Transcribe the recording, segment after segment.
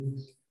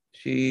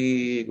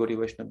Shri Gauri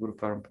Vaishnava Guru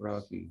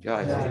Parampara ki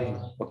Jai,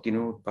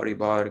 Bhaktinut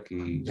Paribar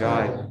ki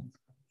Jai,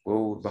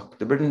 Gaur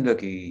Bhakta Vrinda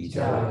ki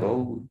Jai,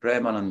 Gaur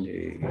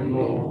Premanande.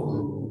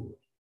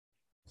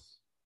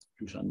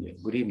 Sunday.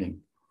 Good evening.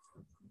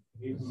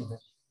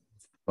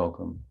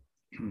 Welcome.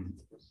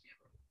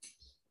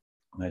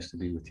 Nice to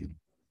be with you.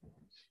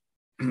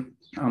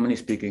 How many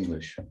speak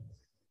English?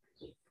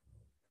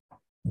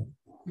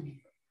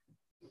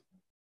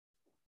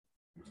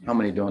 How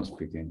many don't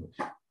speak English?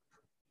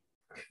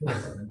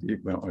 You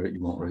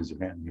won't raise your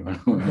hand. You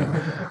want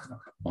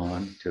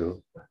 1,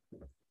 2.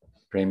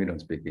 Prem, you don't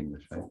speak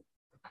English, right? A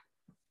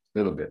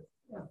little bit.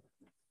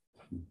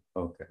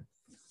 Okay.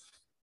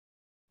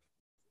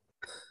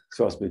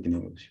 So I'll speak in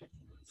English.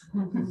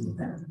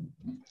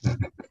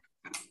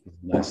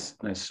 Nice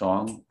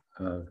song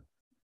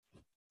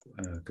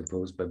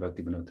composed by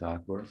Bhaktivinoda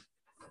Thakur,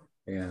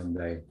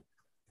 and I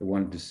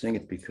wanted to sing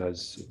it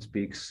because it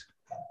speaks,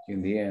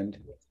 in the end,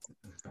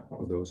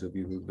 for those of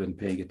you who've been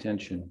paying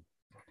attention,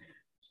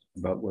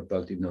 about what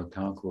Bhaktivinoda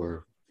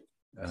Thakur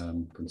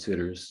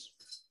considers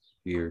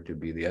here to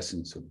be the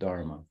essence of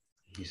Dharma.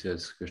 He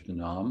says, Krishna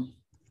Nam,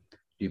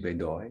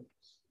 Jibedoi,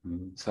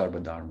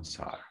 Sarva Dharma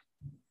Sar.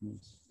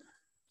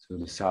 So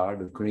the Sar,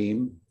 the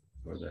cream,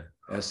 or the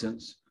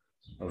essence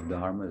of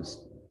Dharma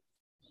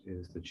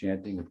is the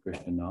chanting of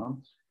Krishna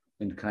Nam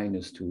and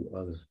kindness to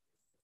other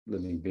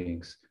living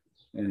beings.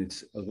 And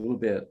it's a little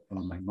bit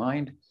on my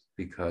mind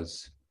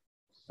because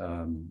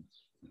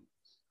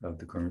of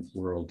the current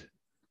world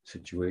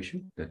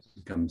situation that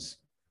becomes,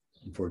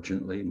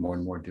 unfortunately, more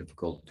and more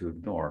difficult to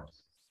ignore.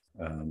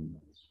 In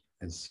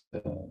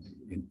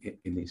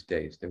these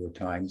days, there were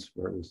times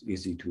where it was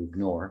easy to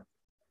ignore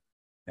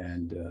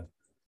and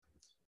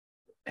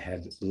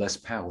had less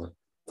power,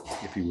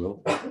 if you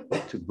will,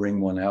 to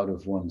bring one out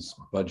of one's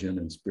bhajan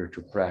and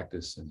spiritual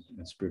practice and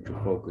spiritual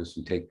focus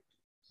and take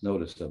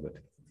notice of it.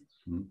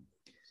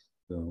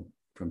 So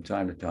from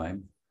time to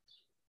time,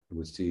 it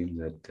would seem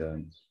that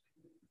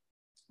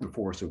the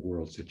force of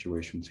world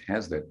situations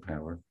has that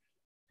power,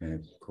 and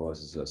it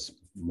causes us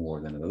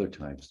more than at other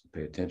times to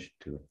pay attention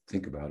to it,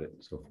 think about it,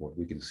 and so forth.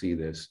 We can see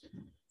this,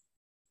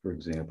 for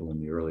example, in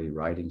the early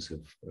writings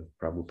of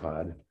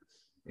Prabhupada,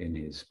 in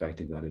his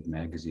Bhakti-Guided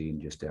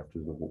magazine just after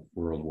the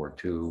World War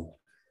II,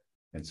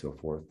 and so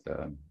forth,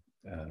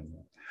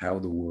 how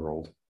the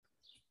world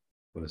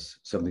was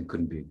something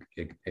couldn't be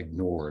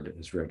ignored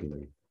as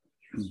readily.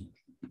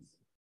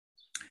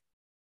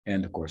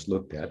 And of course,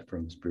 looked at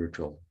from a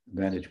spiritual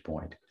vantage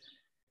point.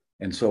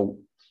 And so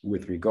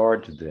with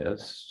regard to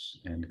this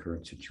and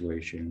current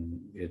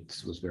situation,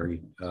 it was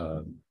very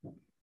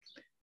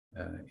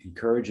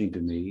encouraging to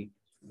me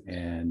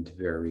and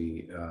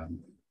very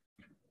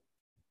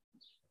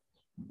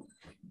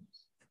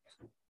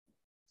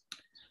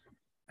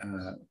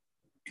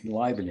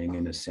enlivening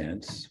in a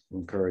sense,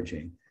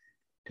 encouraging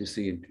to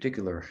see in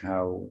particular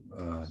how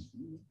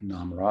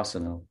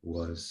Namarasana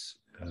was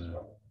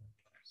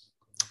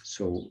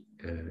so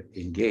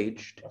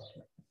engaged,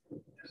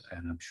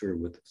 and I'm sure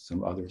with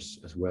some others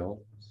as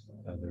well,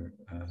 other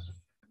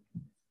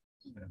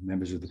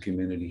members of the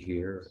community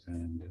here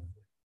and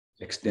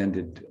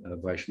extended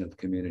Vaishnava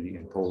community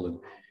in Poland,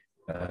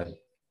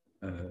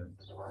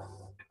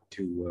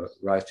 to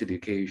rise to the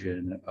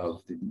occasion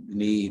of the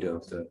need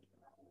of the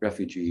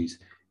refugees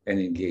and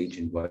engage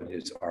in what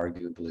is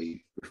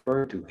arguably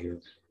referred to here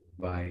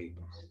by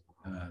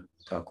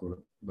Thakur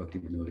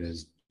Bhaktivinoda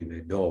as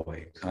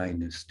Doi,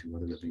 kindness to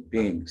other living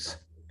beings.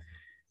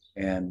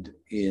 And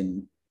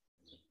in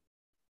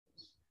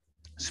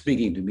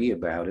speaking to me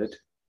about it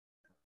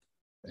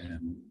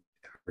and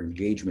her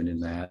engagement in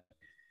that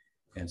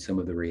and some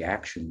of the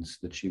reactions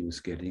that she was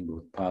getting,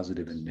 both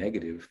positive and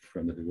negative,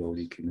 from the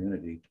devotee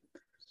community,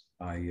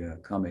 I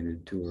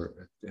commented to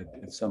her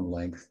at some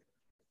length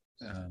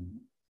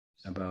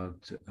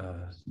about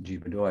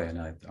Jivadoy, and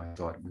I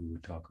thought we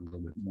would talk a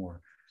little bit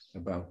more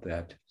about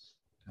that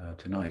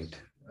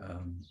tonight.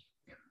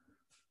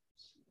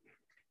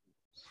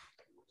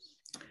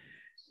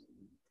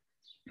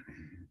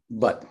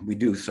 But we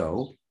do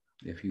so,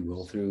 if you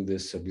will, through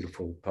this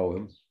beautiful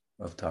poem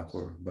of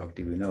Thakur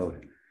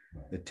Bhaktivinoda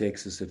that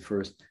takes us at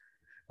first,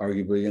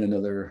 arguably, in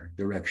another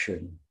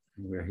direction,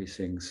 where he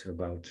sings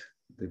about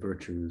the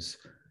virtues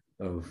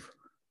of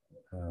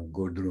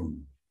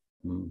Godrum.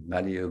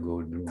 Nadia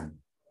Godrum.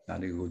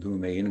 Nadia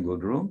Godrum, Ein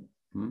Godrum.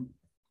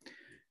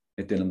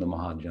 Nityananda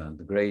Mahajan,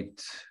 the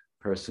great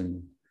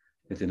person,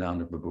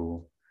 Nityananda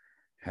Prabhu,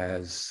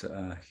 has,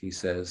 he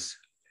says,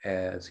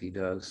 as he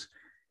does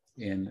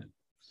in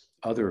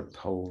other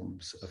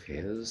poems of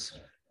his,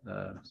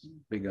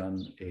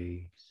 begun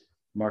a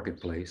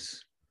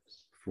marketplace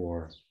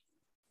for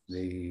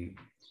the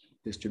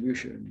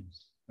distribution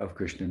of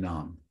Krishna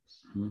Nam.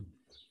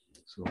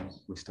 So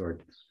we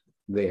start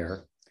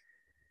there.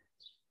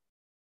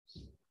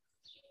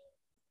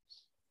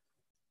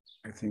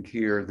 I think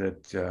here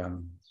that,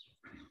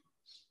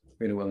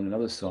 in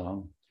another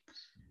song,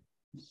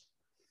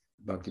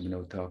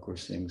 Bhaktivinoda Thakur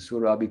sings,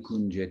 Surabi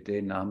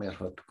kunjete name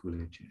hat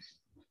kuleche.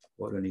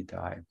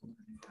 Oranitai.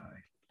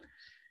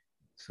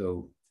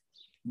 So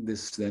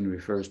this then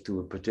refers to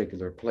a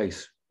particular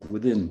place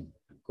within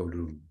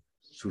Godrum,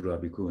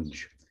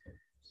 Surabikunj.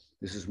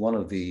 This is one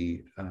of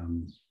the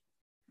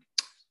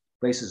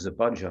places of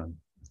bhajan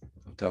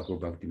of Thakur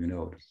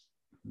Bhaktivinoda.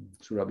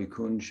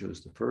 Surabikunj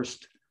was the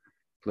first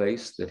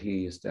place that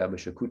he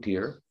established a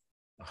kutir,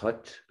 a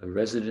hut, a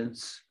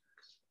residence,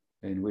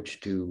 a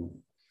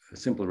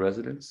simple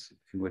residence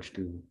in which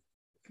to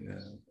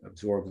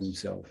absorb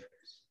himself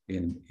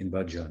in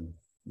bhajan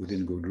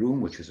within Godrum,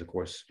 which is, of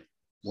course,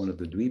 one of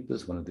the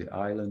dweepas, one of the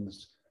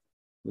islands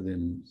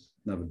within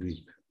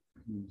Navadvip.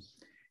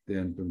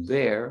 Then from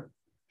there,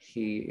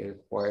 he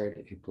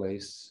acquired a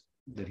place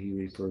that he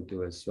referred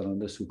to as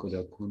Swananda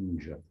Sukada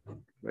Kunja,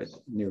 right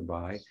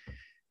nearby.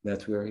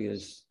 That's where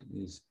his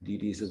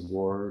deities of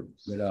war,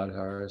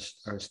 Gadadhar,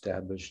 are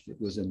established.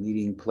 It was a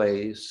meeting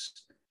place,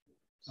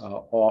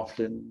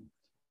 often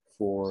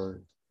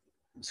for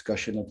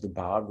discussion of the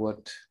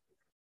Bhagavad,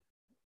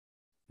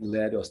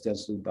 led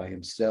ostensibly by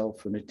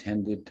himself and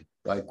attended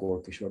by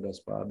Gaur Kishore Das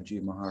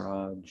Babaji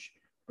Maharaj,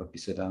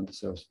 Bhaktisiddhanta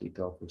Saraswati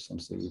Thakur, some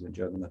say even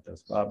Jagannath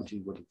Das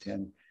Babaji would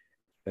attend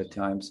at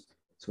times.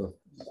 So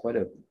quite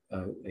a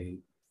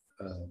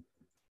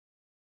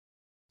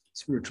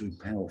spiritually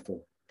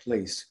powerful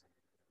place,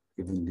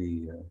 given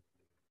the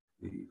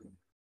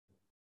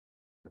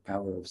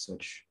power of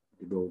such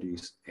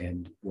devotees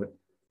and what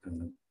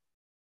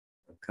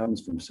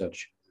comes from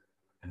such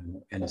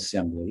an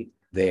assembly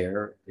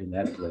there in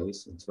that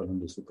place, in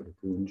Swananda Sukada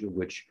Kunja,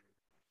 which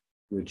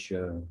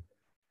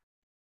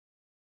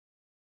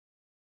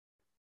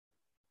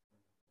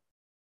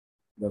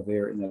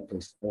there in that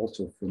place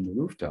also from the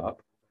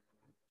rooftop,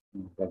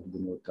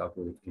 Bhaktivinoda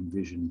Thakur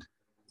envisioned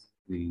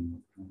the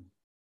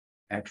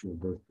actual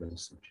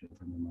birthplace of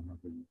Chaitanya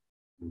Mahaprabhu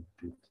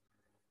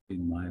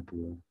in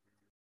Mayapur,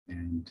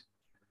 and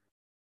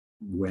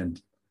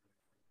went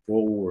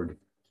forward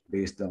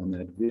based on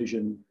that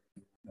vision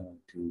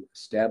to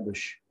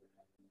establish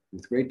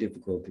with great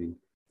difficulty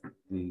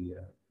the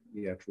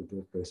actual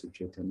birthplace of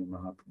Chaitanya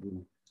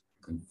Mahaprabhu,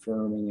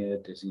 confirming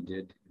it as he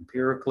did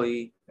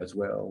empirically as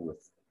well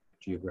with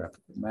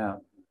geographical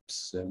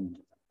maps and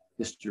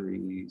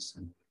histories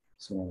and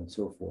so on and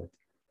so forth.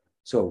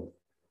 So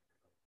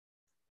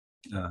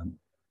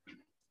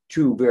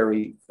two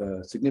very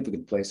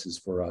significant places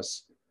for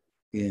us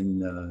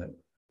in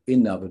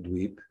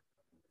Navadvip,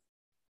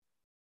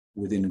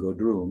 within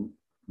Godrum,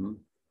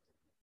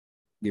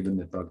 given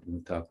that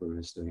Bhaktivinoda Thakur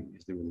is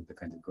really the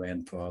kind of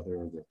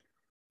grandfather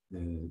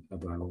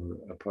of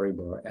our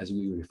paribar, as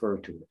we refer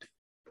to it.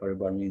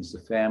 Paribar means the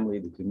family,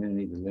 the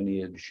community, the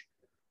lineage.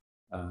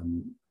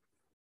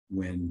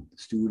 When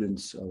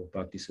students of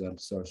Bhaktisiddhanta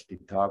Saraswati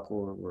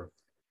Thakur were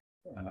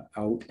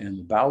out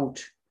and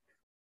about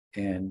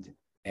and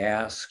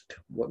asked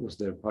what was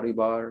their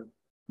paribar,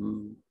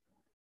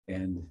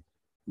 and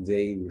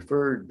they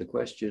referred the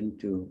question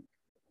to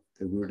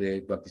the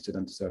Gurudev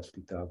Bhaktisiddhanta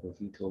Saraswati Thakur,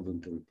 he told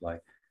them to reply,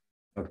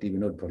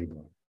 Bhaktivinoda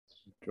Paribar.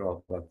 After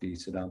all,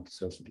 Bhaktisiddhanta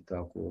Saraswati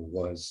Thakur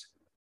was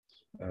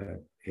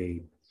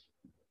he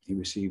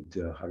received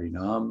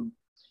Harinam,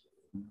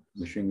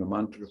 Nrsimha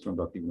mantra from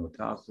Bhaktivinoda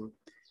Thakur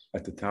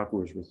at the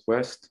Thakur's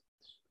request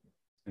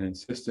and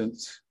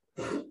insistence,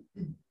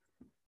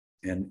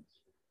 and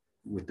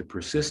with the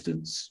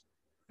persistence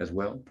as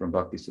well from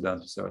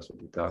Bhaktisiddhanta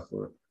Saraswati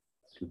Thakur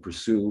to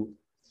pursue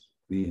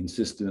the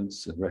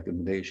insistence and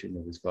recommendation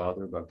of his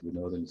father,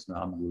 Bhaktivinoda, and his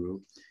Nam Guru,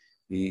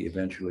 he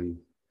eventually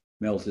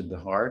melted the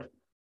heart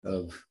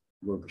of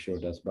Gaur Kishore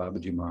Das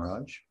Babaji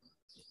Maharaj.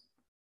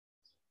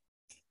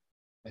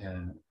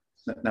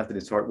 Not that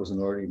his heart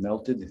wasn't already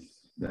melted,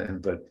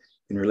 but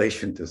in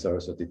relation to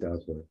Saraswati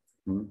Thakur.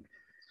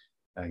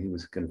 He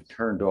was kind of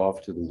turned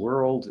off to the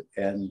world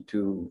and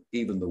to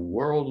even the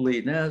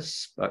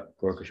worldliness, but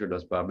Gaur Kishore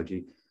Das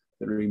Babaji,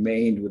 that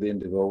remained within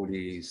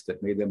devotees,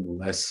 that made them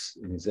less,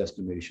 in his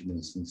estimation,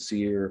 than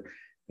sincere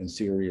and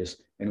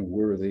serious and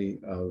worthy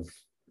of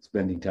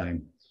spending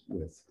time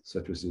with,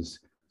 such was his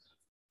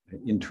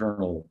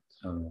internal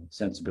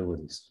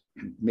sensibilities.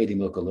 Made him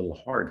look a little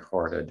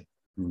hard-hearted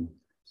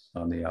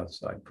on the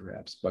outside,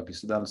 perhaps.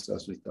 Bhaktisiddhanta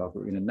Saraswati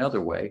Thakur, in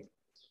another way,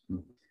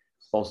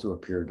 also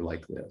appeared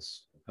like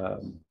this.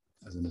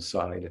 As an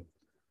aside,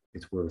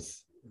 it's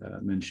worth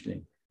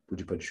mentioning.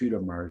 Pujapad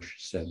Sridhar Maharaj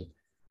said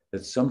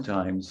that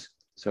sometimes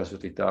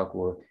Saraswati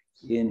Thakur,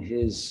 in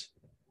his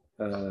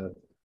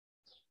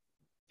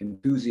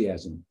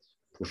enthusiasm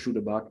for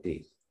Shuddha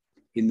Bhakti,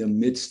 in the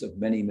midst of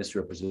many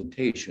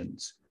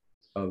misrepresentations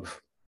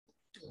of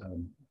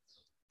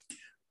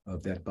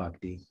that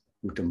bhakti,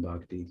 Uttam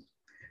Bhakti,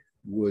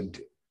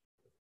 would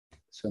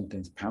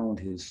sometimes pound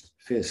his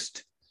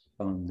fist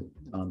on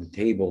the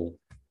table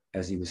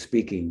as he was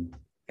speaking,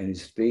 and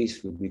his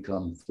face would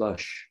become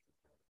flush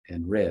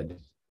and red,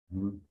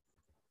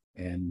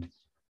 and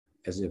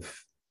as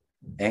if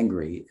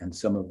angry. And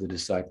some of the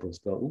disciples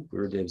thought, "Oh,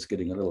 Gurudev's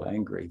getting a little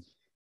angry."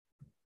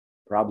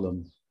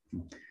 Problem: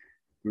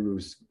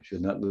 gurus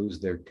should not lose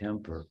their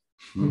temper,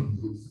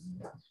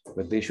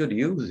 but they should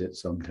use it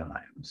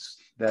sometimes.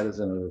 That is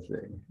another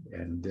thing.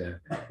 And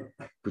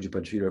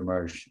Pujapad Sridhar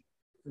Maharaj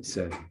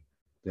said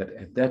that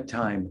at that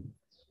time,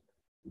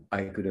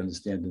 I could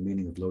understand the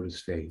meaning of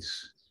lotus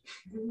face.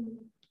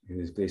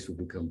 His face would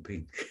become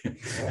pink.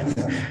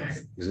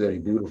 It was very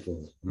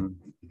beautiful.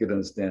 He could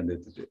understand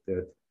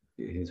that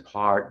his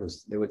heart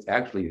was, there was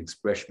actually an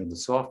expression of the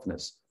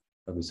softness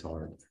of his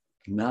heart.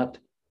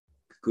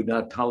 Could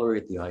not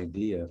tolerate the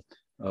idea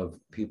of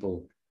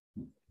people,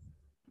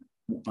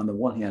 on the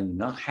one hand,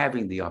 not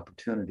having the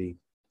opportunity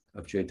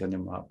of Chaitanya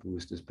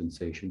Mahaprabhu's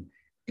dispensation,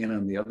 and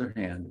on the other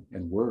hand,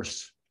 and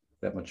worse,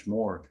 that much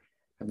more,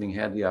 having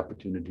had the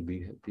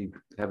opportunity to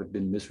have it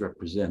been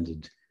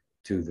misrepresented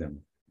to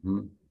them.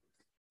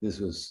 This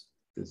was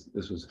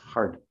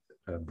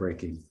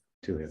heartbreaking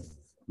to him.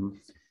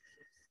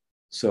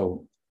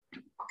 So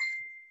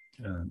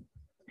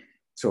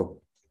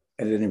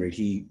at any rate,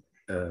 he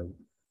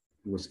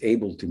was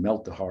able to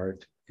melt the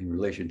heart in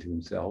relation to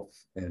himself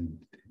and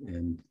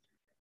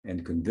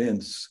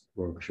convince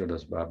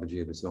Gaurkashodas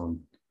Babaji of his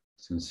own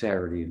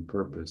sincerity and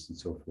purpose and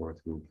so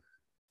forth, who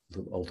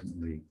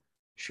ultimately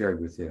shared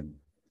with him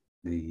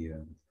the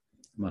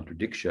mantra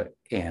diksha.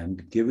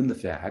 And given the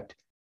fact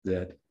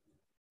that,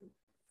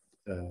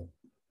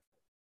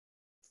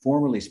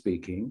 formally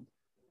speaking,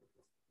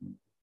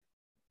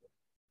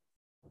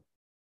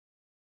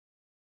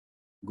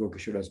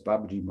 Gaurkashodas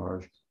Babaji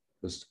Maharaj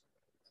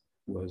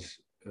was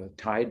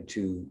tied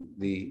to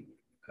the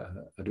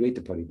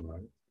Advaita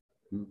Paribar,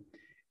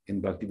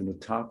 and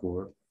Bhaktivinoda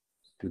Thakur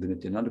to the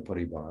Nityananda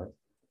Paribar.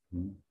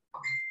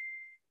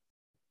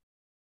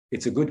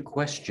 It's a good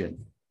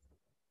question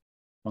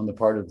on the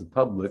part of the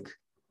public,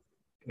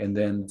 and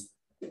then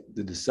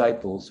the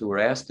disciples who were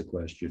asked the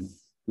question,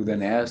 who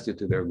then asked it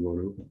to their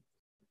guru,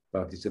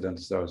 Bhaktisiddhanta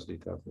Saraswati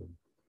Thakur.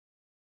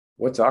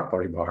 What's our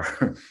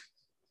paribar?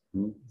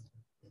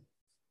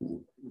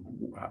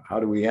 How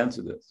do we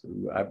answer this?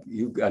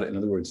 You've got it. In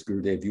other words,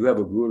 Gurudev, you have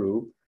a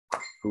guru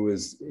who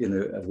is in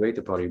a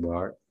Advaita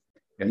Paribar,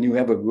 and you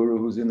have a guru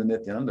who's in the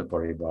Nityananda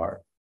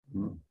Paribar.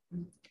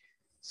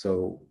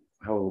 So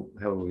how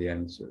will we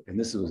answer? And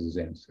this was his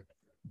answer.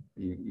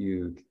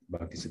 You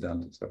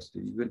Bhaktisiddhanta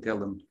Saraswati, you could tell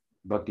them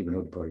Bhakti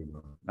Vinod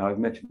Paribar. Now, I've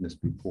mentioned this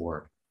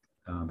before,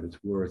 but it's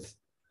worth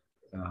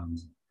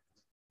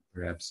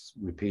perhaps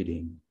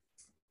repeating.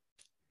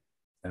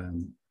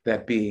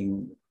 That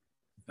being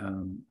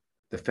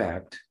the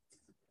fact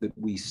that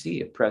we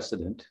see a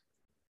precedent,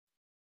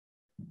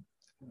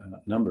 a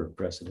number of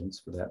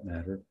precedents for that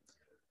matter,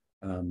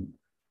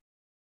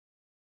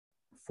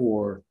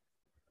 for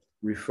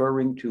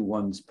referring to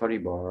one's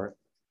paribar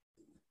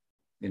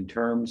in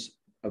terms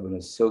of a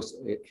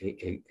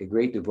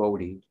great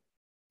devotee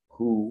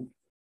who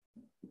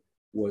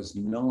was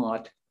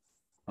not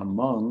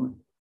among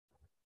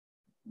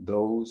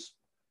those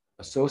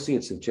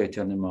associates of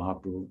Chaitanya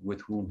Mahaprabhu with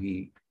whom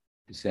he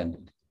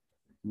descended.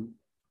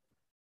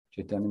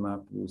 Chaitanya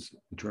Mahaprabhu's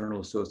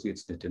eternal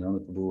associates, Nityananda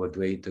Prabhu,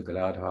 Advaita,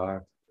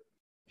 Gadadhar,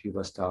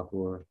 Srivas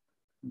Thakur,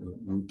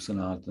 Rup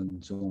Sanatan,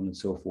 and so on and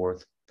so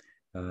forth.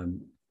 Many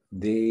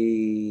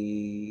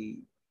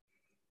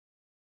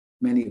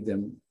of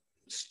them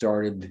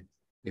started,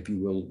 if you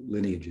will,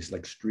 lineages,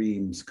 like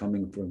streams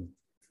coming from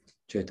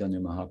Chaitanya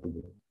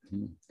Mahaprabhu.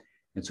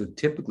 And so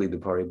typically the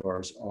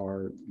paribars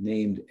are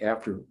named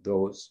after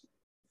those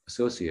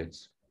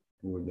associates,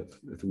 who are,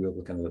 if you will,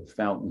 the kind of the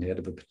fountainhead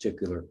of a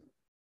particular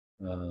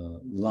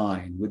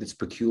line, with its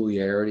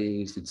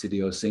peculiarities, its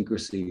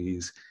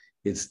idiosyncrasies,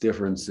 its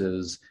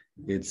differences,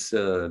 its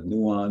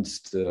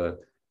nuanced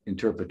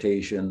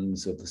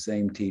interpretations of the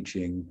same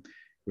teaching,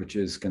 which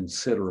is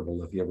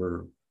considerable if you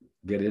ever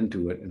get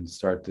into it and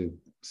start to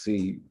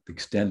see the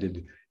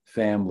extended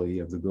family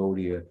of the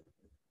Gaudiya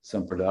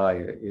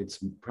Sampradaya. It's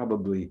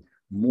probably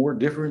more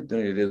different than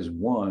it is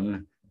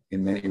one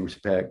in many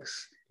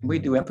respects. We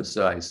do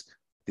emphasize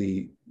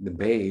the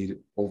Bade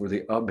over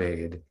the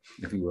Abade,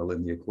 if you will,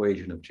 in the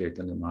equation of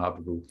Chaitanya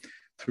Mahaprabhu,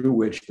 through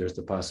which there's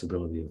the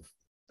possibility of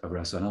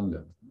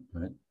Rasananda.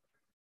 Right?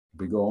 If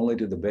we go only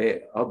to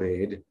the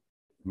Abade,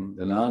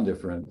 the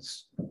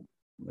non-difference,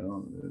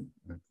 you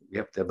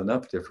have to have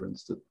enough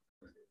difference that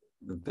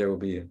there will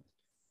be an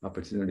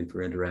opportunity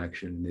for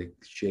interaction and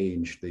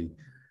exchange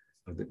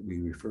that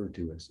we refer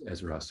to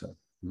as rasa.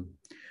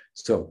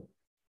 So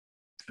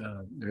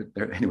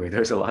anyway,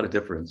 there's a lot of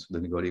difference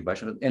within the Gaudiya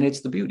Vaishnava, and it's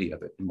the beauty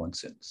of it in one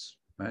sense,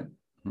 right?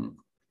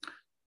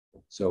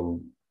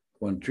 So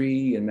one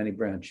tree and many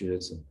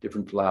branches and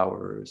different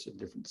flowers and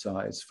different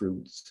size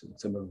fruits, and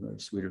some of them are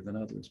sweeter than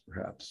others,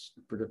 perhaps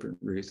for different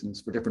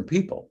reasons, for different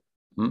people,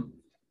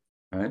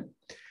 right?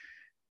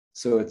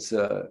 So it's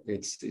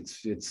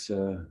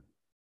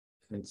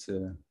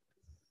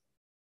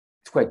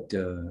quite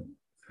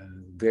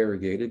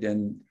variegated,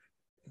 and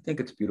I think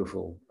it's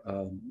beautiful.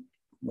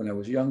 When I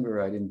was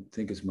younger, I didn't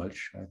think as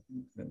much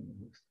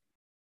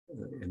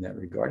in that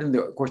regard. And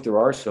of course, there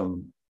are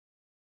some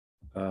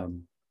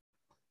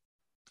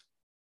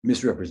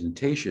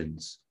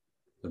misrepresentations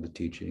of the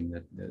teaching.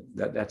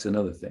 That's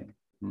another thing.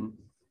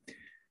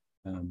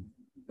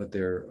 But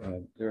there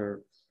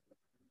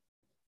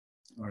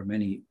are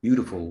many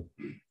beautiful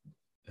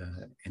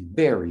and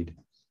varied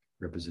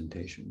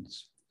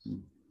representations.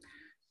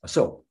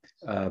 So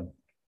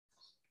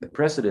the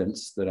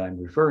precedents that I'm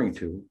referring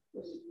to,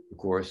 of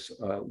course,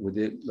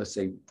 within, let's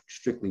say,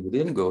 strictly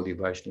within Gaudiya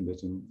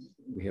Vaishnavism,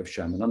 we have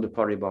Shamananda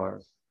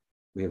Paribar,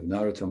 we have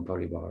Narottam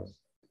Paribar.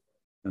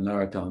 And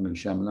Narottam and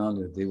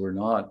Shamananda, they were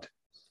not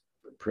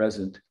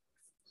present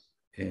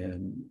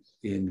in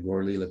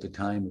Gaur Leela at the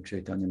time of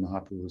Chaitanya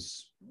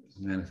Mahaprabhu's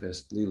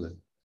manifest Leela.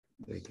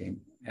 They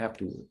came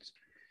afterwards.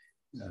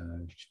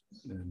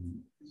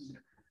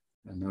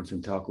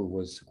 Narottam Thakur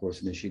was, of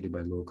course, initiated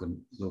by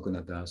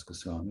Lokanath Das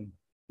Goswami,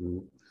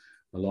 who,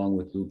 along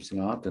with Rup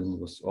Sanatan,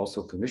 was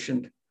also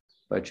commissioned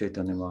by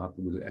Chaitanya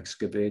Mahaprabhu to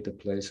excavate the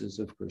places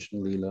of Krishna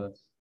Leela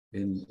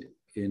in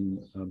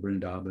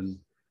Vrindavan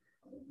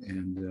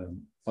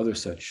and other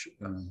such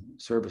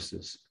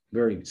services.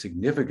 Very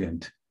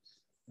significant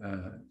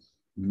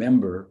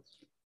member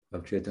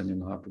of Chaitanya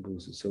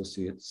Mahaprabhu's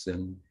associates,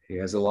 and he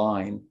has a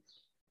line,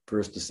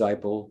 first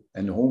disciple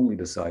and only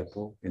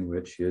disciple, in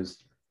which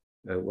his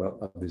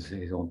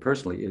own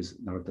personally is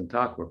Narottam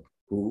Thakur,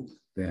 who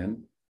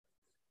then,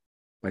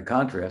 by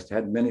contrast,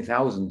 had many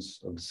thousands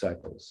of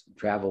disciples,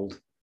 traveled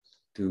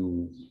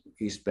to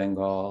East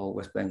Bengal,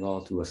 West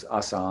Bengal, to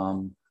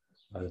Assam,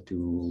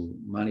 to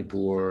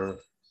Manipur,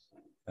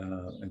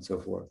 and so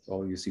forth.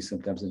 All you see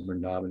sometimes in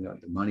Vrindavan,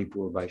 the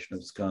Manipur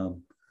Vaishnavas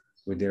come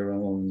with their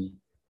own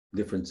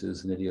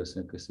differences and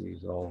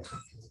idiosyncrasies, all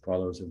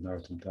followers of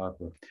Narottam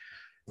Thakur.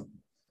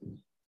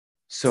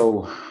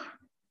 So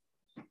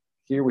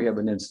here we have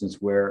an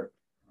instance where,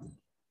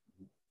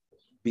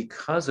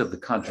 because of the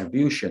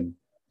contribution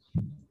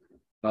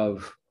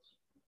of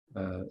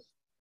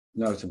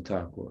Narottam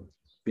Thakur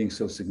being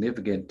so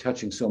significant,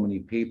 touching so many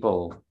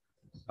people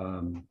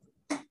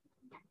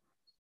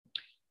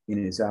in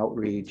his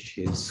outreach,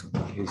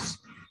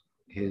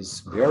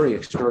 his very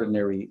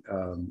extraordinary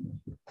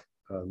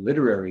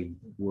literary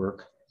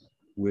work,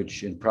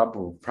 which in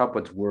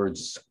Prabhupada's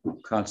words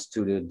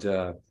constituted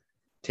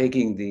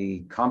taking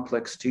the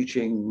complex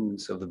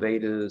teachings of the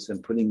Vedas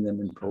and putting them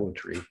in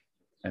poetry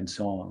and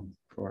song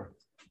for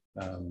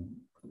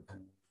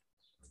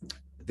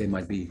they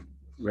might be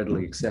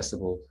readily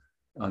accessible,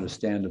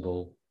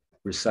 understandable,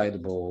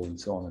 recitable, and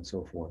so on and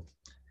so forth.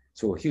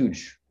 So a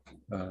huge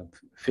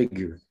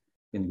figure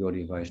in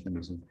Gaudiya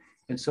Vaishnavism.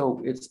 And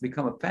so it's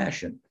become a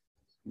fashion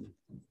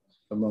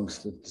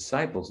amongst the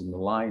disciples in the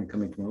line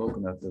coming from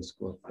Lokanath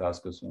Das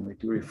Goswami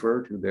to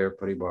refer to their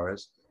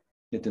paribaras,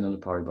 Nityananda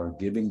Paribar,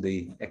 giving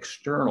the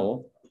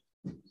external,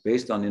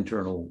 based on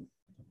internal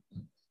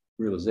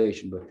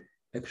realization, but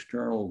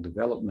external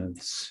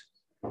developments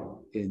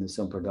in the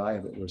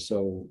Sampradaya that were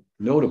so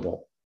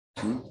notable.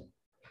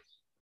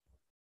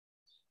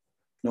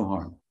 No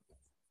harm.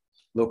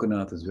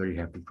 Lokanath is very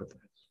happy for that.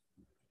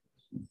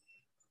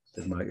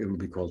 It will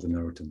be called the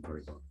Narottam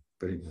Paribar.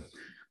 But anyway.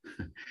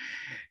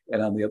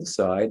 And on the other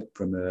side,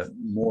 from a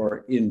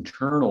more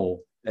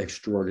internal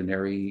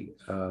extraordinary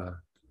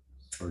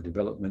or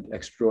development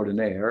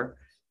extraordinaire,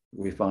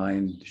 we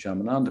find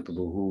Shamananda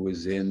Prabhu, who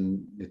is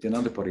in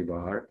Nityananda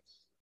Paribar,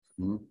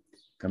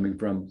 coming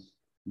from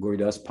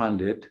Gauridas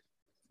Pandit,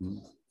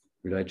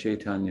 Hridaya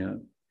Chaitanya,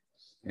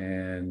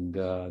 and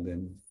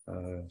then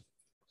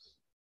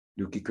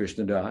Dukhi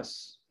Krishna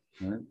Das,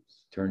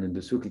 turned into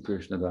Sukhi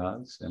Krishna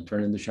Das, and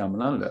turned into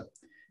Shamananda.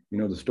 You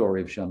know the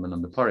story of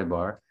Shamananda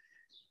Paribar.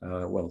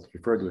 Well, it's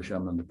referred to as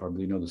Shamananda Paribar.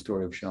 You know the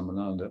story of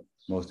Shamananda,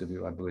 most of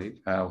you, I believe,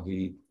 how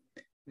he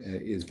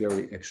is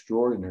very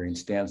extraordinary and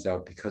stands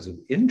out because of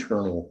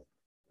internal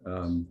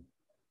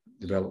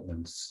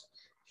developments.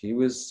 He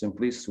was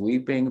simply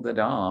sweeping the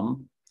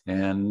Dham,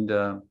 and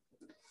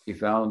he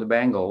found a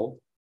bangle,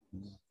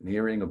 an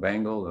earring, a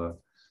bangle, a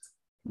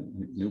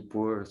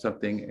Nupur or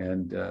something,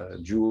 and a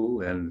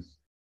jewel, and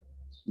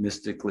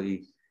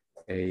mystically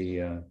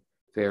a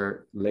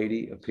fair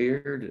lady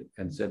appeared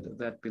and said,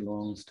 "That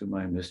belongs to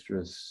my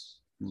mistress.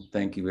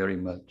 Thank you very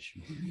much."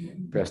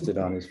 Pressed it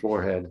on his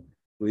forehead,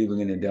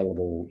 leaving an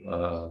indelible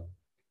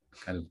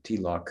kind of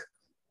tilak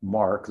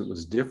mark that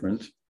was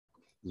different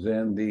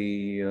than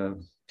the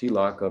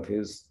tilak of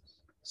his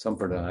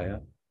sampradaya,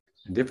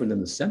 and different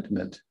in the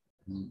sentiment,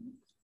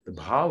 the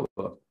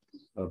bhava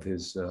of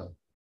his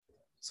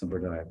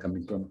sampradaya,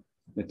 coming from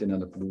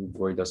Nityananda Prabhu,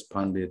 Gauridas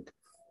Pandit,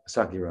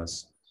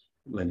 Sakiras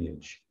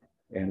lineage.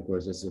 And of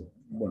course, there's a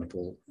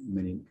wonderful,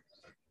 many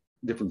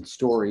different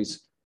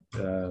stories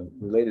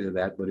related to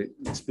that, but it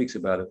speaks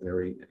about a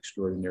very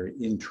extraordinary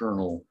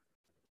internal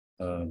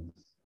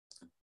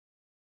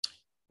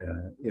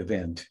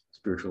event,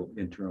 spiritual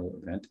internal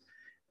event.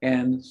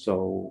 And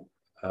so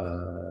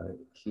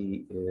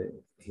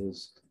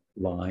his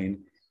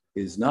line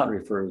is not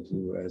referred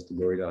to as the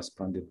Gauridas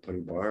Pandit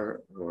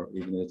Paribar or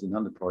even as the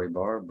Nanda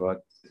Paribar,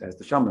 but as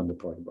the Shamananda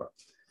Paribar.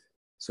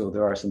 So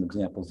there are some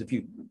examples. If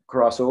you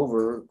cross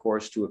over, of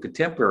course, to a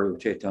contemporary of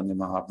Chaitanya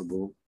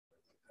Mahaprabhu,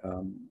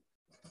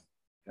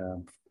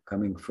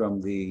 coming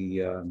from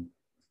the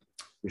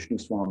Vishnu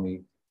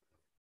Swami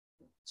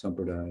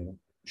Sampradaya,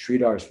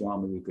 Sridhar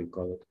Swami, we could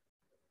call it,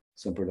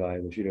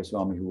 Sampradaya, the Sridhar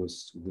Swami who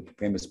was the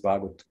famous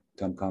Bhagavad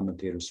time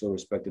commentators, so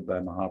respected by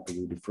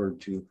Mahaprabhu, deferred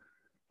to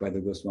by the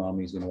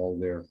Goswamis in all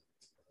their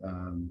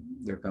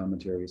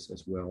commentaries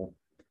as well.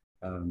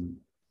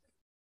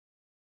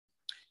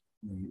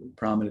 The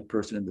prominent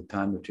person at the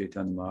time of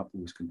Chaitanya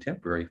Mahaprabhu's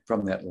contemporary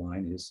from that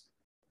line is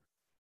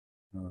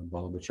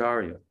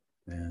Vallabhacharya,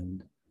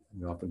 and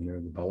we often hear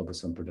the Vallabha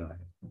Sampradaya.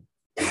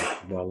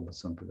 Vallabha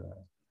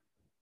Sampradaya.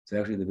 It's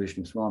actually the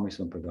Vishnu Swami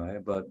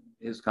Sampradaya, but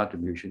his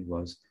contribution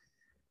was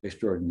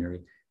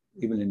extraordinary,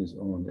 even in his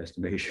own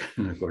estimation,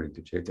 according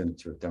to Chaitanya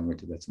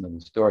Charitamrita. That's another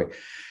story.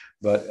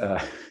 But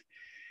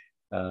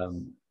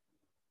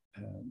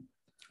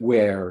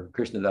where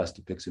Krishnadas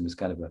depicts him as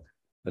kind of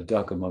a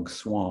duck amongst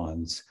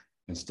swans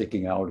and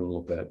sticking out a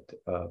little bit.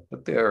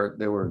 But there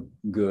were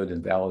good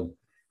and valid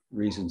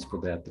reasons for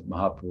that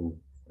Mahaprabhu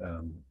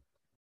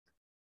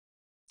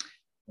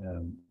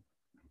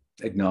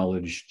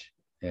acknowledged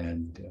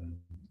and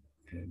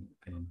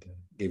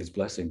gave his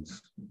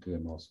blessings to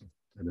him also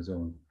in his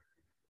own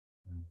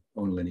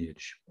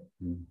lineage.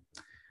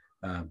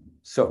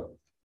 So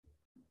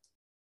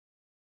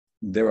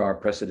there are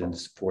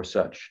precedents for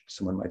such.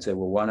 Someone might say,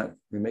 well, why not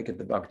we make it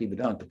the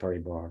Bhaktivedanta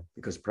Paribar?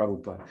 Because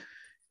Prabhupada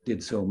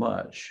did so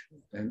much.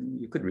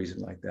 And you could reason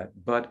like that.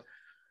 But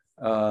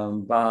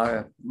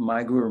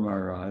my Guru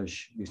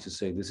Maharaj used to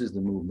say, this is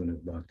the movement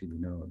of Bhakti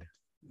Vinod.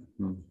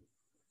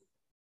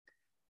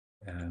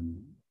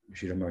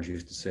 Sridhar Maharaj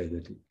used to say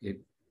that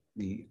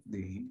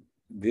the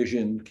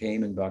vision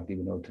came in Bhakti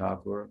Vinod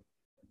Thakur,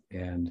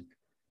 and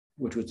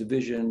which was the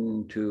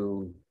vision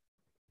to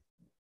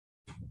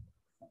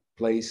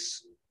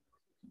place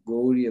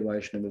Gaudiya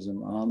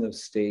Vaishnavism on the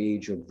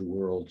stage of the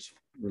world's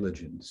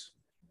religions.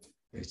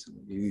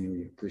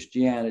 Basically,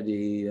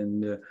 Christianity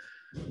and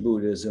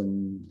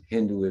Buddhism,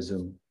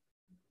 Hinduism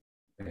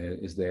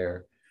is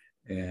there,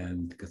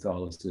 and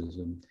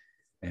Catholicism.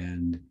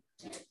 And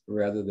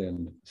rather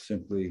than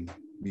simply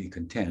be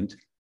content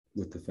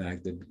with the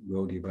fact that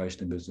Gaudiya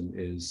Vaishnavism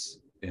is,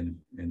 in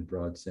a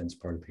broad sense,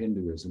 part of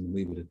Hinduism, and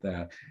leave it at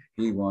that,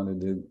 he wanted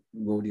the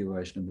Gaudiya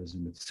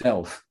Vaishnavism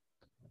itself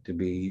to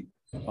be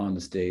on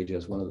the stage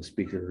as one of the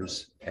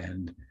speakers,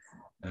 and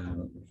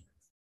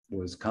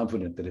was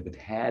confident that if it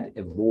had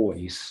a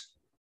voice,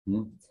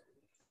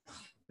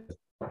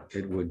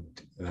 it would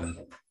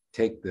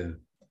take the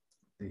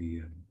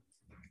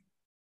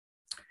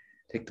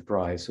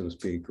prize, so to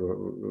speak,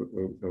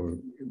 or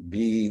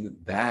be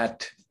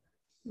that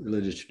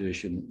religious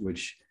tradition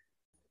which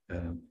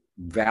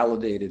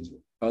validated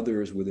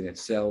others within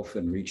itself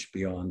and reached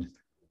beyond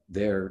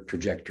their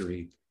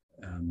trajectory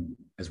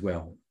as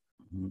well.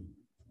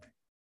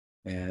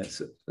 And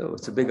so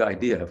it's a big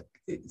idea.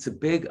 It's a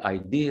big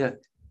idea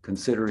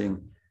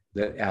considering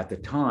that at the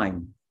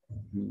time,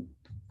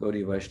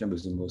 Gaudiya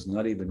Vaishnavism was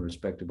not even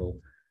respectable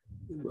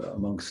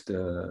amongst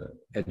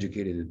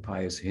educated and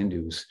pious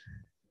Hindus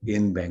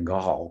in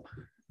Bengal,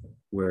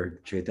 where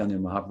Chaitanya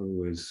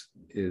Mahaprabhu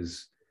is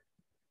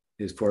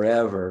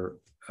forever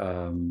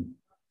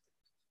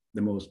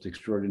the most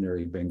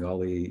extraordinary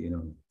Bengali,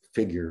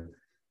 figure.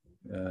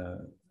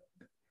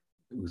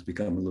 It was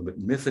become a little bit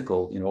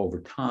mythical,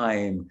 over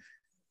time,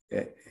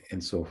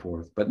 and so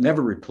forth, but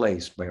never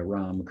replaced by a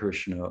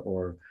Ramakrishna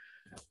or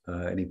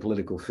any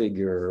political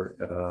figure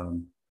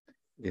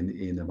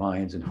in the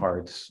minds and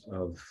hearts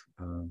of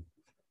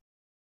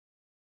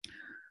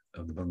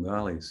the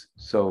Bengalis.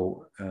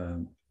 So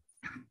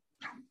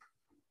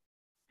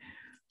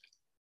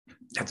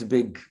that's a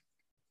big.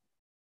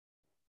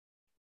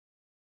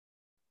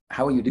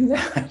 How will you do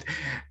that?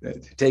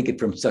 To take it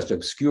from such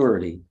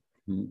obscurity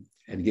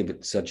and give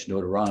it such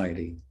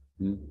notoriety.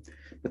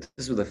 But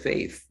this was the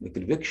faith, the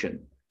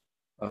conviction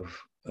of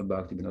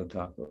Bhakti Vinod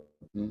Thakur,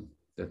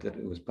 that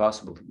it was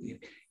possible.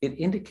 It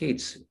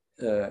indicates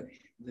the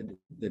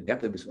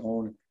depth of his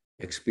own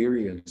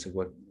experience of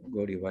what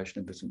Gaudiya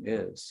Vaishnavism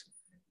is,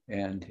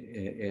 and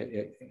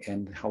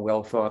how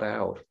well thought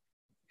out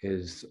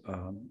his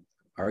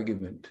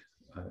argument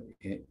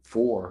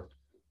for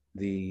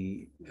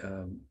the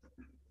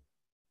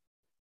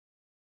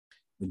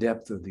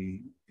depth of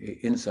the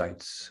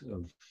insights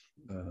of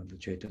the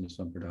Chaitanya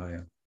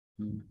Sampradaya.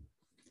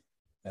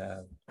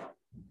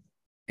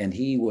 And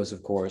he was,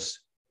 of course,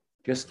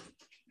 just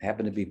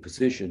happened to be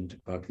positioned,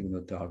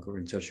 Bhaktivinoda Thakur,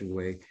 in such a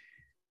way,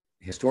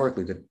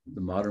 historically, that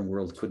the modern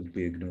world couldn't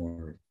be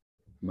ignored.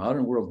 The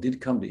modern world did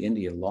come to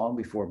India long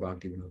before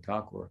Bhaktivinoda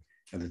Thakur,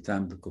 at the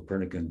time of the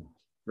Copernican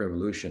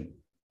Revolution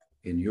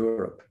in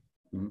Europe.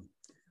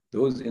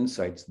 Those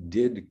insights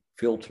did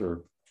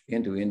filter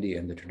into India,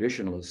 and the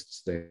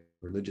traditionalists, the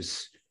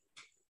religious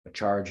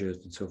charges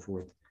and so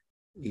forth,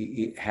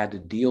 he had to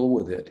deal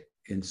with it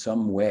in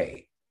some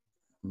way,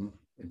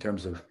 in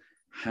terms of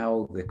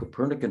how the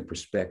Copernican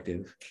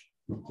perspective,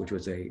 which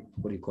was a,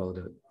 what do you call it,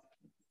 a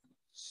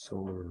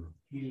solar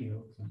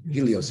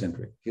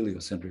heliocentric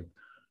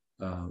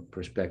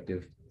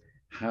perspective,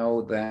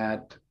 how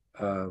that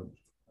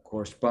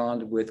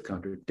corresponded with,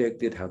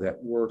 contradicted, how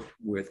that worked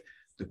with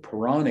the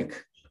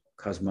Puranic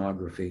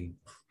cosmography,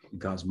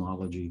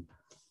 cosmology,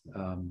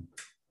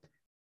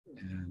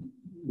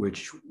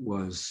 which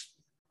was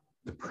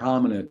the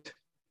prominent,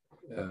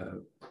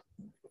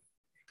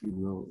 if you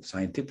will,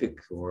 scientific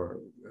or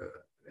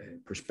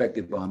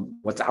perspective on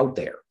what's out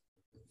there.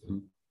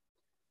 The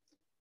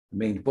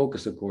main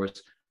focus, of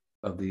course,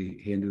 of the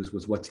Hindus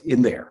was what's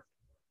in there,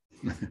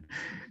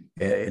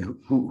 and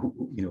who,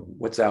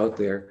 what's out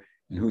there,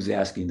 and who's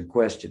asking the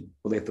question.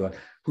 Well, they thought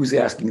who's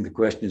asking the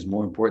question is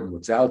more important than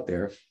what's out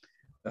there.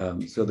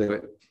 So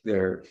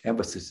their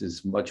emphasis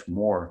is much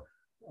more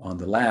on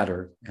the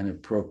latter, and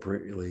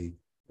appropriately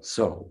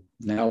so.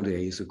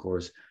 Nowadays, of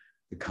course,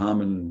 the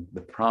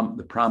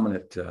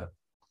prominent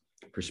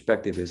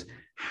perspective is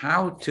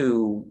how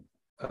to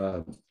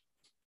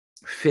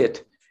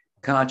fit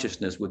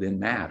consciousness within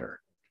matter,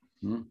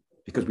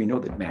 because we know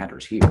that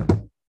matter's here.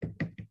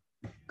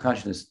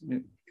 Consciousness,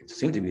 it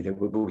seems to be there,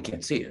 but we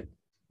can't see it.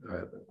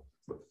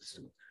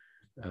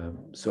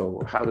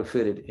 So how to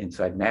fit it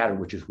inside matter,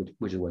 which is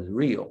what's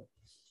real.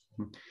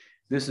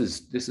 This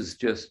is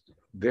just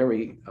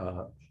very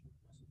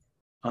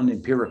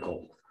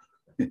unempirical,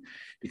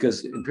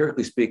 because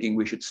empirically speaking,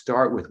 we should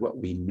start with what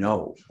we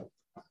know.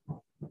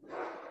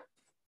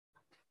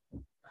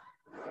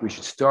 We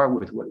should start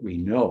with what we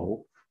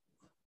know,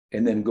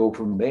 and then go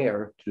from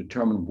there to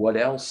determine what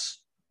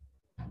else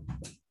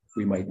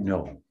we might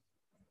know.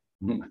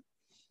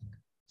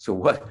 So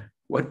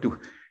what do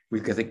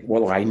we can think?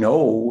 Well, I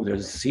know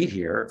there's a seat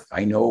here.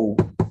 I know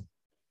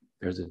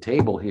there's a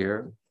table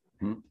here.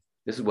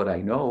 This is what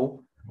I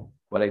know,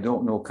 but I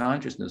don't know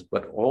consciousness.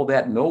 But all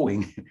that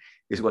knowing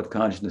is what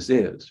consciousness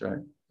is, right?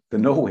 The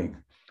knowing.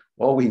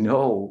 All we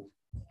know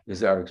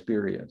is our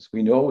experience.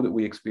 We know that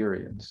we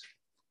experience.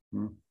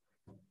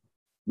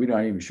 We're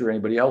not even sure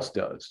anybody else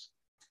does.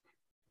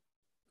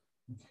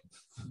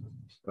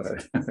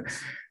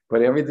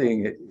 But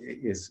everything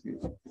is,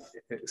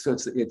 so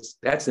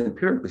that's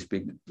empirically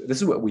speaking.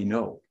 This is what we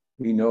know.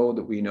 We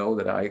know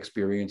that I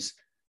experience.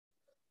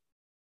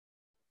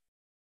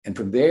 And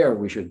from there,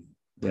 we should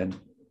then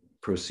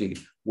proceed.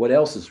 What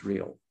else is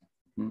real?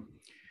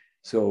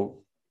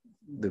 So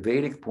the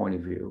Vedic point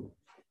of view,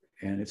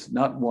 and it's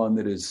not one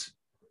that is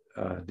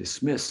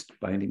dismissed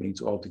by any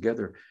means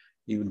altogether,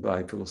 even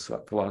by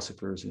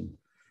philosophers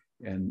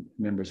and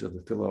members of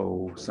the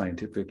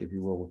philo-scientific, if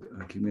you will,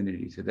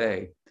 community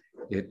today.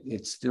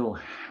 It still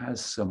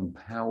has some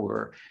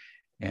power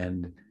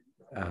and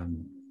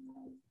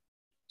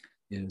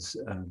is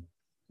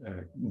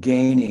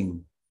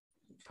gaining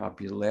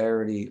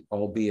popularity,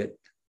 albeit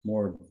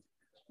more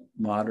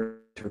modern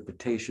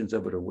interpretations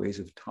of it or ways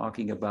of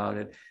talking about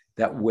it.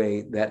 That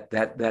way,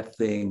 that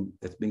thing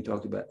that's being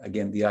talked about,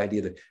 again, the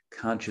idea that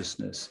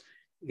consciousness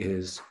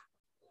is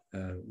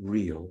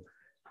real,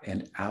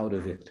 and out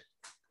of it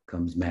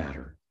comes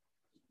matter.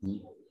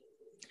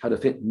 How to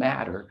fit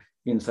matter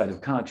inside of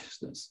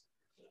consciousness,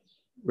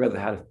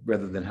 rather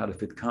than how to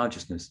fit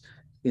consciousness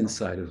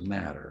inside of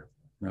matter,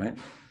 right?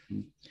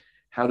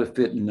 How to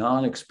fit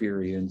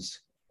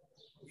non-experience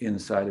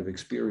inside of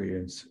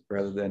experience,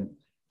 rather than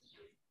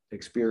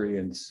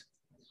experience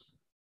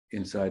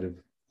inside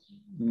of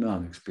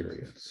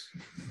non-experience.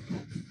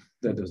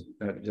 That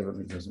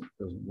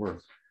doesn't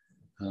work.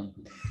 Now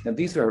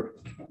this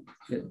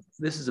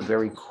is a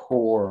very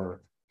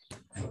core,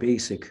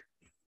 basic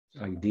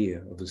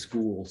idea of the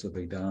schools of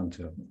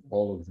Vedanta,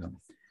 all of them,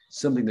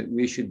 something that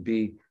we should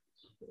be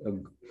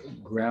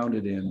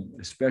grounded in,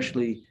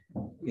 especially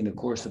in the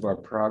course of our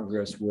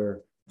progress, where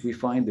we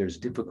find there's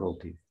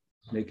difficulty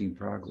making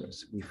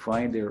progress. We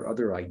find there are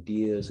other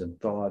ideas and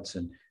thoughts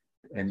and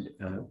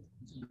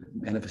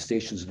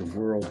manifestations of the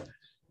world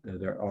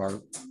that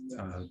are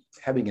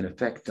having an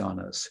effect on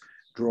us,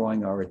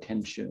 drawing our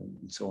attention,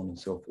 and so on and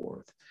so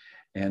forth,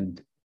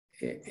 and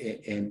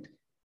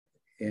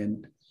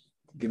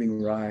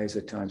giving rise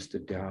at times to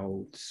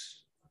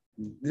doubts.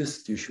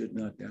 This you should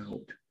not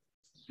doubt.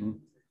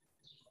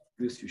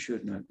 This you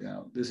should not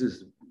doubt. This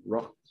is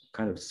rock,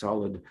 kind of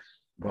solid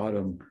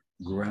bottom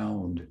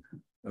ground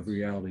of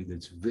reality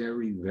that's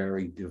very,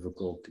 very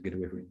difficult to get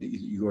away from.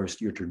 Your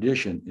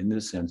tradition, in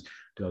this sense,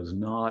 does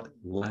not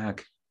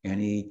lack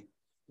any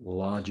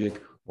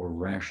logic or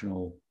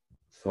rational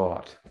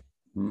thought.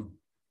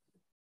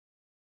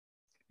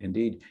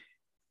 Indeed,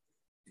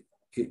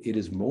 it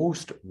is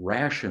most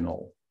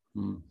rational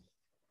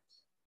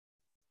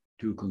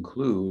to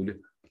conclude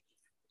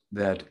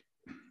that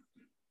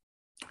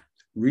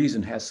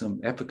reason has some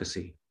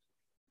efficacy,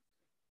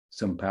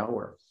 some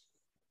power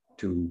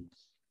to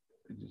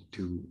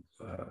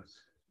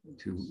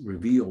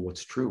reveal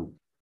what's true.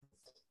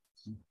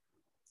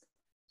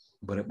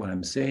 But what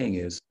I'm saying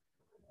is,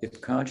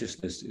 if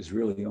consciousness is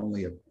really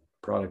only a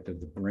product of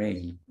the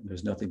brain,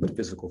 there's nothing but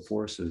physical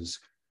forces,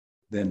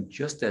 then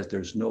just as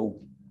there's no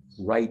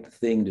right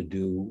thing to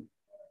do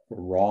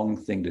or wrong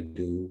thing to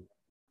do,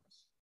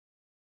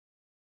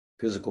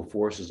 physical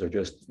forces are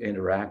just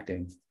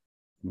interacting.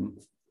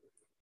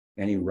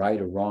 Any right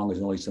or wrong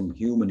is only some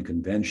human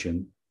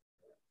convention.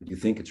 You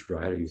think it's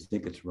right or you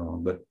think it's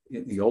wrong, but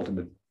in the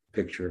ultimate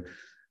picture,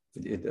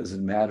 it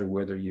doesn't matter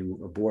whether you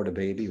abort a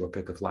baby or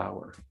pick a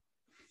flower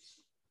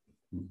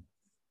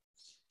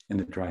in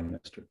the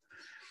trimester.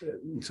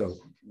 so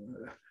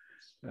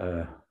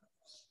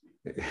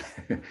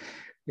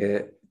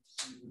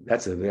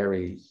that's a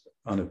very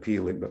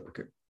unappealing, but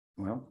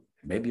well,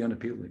 maybe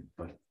unappealing,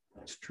 but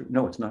it's true.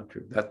 No, it's not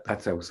true.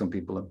 That's how some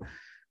people in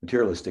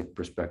materialistic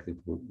perspective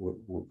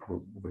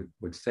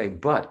would say.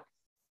 But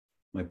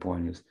my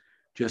point is,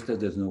 just as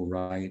there's no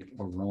right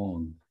or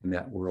wrong in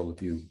that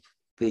worldview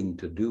thing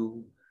to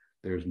do,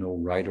 there's no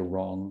right or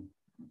wrong,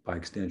 by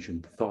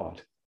extension,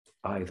 thought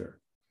either.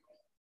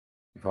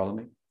 You follow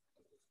me?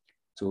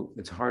 So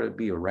it's hard to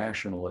be a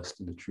rationalist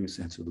in the true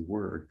sense of the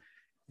word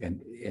and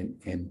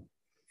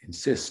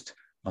insist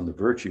on the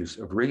virtues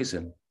of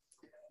reason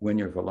when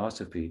your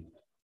philosophy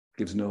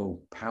gives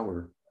no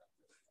power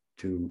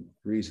to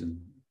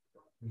reason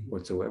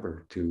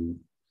whatsoever to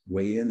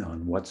weigh in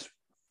on what's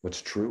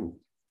true.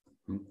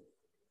 You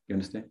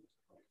understand?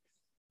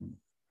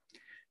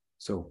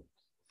 So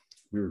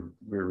we're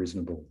a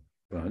reasonable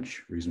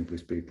bunch, reasonably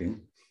speaking.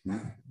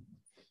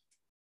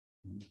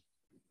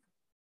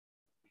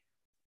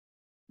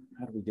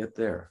 How do we get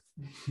there?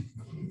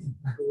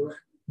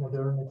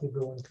 Modernity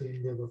going to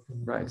India.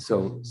 Right.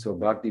 So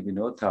Bhakti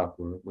Vinod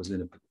Thakur was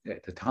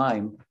at the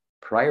time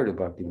prior to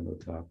Bhakti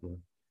Vinod Thakur,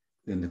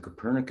 then the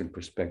Copernican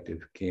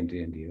perspective came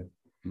to India.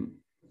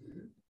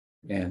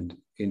 And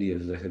India,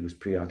 as I said, was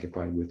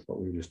preoccupied with what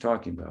we were just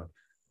talking about.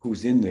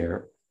 Who's in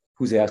there?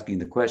 Who's asking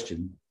the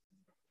question?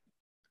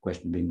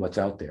 Question being, what's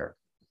out there?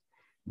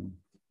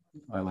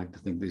 I like to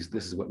think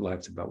this is what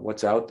life's about.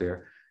 What's out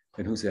there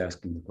and who's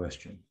asking the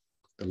question?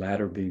 The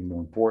latter being more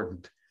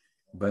important.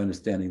 By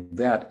understanding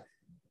that,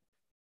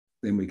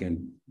 then we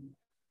can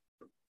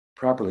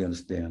properly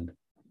understand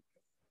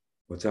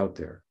what's out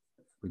there.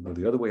 We go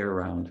the other way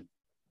around.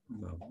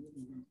 Well,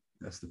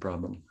 that's the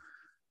problem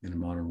in the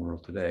modern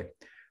world today.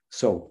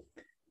 So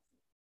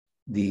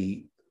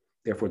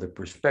therefore the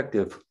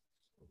perspective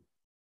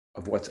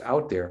of what's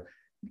out there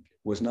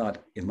was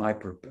not, in my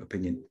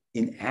opinion,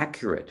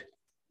 inaccurate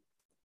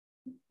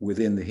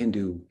within the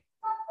Hindu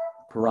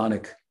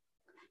Puranic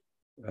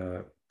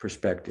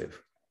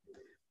perspective.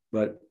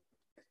 But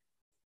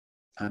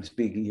I'm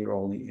speaking here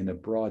only in a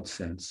broad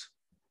sense,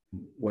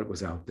 what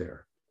was out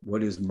there.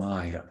 What is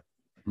Maya?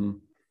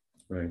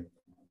 Right?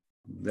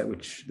 That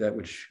which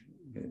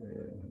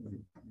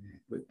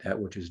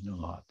is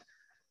not.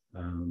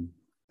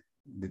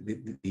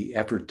 The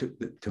effort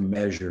to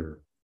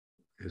measure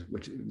is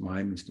which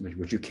Maya means to measure,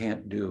 which you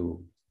can't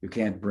do. You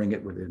can't bring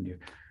it within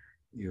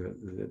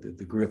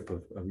the grip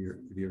of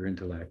your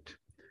intellect.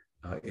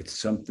 It's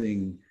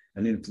something,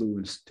 an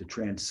influence to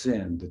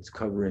transcend that's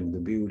covering the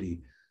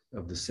beauty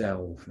of the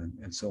self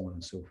and so on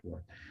and so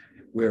forth.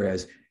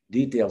 Whereas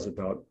details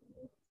about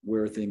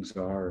where things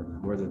are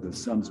and whether the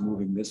sun's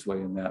moving this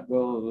way and that,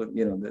 well,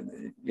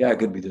 it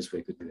could be this way,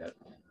 it could be that.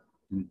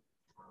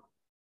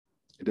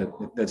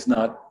 That's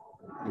not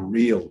the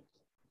real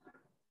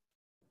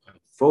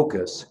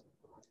focus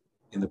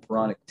in the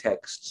Puranic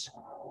texts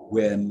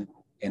when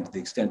and to the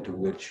extent to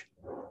which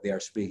they are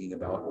speaking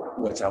about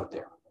what's out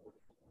there.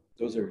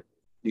 Those are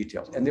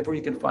details. And therefore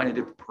you can find in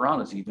different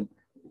Puranas even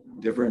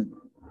different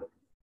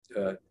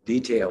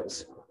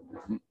details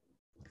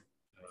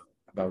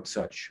about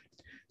such.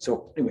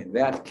 So anyway,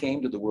 that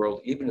came to the world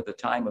even at the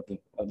time of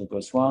the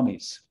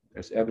Goswamis.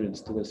 There's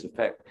evidence to this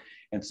effect.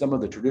 And some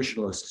of the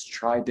traditionalists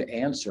tried to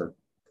answer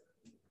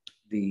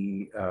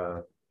the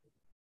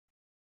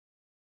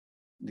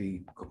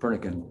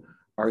Copernican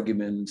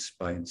arguments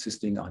by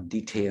insisting on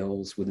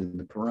details within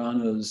the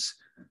Puranas.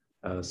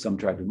 Some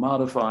tried to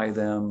modify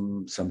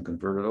them, some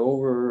converted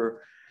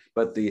over,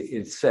 but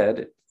it's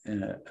said,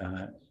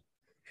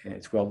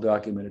 it's well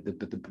documented that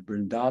the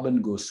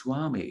Vrindavan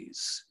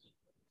Goswamis,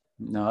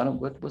 now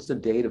what's the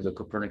date of the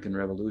Copernican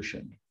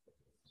revolution?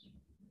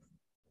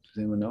 Does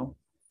anyone know?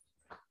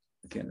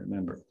 I can't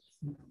remember.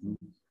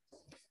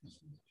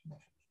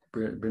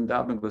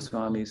 Vrindavan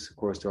Goswamis, of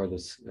course, are the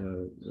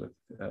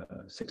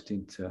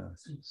 16th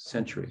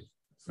century,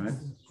 right?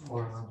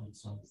 400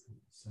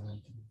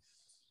 something.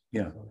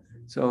 Yeah.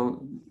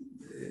 So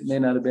it may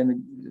not have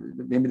been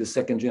maybe the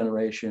second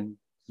generation,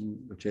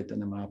 what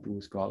Chaitanya Mahaprabhu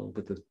was called,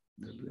 but the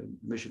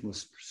mission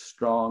was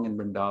strong in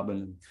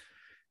Vrindavan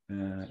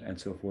and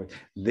so forth.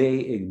 They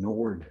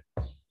ignored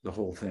the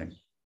whole thing.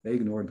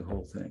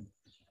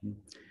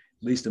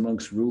 At least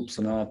amongst Rup,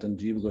 Sanatan,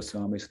 Jiva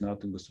Goswami,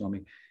 Sanatan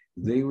Goswami,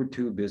 they were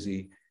too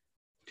busy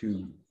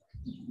to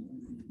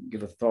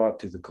give a thought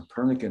to the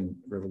Copernican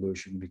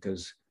revolution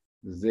because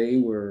they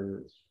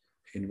were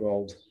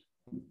involved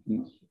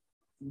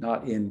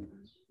not in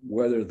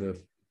whether the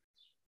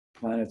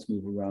planets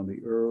move around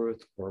the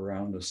earth or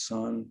around the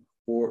sun,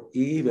 or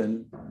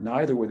even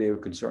neither were they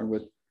concerned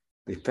with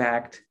the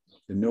fact,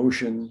 the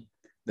notion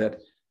that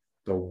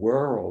the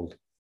world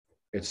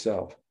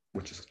itself,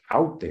 which is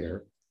out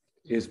there,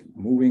 is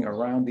moving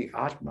around the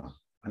Atma,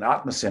 an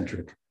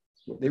Atma-centric.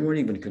 They weren't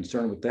even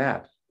concerned with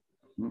that.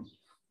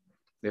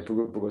 Therefore,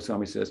 Rupa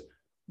Goswami says,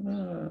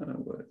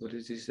 what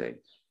does he say?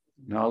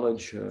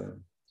 Knowledge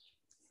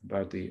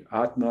about the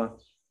Atma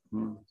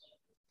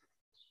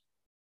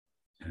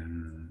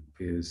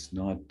is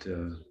not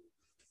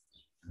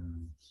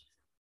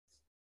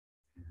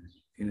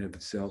in and of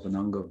itself an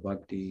anga of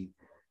bhakti,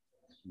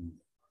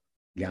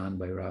 Gyan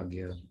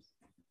Vairagya.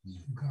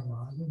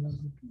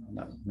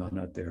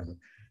 Not there.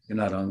 They're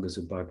not angas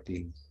of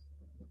bhakti,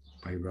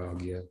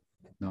 Vairagya,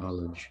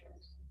 knowledge.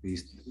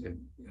 These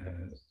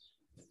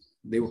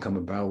they will come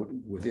about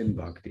within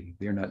bhakti.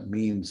 They're not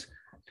means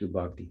to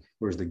bhakti.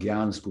 Whereas the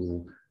Gyan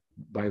school,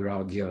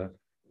 Vairagya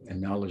and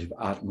knowledge of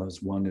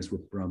Atma's oneness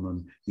with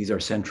Brahman, these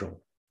are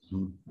central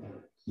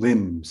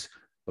limbs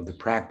of the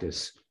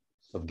practice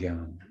of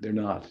Gyan. They're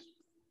not.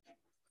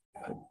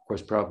 Of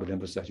course, Prabhupada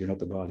emphasized you're not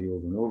the body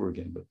over and over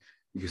again, but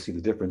you can see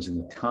the difference in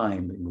the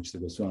time in which the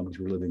Goswamis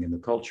were living in the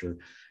culture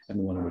and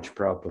the one in which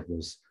Prabhupada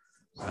was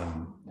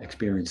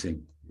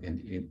experiencing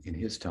in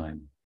his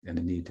time, and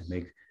the need to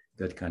make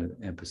that kind of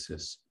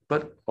emphasis.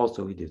 But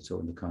also he did so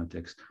in the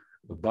context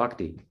of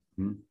bhakti.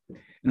 In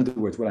other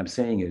words, what I'm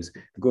saying is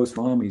the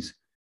Goswamis,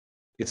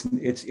 it's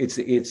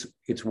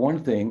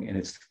one thing, and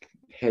it's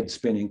head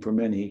spinning for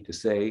many to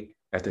say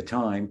at the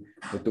time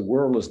that the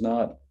world is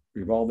not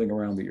revolving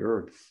around the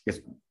earth, it's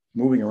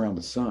moving around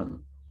the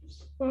sun.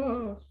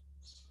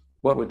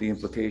 What would the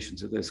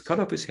implications of this? Cut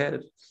off his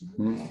head.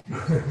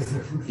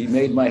 He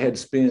made my head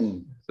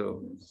spin,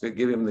 so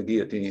give him the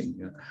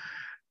guillotine.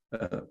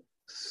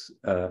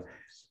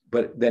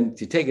 But then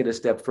to take it a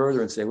step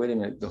further and say, wait a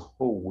minute, the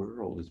whole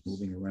world is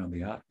moving around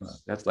the Atma.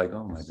 That's like,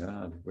 oh my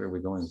God, where are we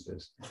going with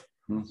this?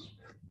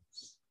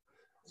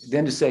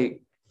 Then to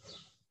say,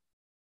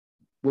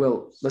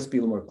 well, let's be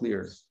a little more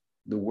clear.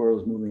 The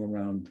world is moving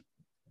around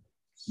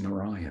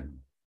Narayan.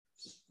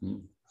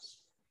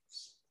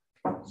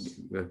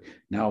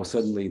 Now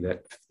suddenly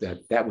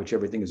that which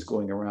everything is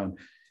going around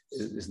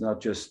is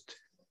not just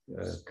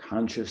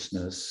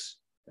consciousness,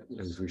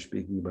 as we were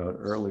speaking about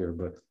earlier,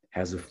 but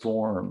has a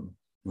form.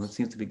 Well, it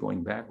seems to be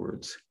going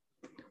backwards.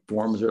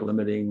 Forms are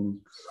limiting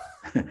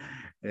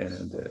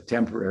and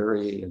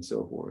temporary and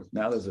so forth.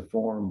 Now there's a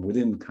form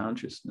within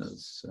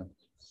consciousness.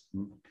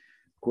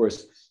 Of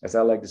course, as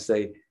I like to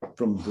say,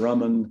 from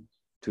Brahman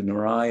to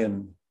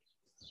Narayan,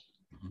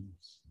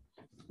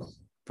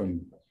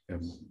 from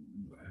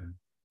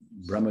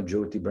Brahma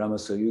Jyoti, Brahma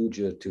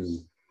Sayuja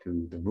to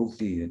the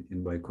Mukti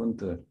in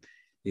Vaikuntha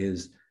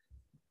is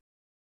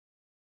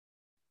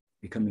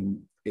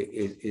becoming,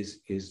 is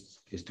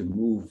to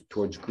move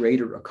towards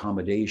greater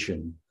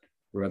accommodation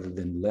rather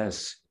than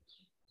less,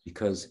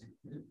 because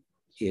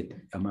it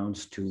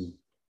amounts to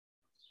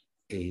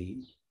a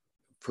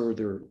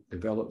further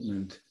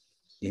development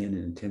in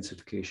an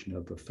intensification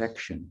of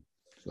affection.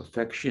 So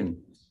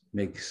affection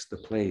makes the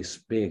place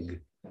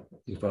big.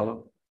 You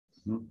follow?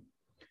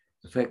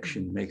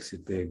 Affection makes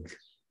it big.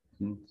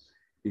 You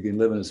can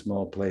live in a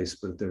small place,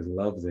 but if there's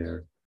love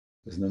there,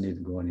 there's no need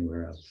to go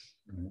anywhere else.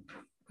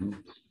 Right?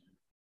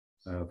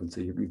 I often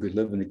say you could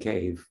live in a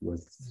cave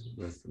with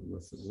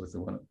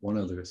one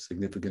other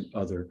significant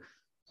other,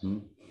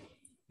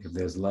 if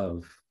there's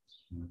love.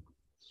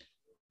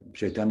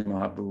 Chaitanya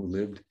Mahaprabhu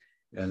lived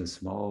in a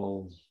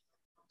small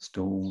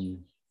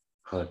stone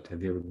hut.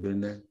 Have you ever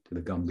been there? To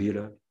the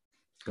Gambira?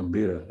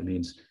 Gambira, it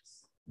means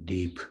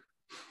deep.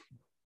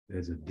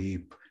 There's a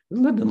deep. It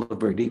doesn't look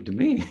very deep to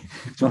me.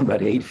 It's only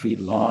about 8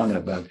 feet long and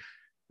about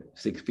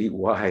 6 feet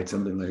wide,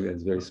 something like that.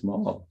 It's very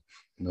small.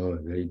 No,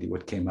 very deep.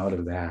 What came out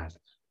of that?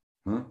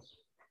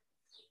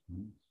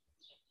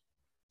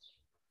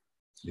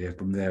 Yeah,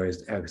 from there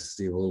his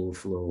ecstasy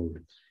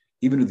overflowed,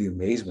 even to the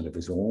amazement of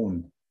his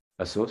own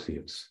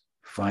associates,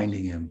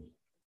 finding him,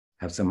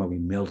 have somehow he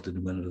melted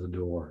and went into the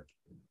door.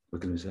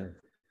 What can we say?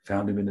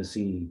 Found him in the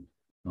sea,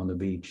 on the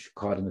beach,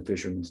 caught in the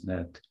fisherman's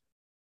net,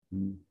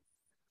 in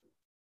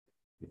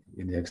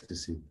the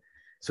ecstasy.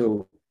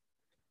 So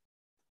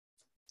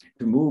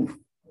to move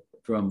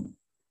from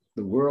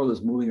the world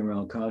is moving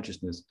around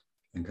consciousness,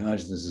 and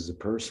consciousness is a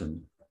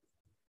person,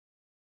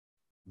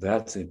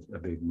 that's a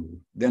big move.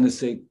 Then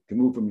to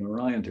move from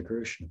Narayan to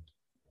Krishna.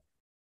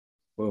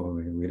 Whoa,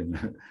 wait a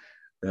minute.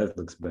 That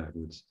looks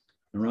backwards.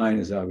 Narayan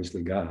is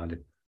obviously God.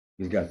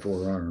 He's got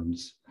 4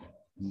 arms.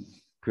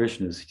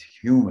 Krishna is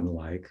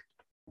human-like.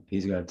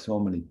 He's got so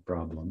many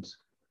problems.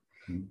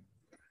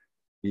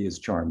 He is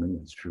charming,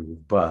 that's true,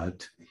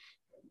 but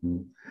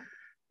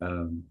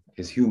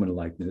his human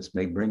likeness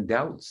may bring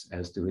doubts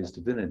as to his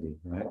divinity,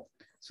 right?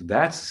 So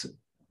that's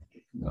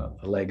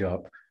a leg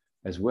up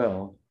as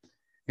well.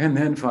 And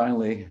then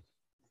finally,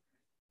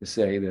 to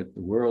say that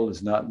the world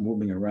is not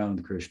moving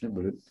around Krishna,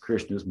 but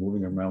Krishna is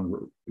moving around.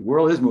 The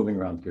world is moving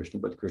around Krishna,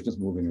 but Krishna is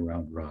moving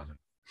around Radha.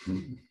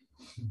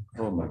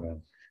 Oh my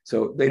God.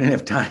 So they didn't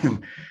have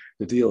time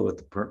to deal with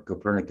the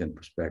Copernican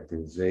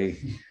perspective. They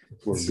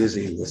were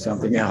busy with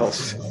something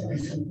else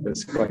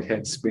that's quite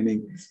head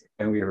spinning.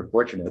 And we were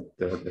fortunate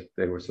that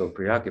they were so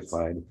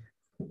preoccupied.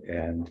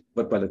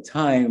 But by the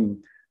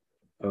time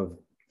of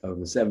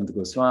the seventh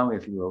Goswami,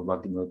 if you will,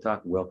 Bhaktivinoda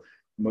Thakur, well,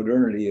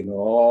 modernity in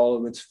all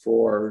of its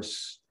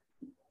force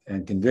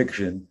and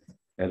conviction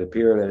had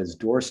appeared at his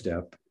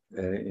doorstep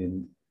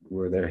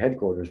where their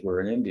headquarters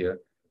were in India,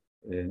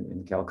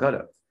 in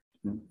Calcutta.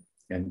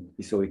 And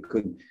so he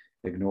couldn't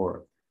ignore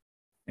it.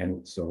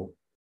 And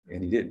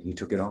he did, he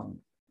took it on.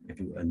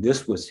 And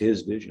this was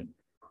his vision.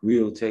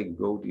 we'll take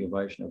Gaudiya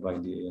Vaishnava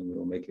idea and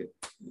we'll make it,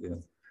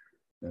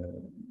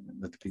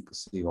 let the people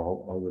see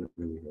all that it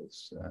really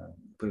is.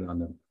 Put it on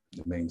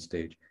the main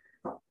stage.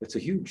 It's a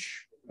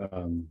huge,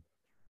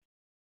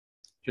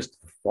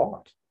 just the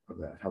thought of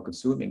that, how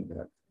consuming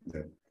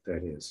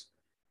that is.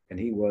 And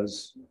he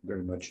was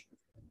very much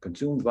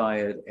consumed by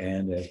it.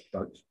 And as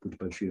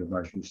Sridhar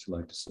Maharaj used to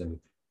like to say,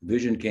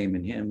 vision came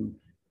in him.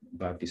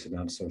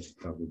 Bhaktisiddhanta Saraswati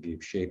Thakur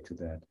gave shape to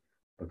that.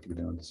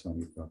 Bhaktivedanta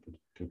Swami Prabhupada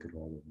took it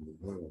all over the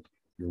world.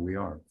 Here we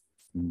are.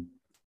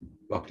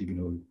 Bhakti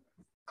Vinod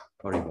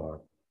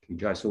Parivar.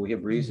 So we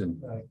have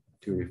reason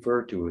to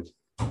refer to it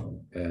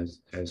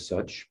as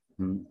such.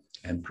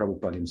 And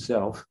Prabhupada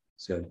himself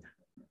said,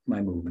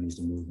 my movement is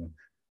the movement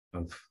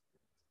of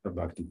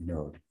Bhakti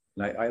Vinod.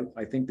 And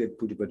I think that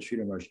Pujapad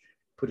Sridhar Maharaj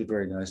put it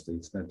very nicely.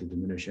 It's not to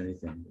diminish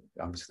anything.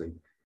 Obviously,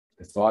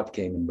 the thought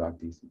came in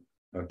Bhakti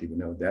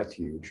Vinod. That's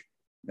huge.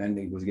 Then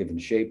it was given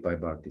shape by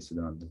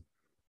Bhaktisiddhanta.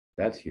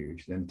 That's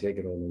huge. Then take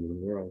it all over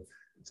the world.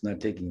 It's not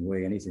taking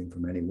away anything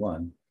from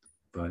anyone,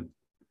 but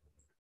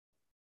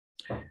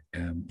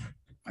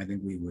I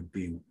think we would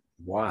be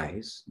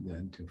wise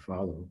then to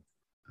follow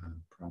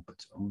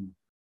Prabhupada's own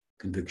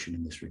conviction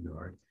in this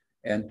regard.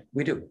 And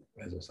we do,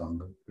 as a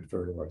Sangha,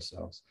 refer to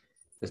ourselves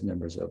as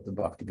members of the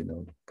Bhakti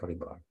Vinod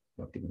Parivar,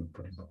 Bhakti Vinod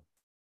Parivar.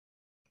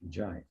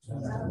 Jai.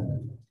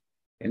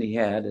 And he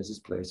had as his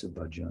place of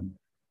bhajan,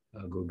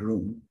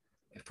 Godrum,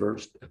 at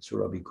first at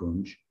Surabhi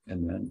Kunj,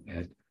 and then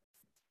at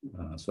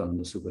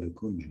Swananda Sukara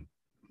Kunja.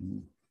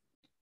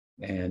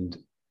 And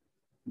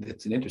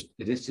it's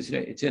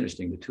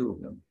interesting, the two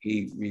of them.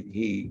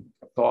 He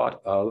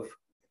thought of,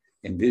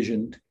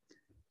 envisioned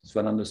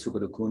Swananda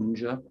Sukara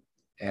Kunja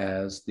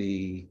as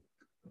the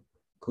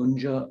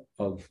Kunja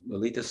of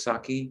Lalita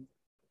Saki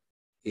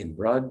in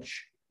Braj,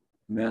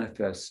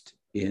 manifest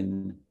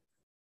in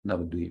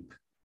Navadvip.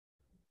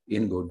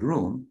 In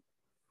Godrum,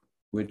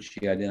 which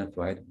he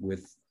identified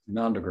with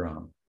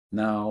Nandagram.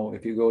 Now,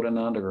 if you go to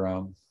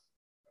Nandagram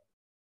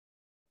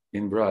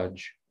in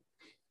Braj,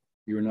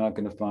 you're not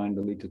going to find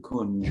the Lalita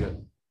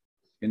Kunja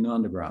in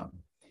Nandagram.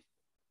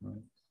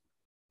 Right?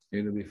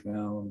 It'll be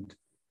found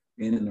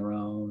in and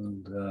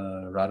around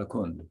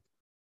Radhakund.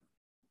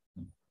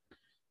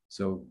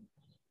 So,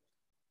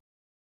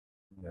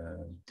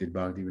 did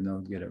Bhakti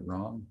Vinod get it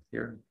wrong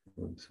here?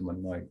 Or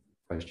someone might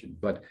question.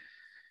 But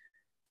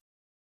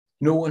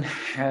no one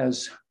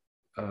has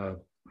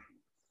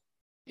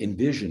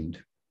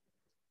envisioned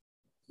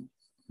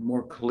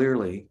more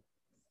clearly,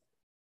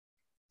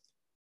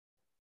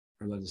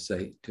 or let us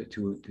say,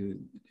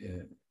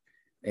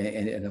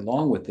 and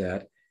along with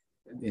that,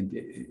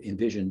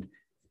 envisioned,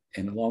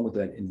 and along with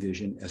that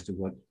envision as to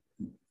what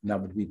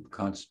Navadvip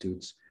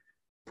constitutes,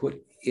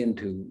 put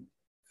into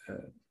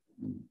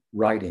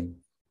writing.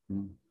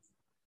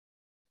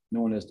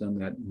 No one has done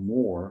that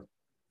more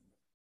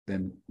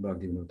than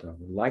Bhaktivinoda Thakur.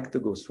 Like the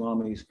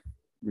Goswamis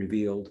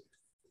revealed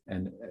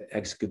and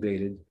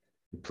excavated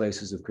the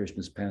places of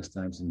Krishna's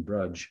pastimes in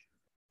Braj,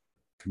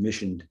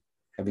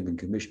 having been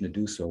commissioned to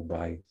do so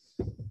by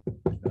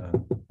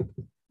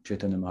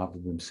Chaitanya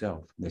Mahaprabhu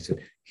himself. And they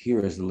said, here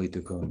is the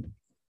Lalita Kund,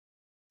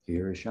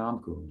 here is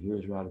Shamkund, here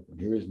is Radhakund,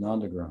 here is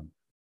Nandagram,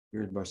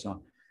 here is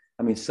Barsam.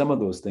 I mean, some of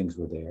those things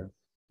were there,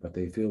 but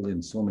they filled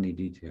in so many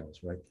details,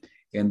 right?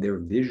 And their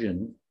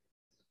vision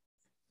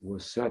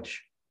was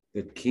such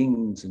that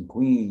kings and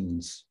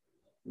queens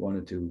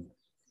wanted to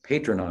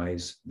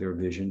patronize their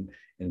vision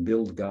and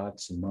build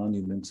ghats and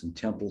monuments and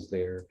temples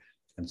there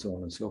and so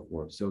on and so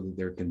forth. So that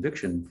their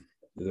conviction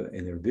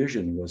and their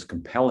vision was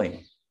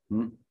compelling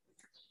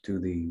to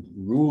the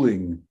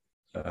ruling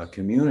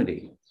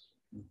community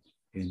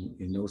in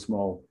no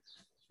small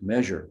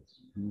measure.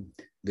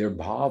 Their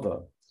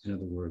bhava, in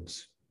other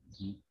words,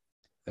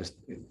 as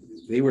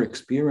they were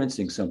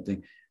experiencing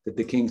something that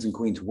the kings and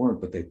queens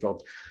weren't, but they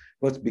felt,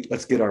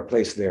 let's get our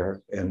place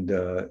there, and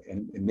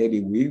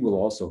maybe we will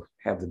also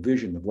have the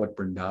vision of what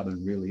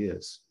Vrindavan really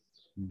is,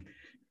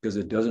 because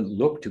it doesn't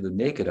look to the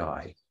naked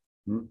eye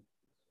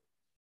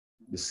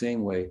the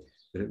same way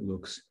that it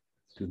looks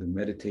to the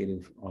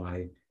meditative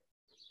eye,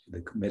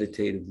 the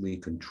meditatively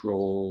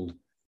controlled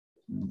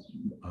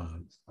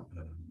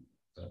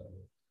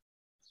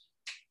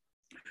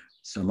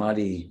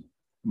samadhi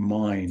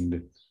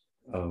mind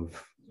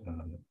of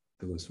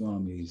the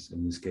Goswamis,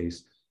 in this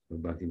case, of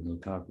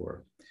Bhaktivinoda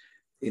Thakur.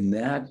 In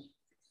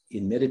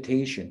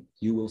meditation,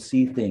 you will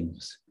see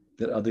things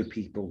that other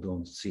people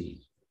don't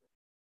see.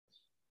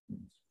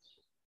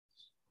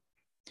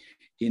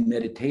 In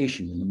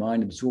meditation, in the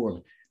mind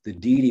absorbed, the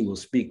deity will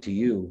speak to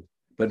you,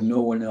 but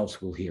no one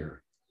else will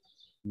hear.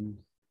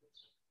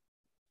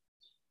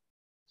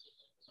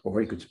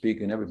 Or he could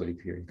speak and everybody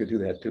could hear. He could do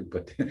that too,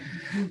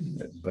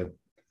 but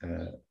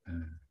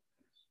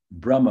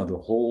Brahma, the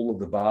whole of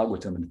the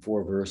Bhagavatam in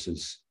 4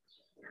 verses,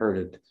 heard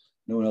it.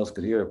 No one else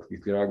could hear it. You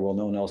could argue, well,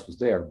 no one else was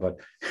there, but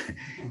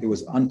it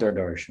was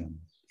antardarshan,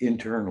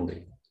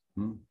 internally.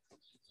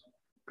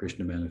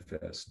 Krishna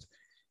manifest.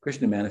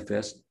 Krishna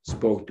manifest,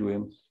 spoke to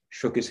him,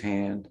 shook his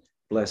hand,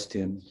 blessed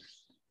him.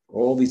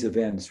 All these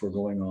events were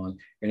going on.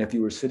 And if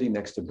you were sitting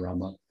next to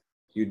Brahma,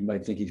 You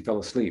might think he fell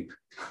asleep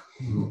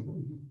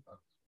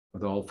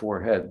with all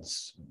four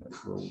heads.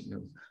 Well,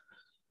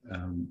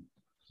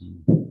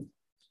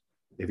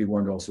 if he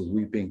weren't also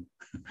weeping,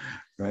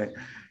 right?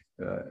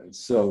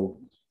 So,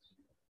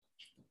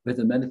 with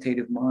a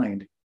meditative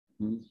mind,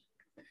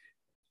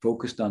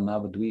 focused on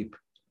Navadvip,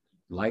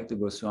 like the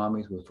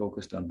Goswamis were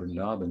focused on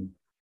Vrindavan,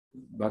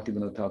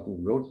 Bhaktivinoda Thakur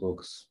wrote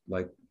books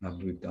like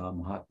Navadvip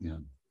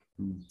Mahatmya,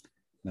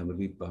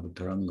 Navadvip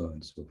Bhavataranga,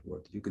 and so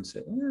forth. You could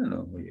say, I don't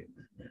know,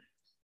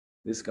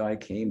 this guy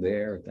came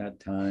there at that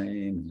time,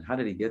 and how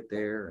did he get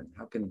there, and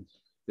how can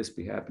this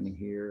be happening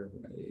here?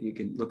 You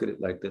can look at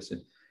it like this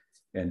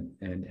and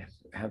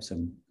have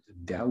some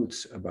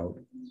doubts about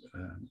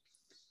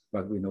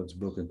Bhaktivinoda's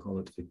book and call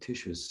it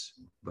fictitious,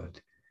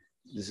 but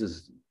this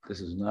is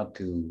not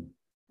to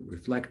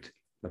reflect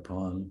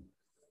upon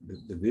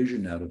the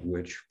vision out of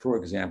which, for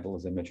example,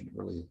 as I mentioned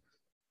earlier,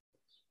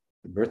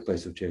 the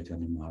birthplace of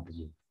Chaitanya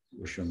Mahaprabhu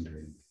was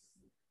Shundari.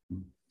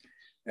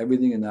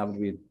 Everything in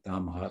Navadvip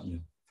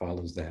Mahatmya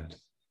follows that.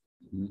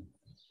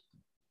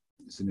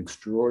 It's an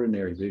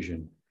extraordinary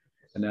vision.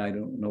 And I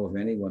don't know of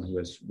anyone who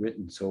has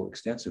written so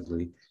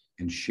extensively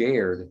and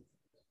shared,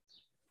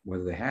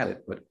 whether they had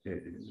it, but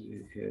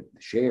it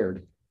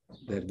shared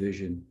that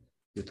vision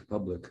with the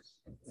public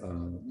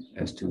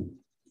as to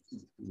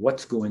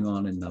what's going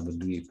on in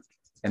Navadvip.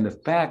 And the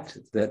fact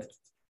that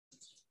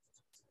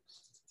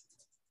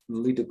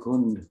Lalita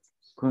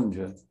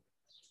Kunja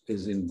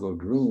is in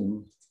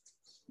Godrum,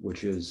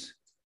 which is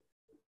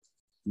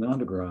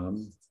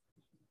Nandagram,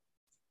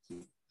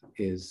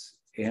 is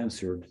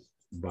answered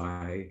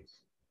by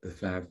the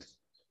fact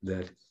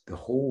that the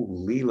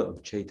whole Leela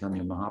of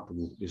Chaitanya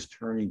Mahaprabhu is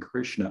turning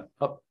Krishna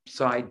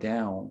upside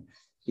down,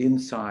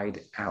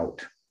 inside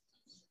out.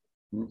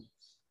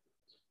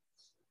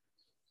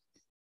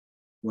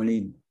 When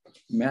he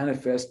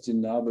manifests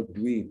in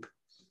Navadvip,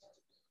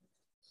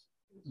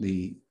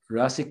 the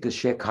Rasika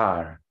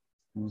Shekhar,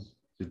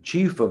 the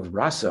chief of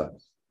Rasa,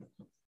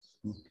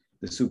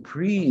 the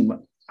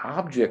supreme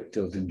object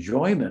of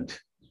enjoyment,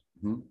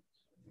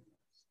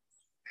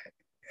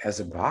 as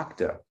a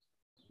bhakta,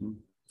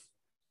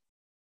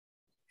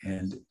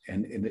 and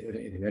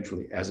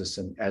eventually as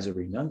a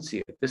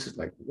renunciate. This is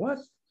like, what?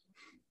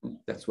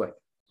 That's why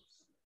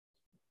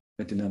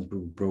Nityananda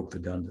Prabhu broke the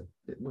danda.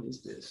 What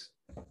is this?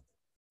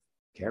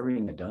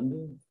 Carrying a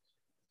danda?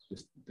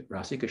 Just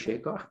Rasika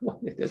Shekhar?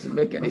 It doesn't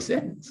make any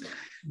sense.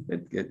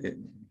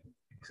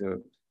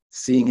 So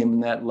seeing him in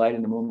that light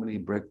in the moment, he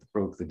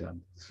broke the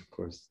danda. Of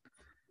course,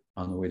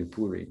 on the way to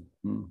Puri.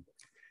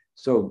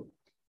 So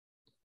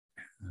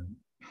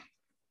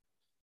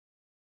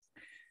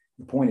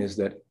the point is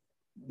that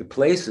the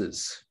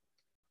places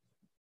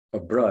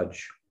of Braj,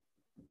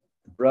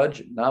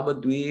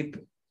 Navadvip,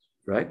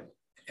 right,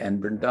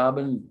 and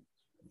Vrindavan,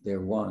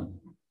 they're one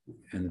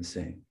and the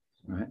same,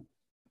 right?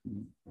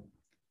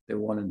 They're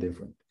one and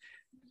different.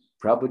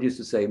 Prabhupada used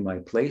to say, my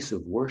place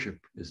of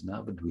worship is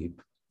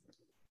Navadvip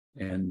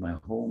and my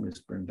home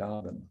is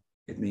Vrindavan.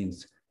 It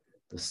means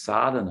the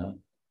sadhana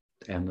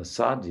and the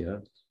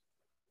sadhya,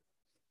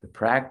 the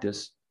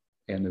practice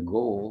and the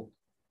goal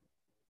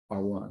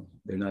are one.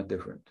 They're not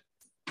different.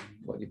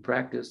 What you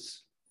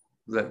practice,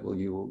 that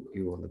you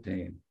will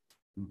attain.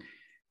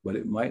 But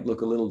it might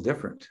look a little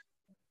different.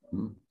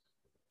 You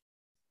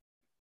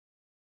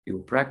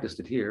will practice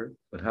it here,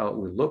 but how it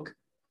will look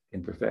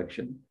in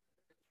perfection,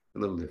 a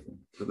little different.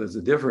 So there's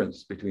a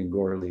difference between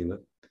Gaura Leela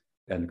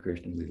and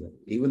Krishna Leela,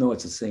 even though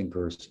it's the same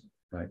person,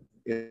 right?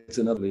 It's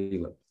another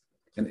Leela.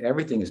 And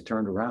everything is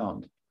turned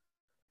around.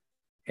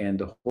 And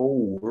the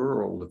whole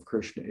world of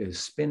Krishna is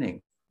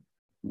spinning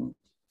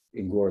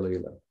in Gaura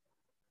Leela.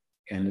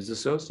 And his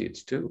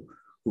associates too,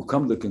 who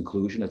come to the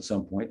conclusion at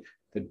some point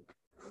that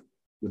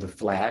with a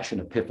flash, an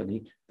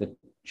epiphany, that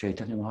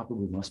Chaitanya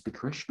Mahaprabhu must be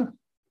Krishna.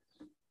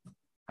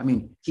 I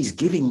mean, he's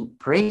giving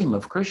prema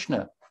of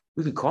Krishna.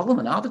 We could call him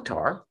an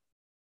avatar,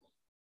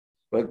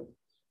 but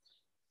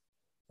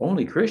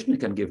only Krishna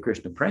can give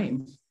Krishna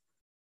prema.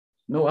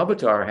 No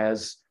avatar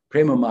has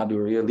prema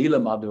madhurya, lila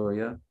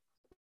madhurya.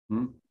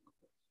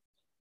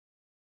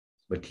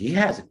 But he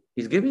has it.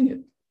 He's giving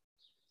it.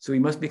 So he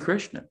must be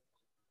Krishna.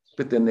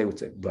 But then they would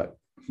say, but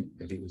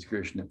if he was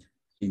Krishna,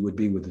 he would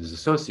be with his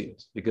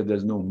associates, because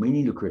there's no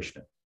meaning to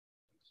Krishna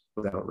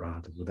without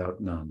Radha,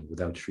 without Nanda,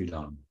 without Sri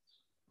Ram.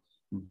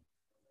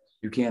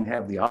 You can't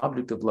have the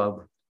object of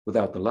love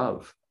without the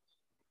love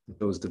that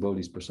those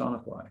devotees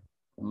personify.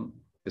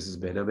 This is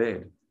Veda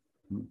Ved.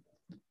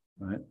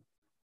 Right?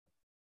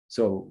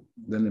 So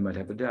then they might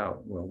have a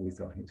doubt. Well, we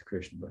thought he's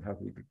Krishna, but how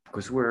could he be?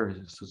 Because we're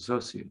his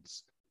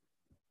associates.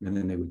 And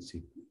then they would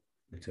see,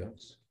 it's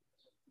us.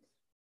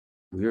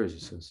 We're his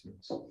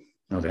associates.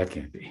 No, that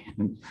can't be.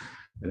 And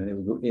then they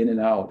would go in and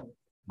out,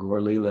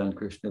 Gaura Leela and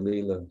Krishna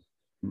Leela.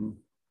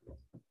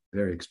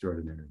 Very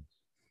extraordinary.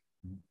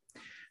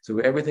 So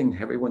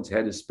everyone's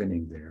head is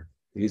spinning there.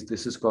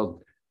 This is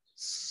called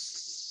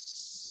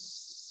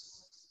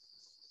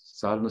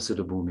Sadhana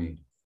Siddha Bhumi.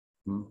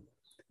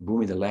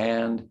 Bhumi, the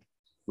land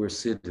where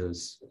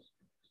siddhas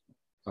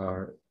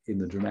are in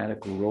the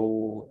dramatical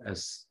role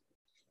as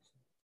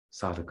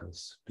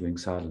sadhakas, doing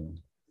sadhana.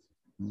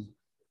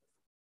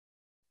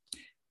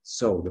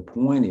 So the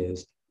point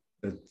is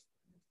that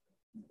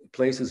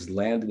places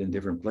landed in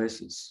different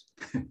places.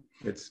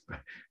 it's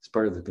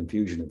part of the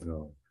confusion of it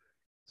all.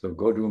 So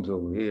Godrum's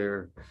over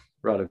here,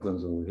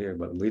 Radhakun's over here,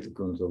 but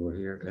Litakun's over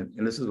here.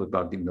 And this is what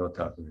Bhaktivinoda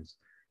Thakur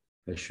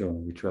has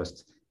shown. We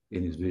trust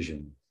in his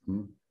vision.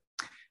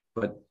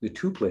 But the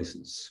two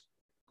places,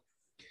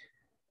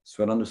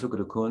 Swananda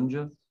Sukata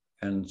Kunja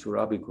and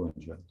Surabhi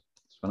Kunja.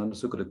 Swananda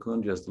Sukata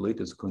Kunja, as the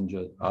latest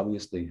Kunja,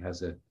 obviously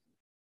has a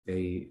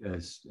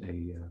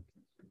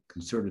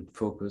concerted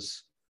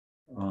focus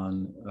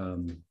on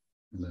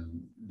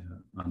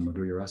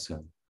Madhurya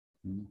Rasa.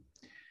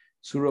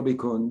 Surabhi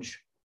Kunj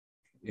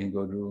in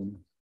Godrum,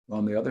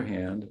 on the other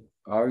hand,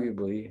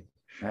 arguably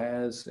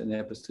has an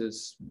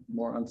emphasis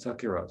more on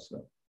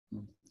Sakyarasa.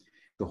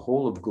 The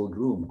whole of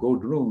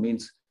Godrum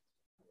means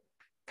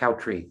cow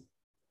tree.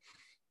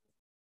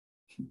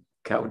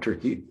 Cow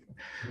tree.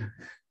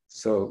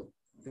 So,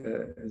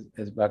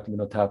 as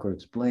Bhaktivinoda Thakur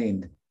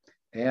explained,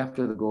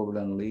 after the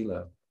Govardhana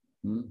Leela,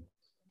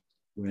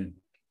 when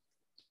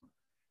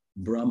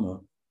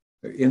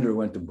Indra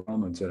went to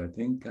Brahma and said, I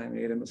think I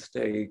made a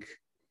mistake.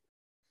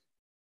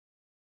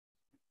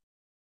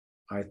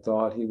 I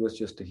thought he was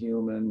just a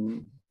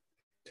human.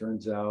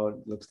 Turns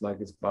out, looks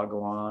like it's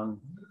Bhagavan.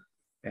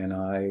 And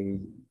I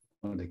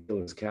wanted to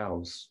kill his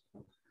cows.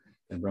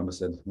 And Brahma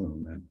said,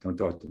 man, don't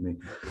talk to me.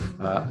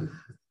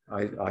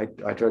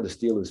 I tried to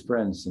steal his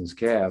friends and his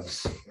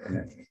calves.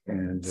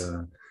 And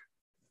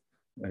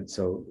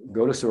so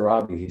go to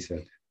Surabhi, he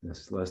said, the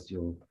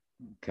celestial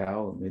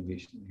cow, maybe,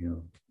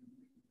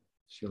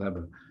 she'll have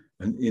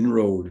an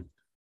inroad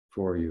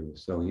for you.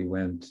 So he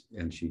went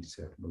and she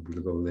said, well,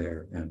 we'll go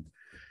there.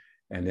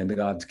 And then the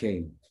gods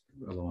came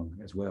along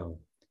as well.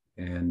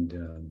 And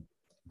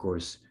of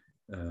course,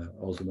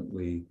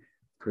 ultimately,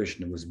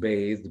 Krishna was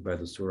bathed by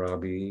the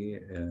Surabhi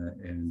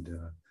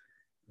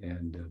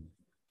and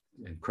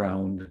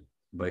crowned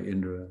by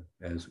Indra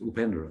as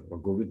Upendra or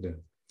Govinda.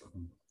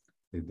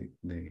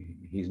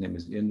 His name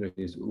is Indra,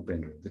 is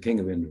Upendra, the king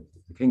of Indra,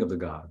 the king of the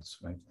gods,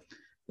 right?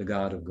 The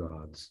god of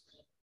gods,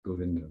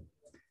 Govinda.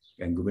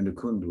 And Govinda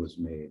Kund was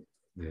made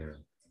there.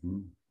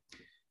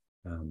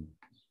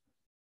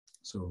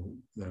 So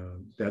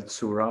that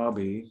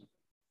Surabhi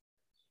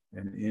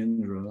and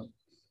Indra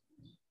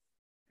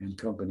and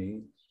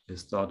company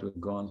is thought to have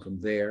gone from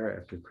there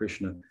after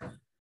Krishna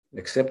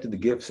accepted the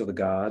gifts of the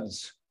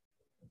gods,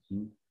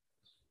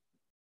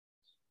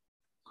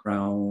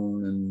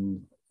 crown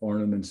and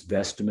ornaments,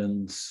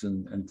 vestments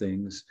and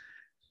things,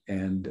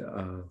 and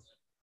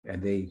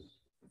they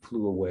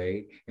flew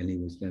away, and he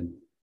was then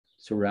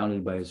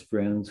surrounded by his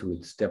friends who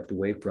had stepped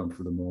away for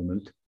the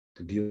moment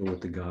to deal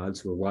with the gods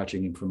who were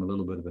watching him from a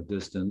little bit of a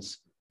distance,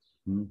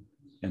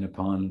 and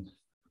upon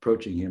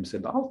approaching him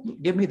said, "Oh,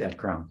 give me that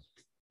crown."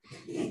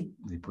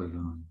 They put it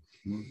on,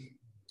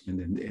 and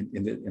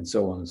then and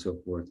so on and so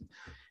forth,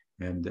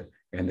 and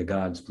the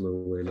gods flew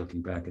away,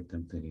 looking back at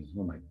them, thinking,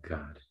 "Oh my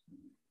God,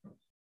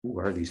 who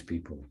are these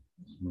people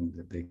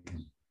that they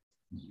can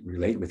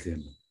relate with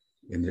him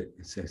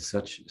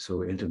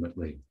so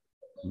intimately?"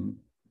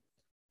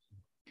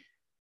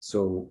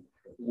 So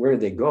where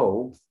they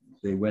go,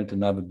 they went to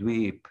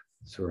Navadvip,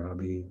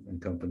 Surabhi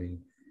and company,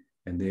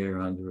 and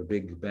there under a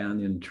big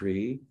banyan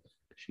tree,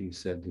 she's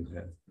said to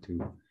have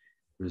to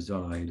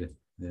reside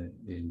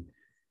in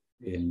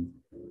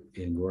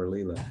Gaur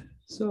Leela.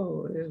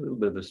 So a little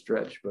bit of a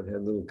stretch, but had a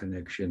little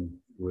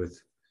connection with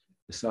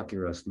the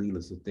Sakyaras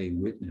Leelas that they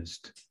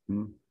witnessed.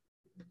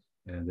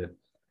 And that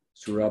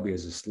Surabhi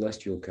as a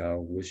celestial cow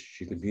wished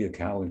she could be a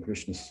cow in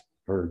Krishna's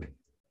herd.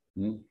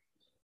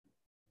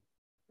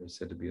 They're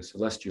said to be a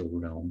celestial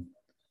realm,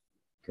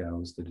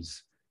 cows that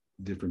is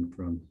different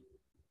from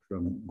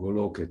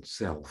Golok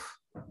itself,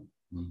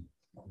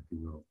 if you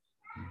will.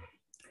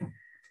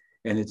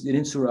 And it's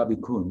in Surabhi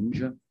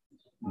Kunj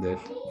that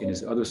in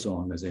his other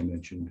song, as I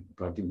mentioned,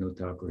 Bhaktivinoda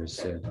Thakur has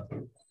said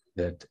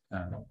that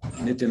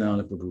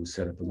Nityananda Prabhu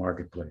set up a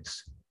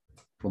marketplace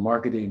for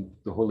marketing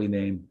the holy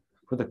name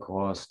for the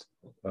cost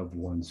of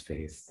one's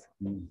faith.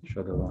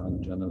 Shadavan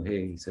Jano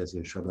He, he says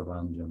here,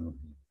 Shadavan Jano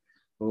He.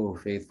 Oh,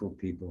 faithful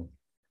people,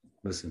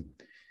 listen,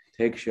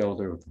 take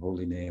shelter of the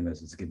holy name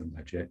as it's given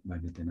by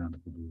Nityananda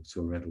Prabhu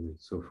so readily,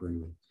 so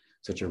freely,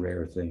 such a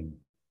rare thing.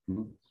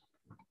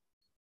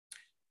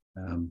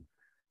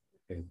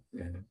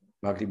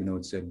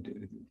 Bhaktivinoda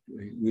said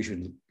we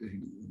should,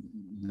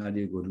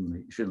 Nadia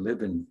Godrum, should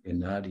live in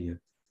Nadia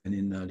and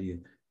in Nadia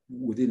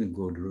within a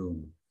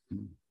Godrum.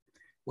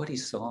 What he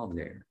saw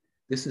there,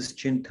 this is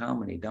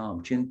Chintamani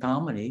Dham.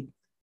 Chintamani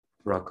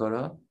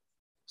Prakara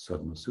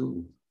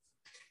Sadmasu.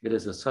 It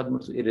is a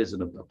Sadmasu, it is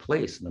a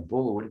place, an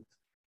abode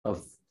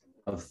of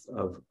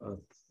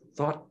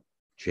thought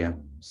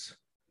gems.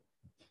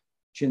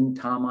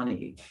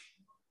 Chintamani,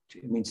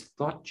 it means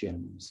thought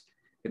gems.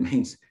 It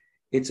means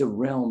it's a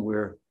realm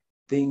where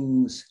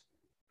things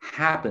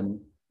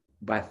happen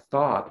by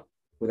thought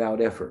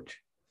without effort.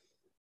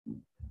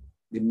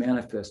 They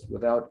manifest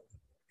without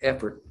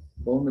effort,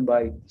 only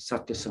by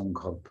satya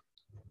sankalp.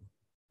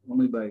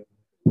 only by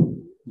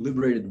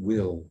liberated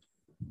will,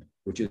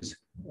 which is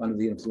under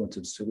the influence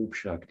of Sarup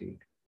Shakti,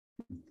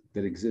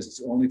 that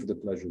exists only for the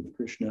pleasure of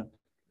Krishna,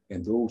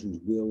 and those whose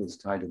will is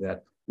tied to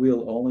that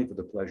will only for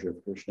the pleasure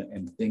of Krishna,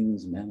 and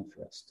things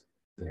manifest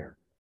there.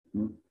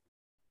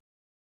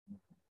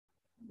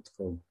 It's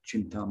called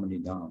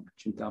Chintamani Dham,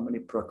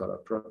 Chintamani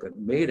Prakara,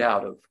 made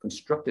out of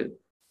constructed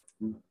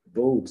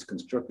abodes,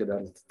 constructed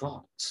out of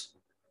thoughts.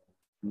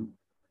 I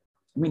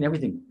mean,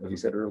 everything, as you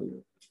said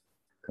earlier,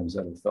 comes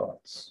out of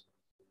thoughts,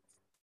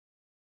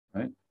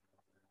 right?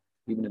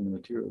 Even in the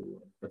material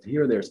world. But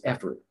here there's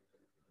effort,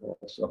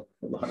 also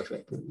a lot of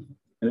effort.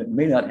 And it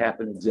may not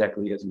happen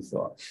exactly as you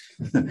thought.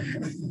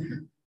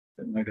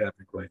 It might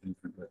happen quite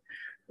different, but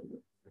I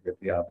get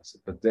the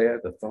opposite. But there,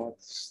 the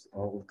thoughts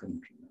all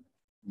come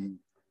true.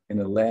 In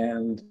a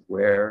land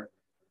where,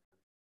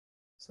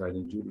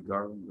 citing Judy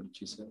Garland, what did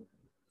she say?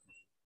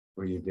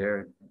 Where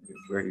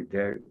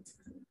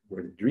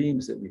the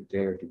dreams that we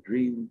dare to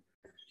dream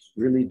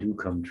really do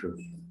come true.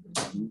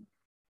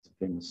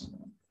 Things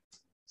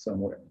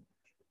somewhere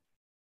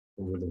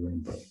over the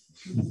rainbow.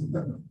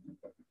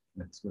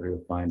 That's where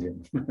you'll find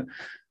him.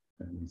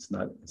 And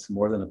it's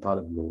more than a pot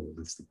of gold.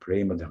 It's the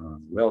prema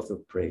dham, wealth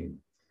of prema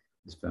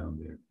is found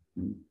there.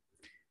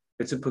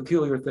 It's a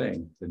peculiar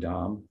thing, the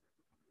dham,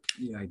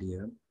 the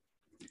idea.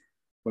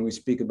 When we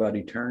speak about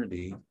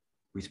eternity,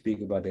 we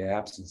speak about the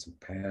absence of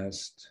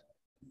past,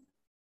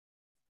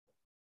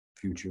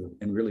 future,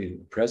 and really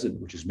the present,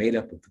 which is made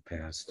up of the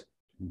past,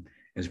 and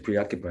is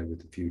preoccupied with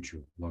the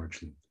future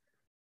largely.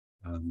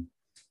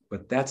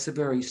 But that's a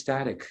very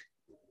static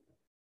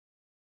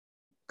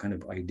kind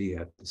of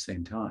idea at the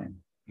same time,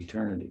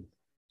 eternity.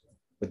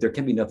 But there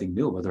can be nothing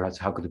new, otherwise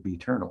how could it be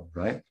eternal,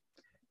 right?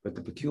 But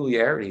the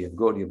peculiarity of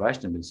Gaudiya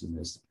Vaishnavism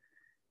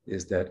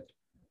is that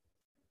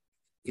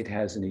it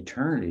has an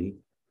eternity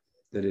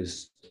that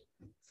is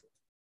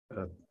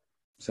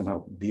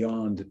somehow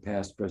beyond the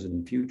past, present,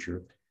 and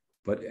future,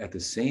 but at the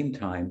same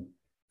time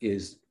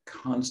is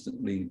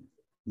constantly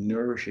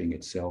nourishing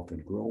itself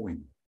and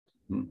growing.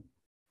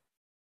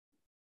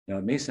 Now,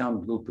 it may sound a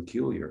little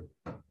peculiar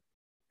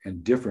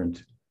and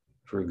different,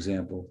 for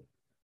example,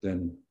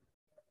 than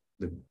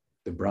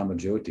the Brahma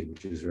Jyoti,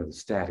 which is rather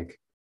static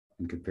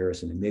in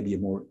comparison, and maybe a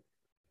more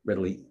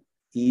readily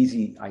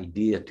easy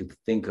idea to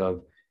think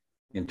of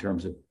in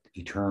terms of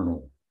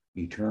eternal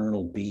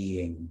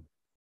being.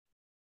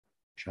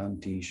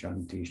 Shanti,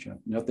 shanti, shanti.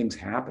 Nothing's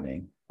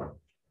happening.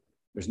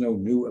 There's no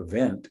new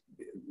event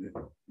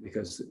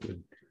because it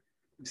would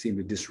seem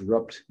to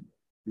disrupt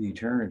the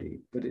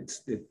eternity. But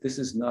this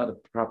is not a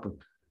proper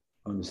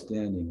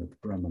understanding of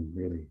Brahman,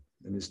 really.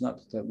 And it's not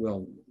that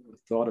well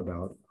thought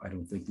about, I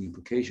don't think, the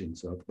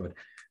implications of, but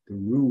the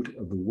root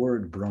of the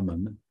word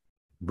Brahman,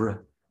 br,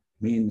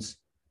 means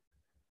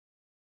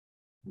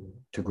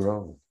to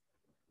grow,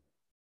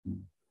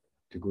 and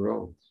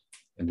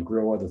to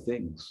grow other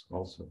things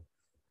also,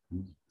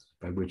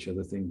 by which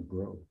other things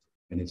grow,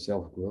 and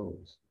itself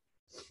grows.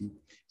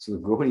 So the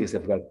Gaudiyas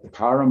have got the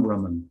Param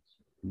Brahman,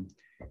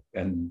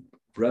 and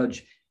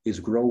Braj is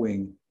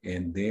growing,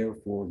 and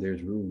therefore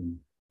there's room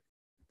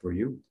for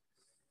you.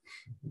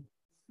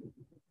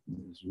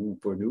 There's room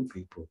for new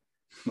people.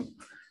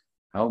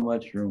 How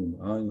much room?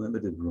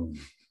 Unlimited room.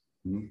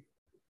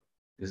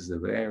 This is a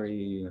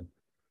very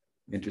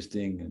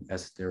interesting and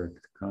esoteric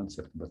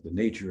concept about the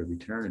nature of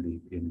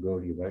eternity in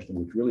Gaudiya Vaishnava,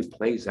 which really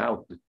plays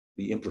out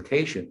the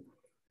implication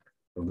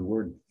of the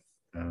word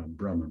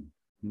Brahman.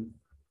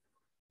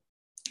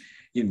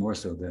 Even more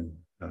so than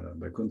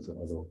Vaikuntha,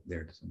 although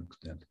there to some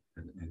extent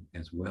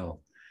as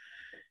well.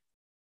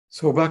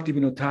 So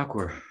Bhaktivinoda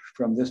Thakur,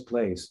 from this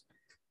place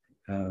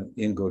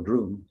in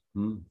Godrum,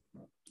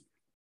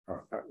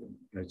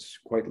 it's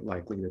quite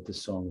likely that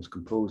this song was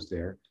composed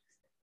there,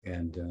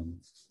 and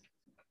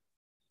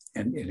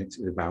it's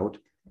about,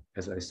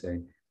 as I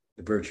say,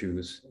 the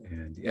virtues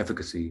and the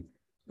efficacy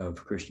of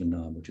Krishna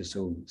Nam, which is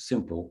so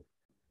simple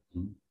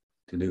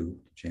to do,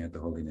 to chant the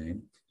holy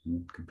name,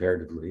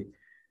 comparatively,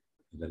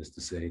 that is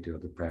to say, to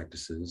other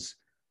practices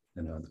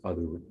and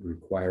other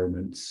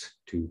requirements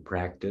to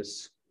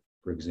practice.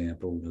 For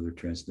example, in other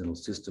transcendental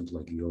systems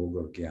like yoga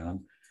or Gyan,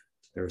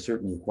 there are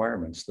certain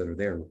requirements that are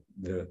there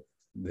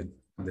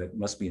that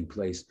must be in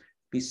place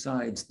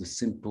besides the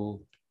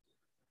simple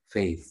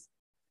faith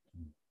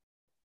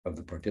of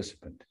the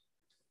participant.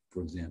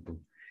 For example,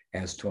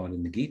 as taught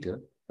in the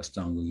Gita,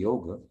 Astanga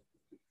Yoga,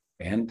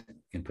 and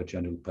in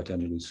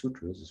Patanjali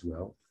Sutras as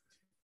well,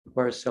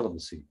 requires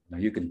celibacy. Now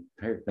you can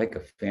make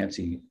a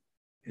fancy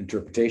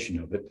interpretation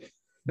of it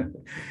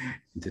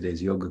in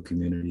today's yoga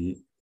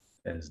community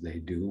as they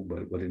do,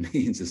 but what it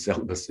means is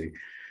celibacy.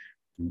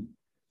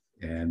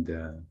 And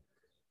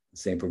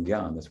same for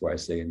Gyan. That's why I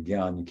say in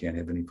Gyan, you can't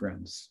have any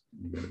friends.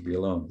 You got to be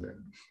alone there.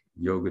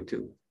 Yoga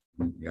too,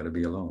 you got to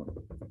be alone.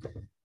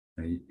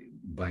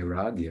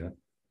 Vairagya,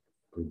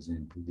 for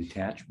example,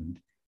 detachment,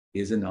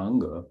 is an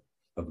anga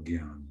of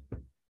Gyan.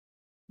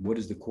 What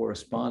is the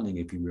corresponding,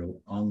 if you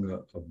will,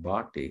 anga of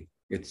bhakti?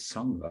 It's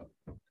sangha,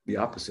 the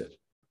opposite,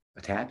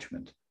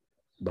 attachment.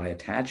 By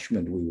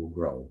attachment, we will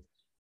grow.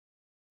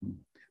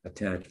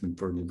 attachment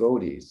for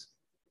devotees,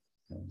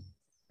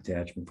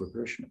 attachment for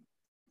Krishna,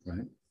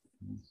 right?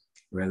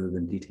 Rather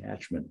than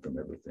detachment from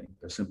everything.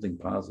 There's something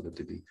positive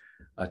to be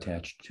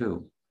attached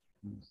to.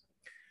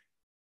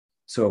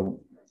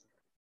 So,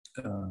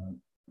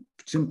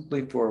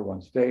 simply for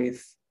one's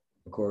faith,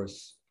 of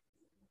course,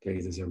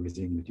 faith is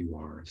everything that you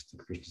are, as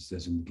Krishna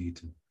says in the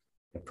Gita.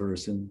 A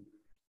person,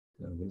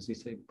 what does he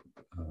say?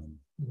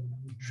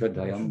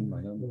 Shradayam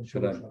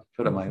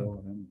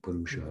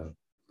Purusha.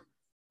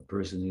 A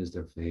person is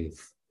their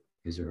faith,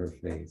 his or her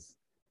faith.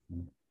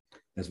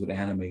 That's what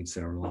animates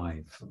our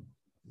life.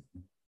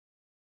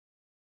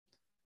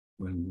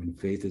 When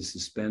faith is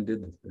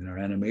suspended, then our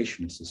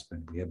animation is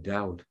suspended. We have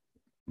doubt.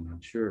 I'm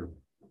not sure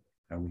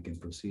how we can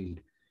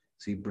proceed.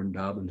 See,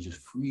 Vrindavan is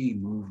just free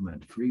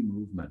movement.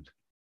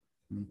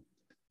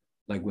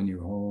 Like when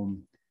you're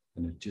home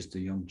and it's just a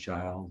young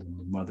child and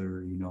the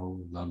mother,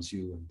 loves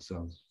you. And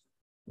so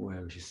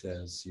whatever she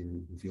says,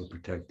 you feel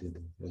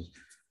protected.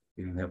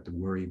 You don't have to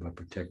worry about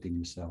protecting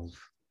yourself.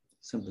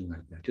 Something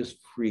like that.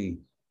 Just free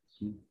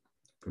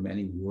from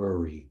any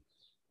worry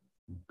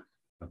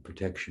of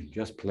protection.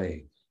 Just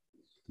play.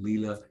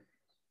 Leela,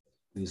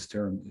 this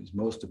term is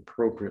most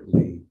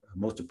appropriately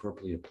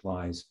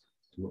applies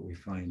to what we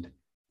find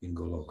in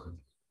Goloka.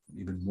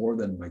 Even more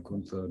than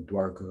Vaikuntha,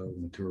 Dwarka,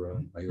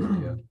 Mathura,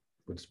 Ayodhya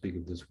would speak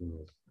of this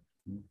world.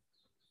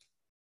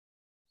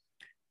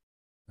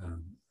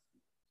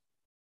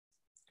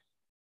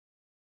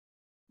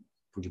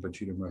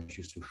 Pujapachita Maharaj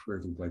used to refer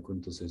to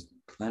Vaikuntha as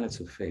planets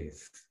of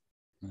faith.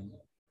 Right?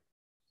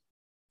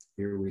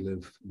 Here we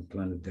live on the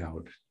planet of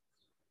doubt,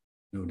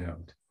 no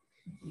doubt.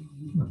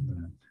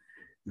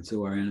 And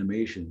so our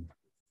animation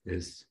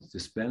is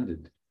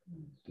suspended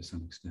to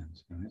some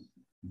extent, right?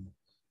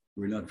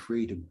 We're not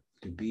free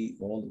to be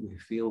all that we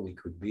feel we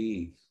could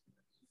be.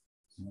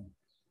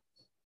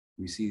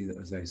 We see,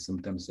 as I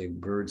sometimes say,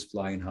 birds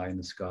flying high in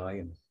the sky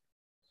and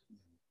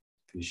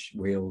fish,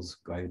 whales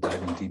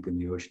diving deep in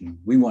the ocean.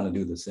 We want to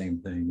do the same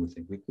thing. We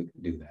think we could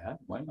do that.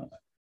 Why not?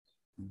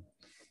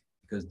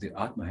 Because the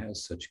Atma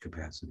has such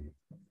capacity.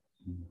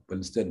 But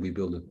instead we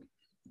build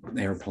an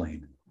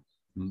airplane.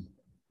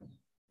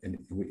 And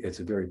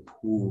it's a very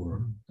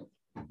poor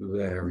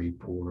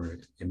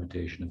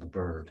imitation of a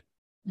bird.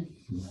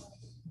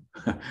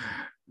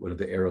 What are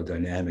the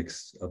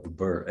aerodynamics of the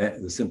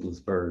bird? The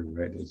simplest bird,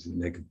 right, is to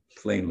make a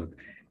plane look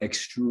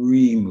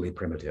extremely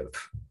primitive.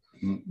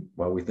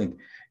 While we think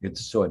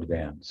it's so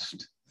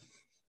advanced.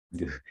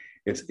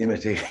 It's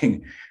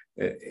imitating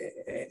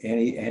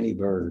any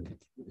bird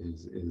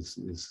is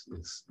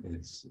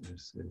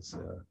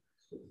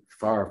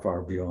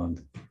far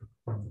beyond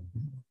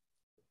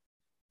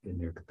in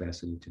their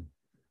capacity to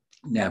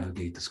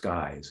navigate the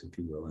skies, if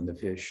you will, and the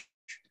fish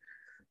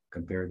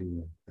compared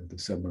to the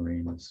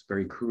submarine is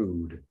very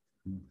crude.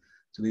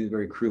 So these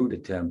very crude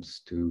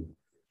attempts to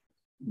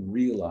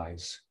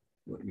realize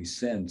what we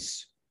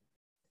sense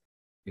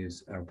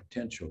is our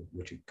potential,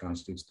 which it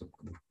constitutes the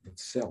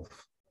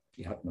self,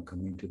 the Atma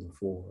coming to the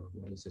fore.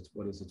 What is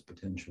its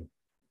potential?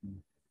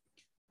 And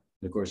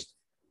of course,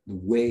 the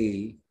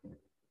way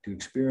to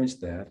experience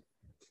that,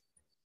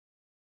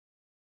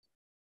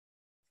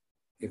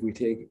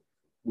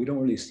 we don't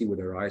really see with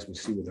our eyes, we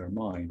see with our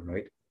mind,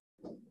 right?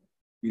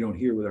 We don't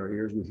hear with our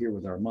ears, we hear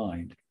with our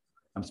mind.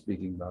 I'm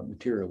speaking about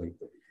materially.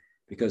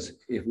 Because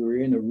if we're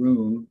in a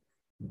room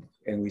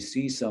and we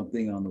see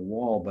something on the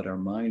wall, but our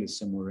mind is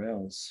somewhere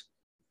else,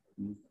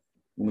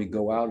 when we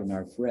go out and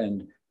our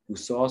friend who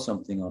saw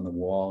something on the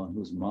wall and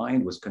whose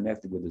mind was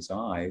connected with his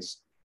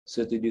eyes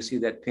said, "Did you see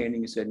that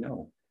painting?" He said,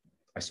 "No,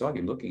 I saw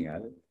you looking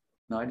at it.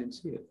 No, I didn't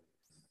see it.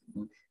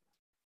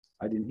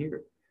 I didn't hear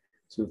it."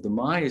 So if the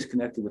mind is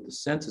connected with the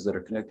senses that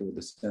are connected with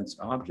the sense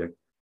object,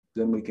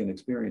 then we can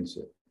experience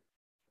it.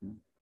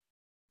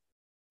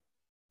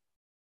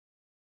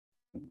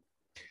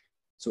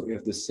 So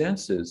if the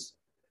senses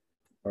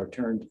are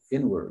turned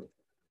inward,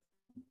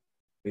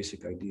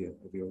 basic idea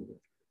of yoga,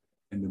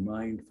 and the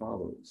mind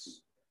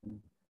follows,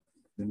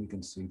 then we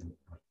can see them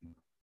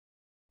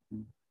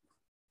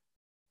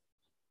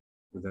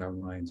with our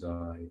mind's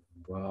eye.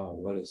 Wow,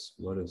 what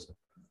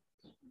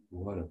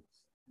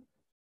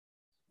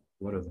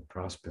are the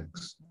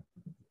prospects?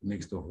 It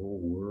makes the whole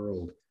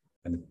world,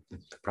 and the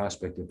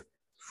prospect of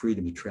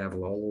freedom to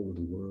travel all over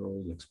the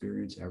world,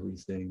 experience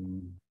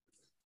everything.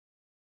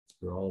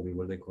 For all of you,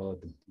 what do they call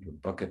it? The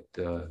bucket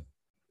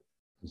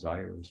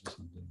desires or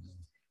something.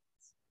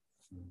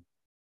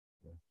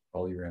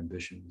 All your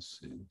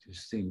ambitions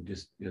just seem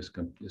just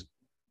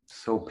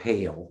so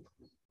pale,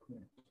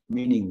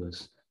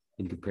 meaningless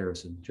in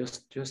comparison.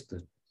 Just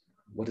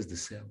what is the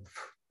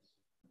self?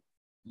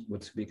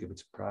 What speak of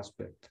its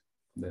prospect?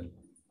 Then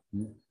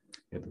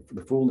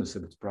the fullness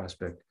of its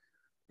prospect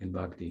in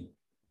bhakti.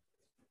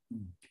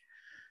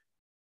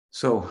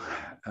 So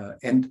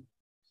and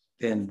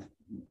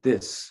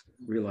this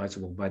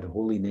realizable by the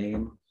holy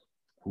name,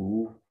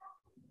 who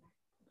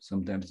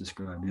sometimes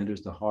described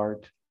enters the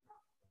heart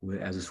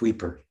as a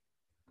sweeper.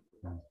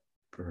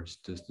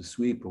 First, just to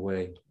sweep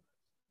away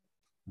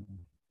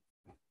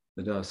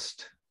the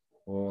dust,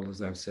 all,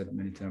 as I've said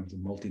many times, the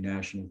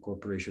multinational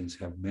corporations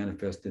have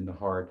manifest in the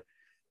heart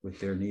with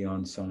their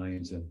neon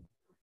signs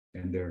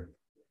and their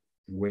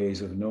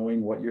ways of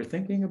knowing what you're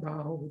thinking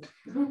about,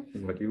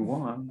 what you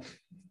want.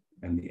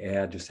 And the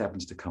ad just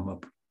happens to come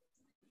up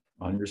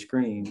on your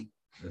screen,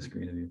 the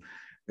screen of you.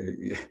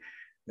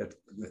 That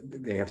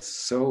they have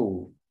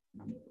so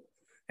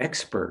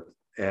expert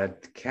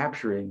at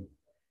capturing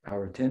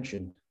our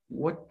attention.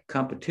 What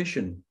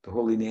competition the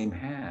holy name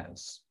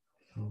has.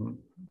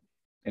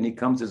 And he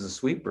comes as a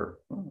sweeper.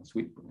 Oh,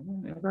 sweeper.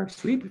 Never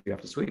sweep if you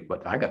have to sweep,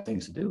 but I got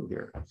things to do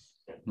here.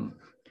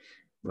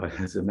 But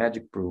it's a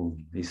magic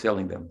broom. He's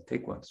selling them.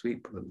 Take one,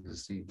 sweep, the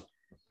seed.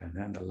 And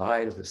then the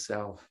light of the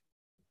self,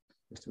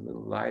 just a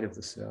little light of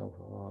the self,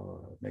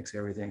 it makes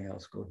everything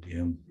else go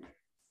dim.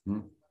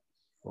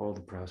 All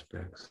the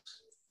prospects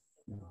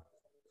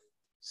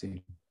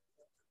seem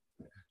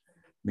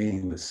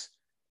meaningless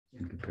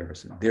in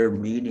comparison. Their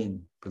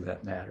meaning, for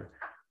that matter,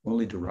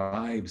 only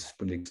derives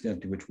from the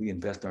extent to which we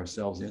invest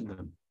ourselves in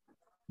them.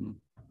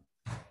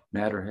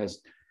 Matter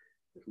has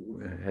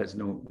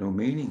no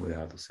meaning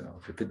without the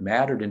self. If it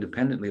mattered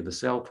independently of the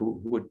self,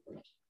 who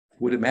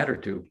would it matter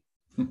to?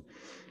 Who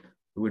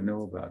would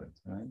know about it,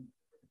 right?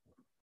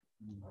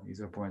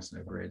 These are points that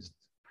I've raised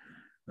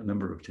a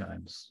number of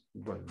times,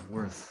 but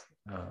worth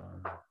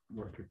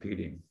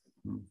repeating.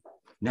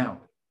 Now,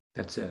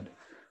 that said,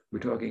 we're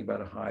talking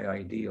about a high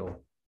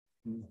ideal.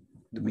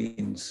 The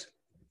means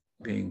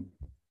being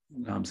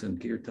Nam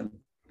Sankirtan,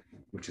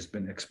 which has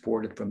been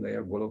exported from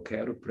there,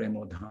 Golokero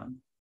Premodhan,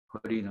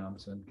 Hari Nam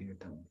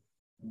Sankirtan.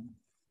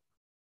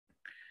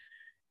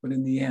 But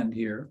in the end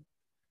here,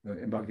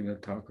 in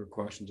Bhaktivinoda Thakur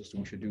cautions us that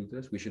we should do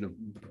this. We should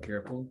be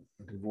careful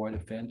to avoid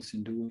offense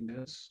in doing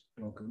this.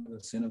 Don't commit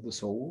the sin of the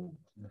soul,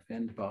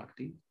 offend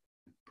bhakti,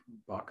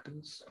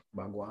 bhaktas,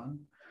 Bhagwan.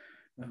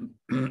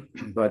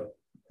 But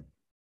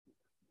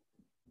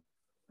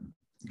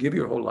give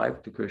your whole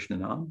life to Krishna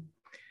Nam.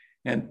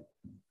 And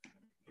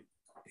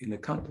in the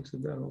context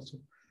of that also,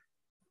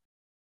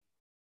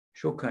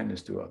 show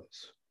kindness to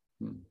others.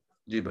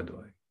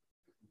 Jivadoy.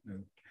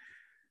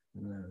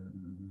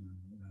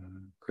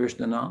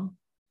 Krishna Nam,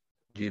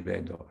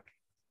 Jivadoy.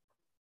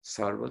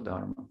 Sarva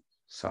Dharma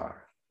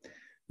Sar.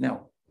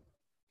 Now,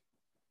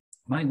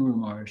 my Guru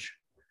Maharaj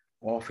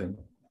often,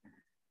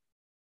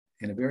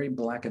 in a very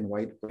black and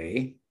white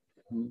way,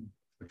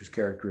 which is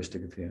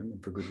characteristic of him,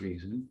 and for good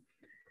reason,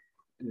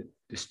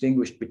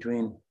 distinguished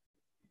between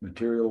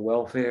material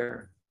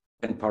welfare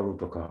and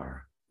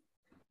parupakar,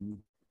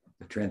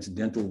 the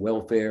transcendental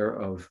welfare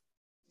of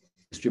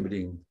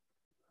distributing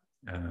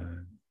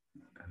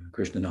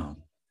Krishna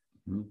Nam.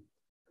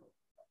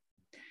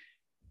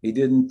 He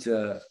didn't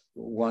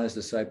want his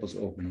disciples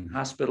opening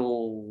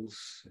hospitals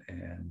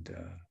and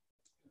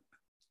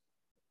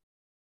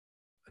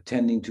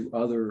attending to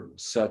other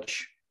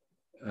such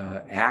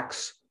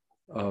acts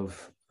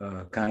of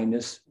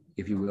kindness,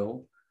 if you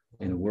will,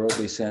 in a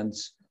worldly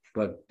sense,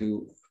 but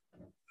to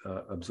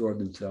absorb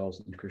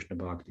themselves in Krishna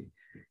Bhakti.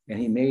 And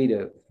he made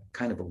a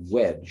kind of a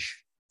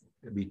wedge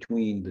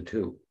between the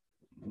two.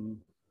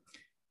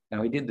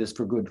 Now he did this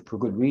for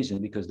good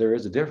reason, because there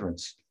is a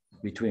difference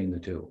between the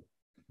two.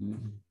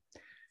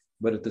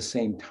 But at the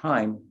same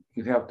time,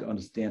 you have to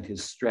understand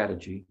his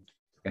strategy,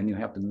 and you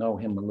have to know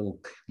him a little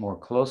more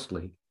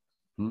closely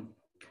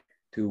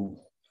to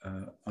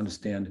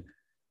understand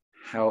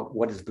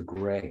what is the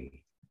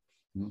gray.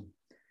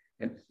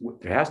 And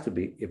there has to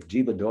be, if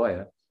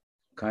Jivadoya,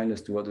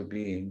 kindness to other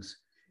beings,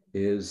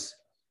 is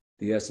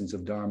the essence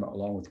of Dharma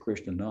along with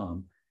Krishna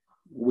Nam,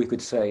 we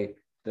could say,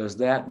 does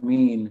that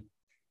mean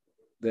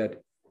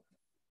that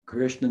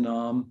Krishna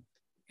Nam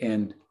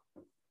and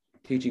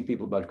teaching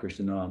people about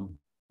Krishna Nam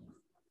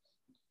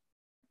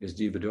is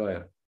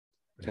Jivadoya,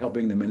 but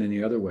helping them in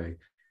any other way,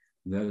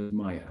 that is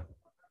Maya?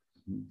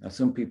 Now,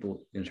 some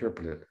people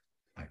interpret it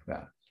like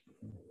that.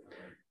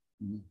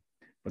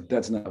 But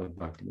that's not what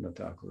Bhaktivinoda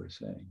Thakur is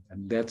saying.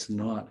 And that's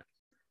not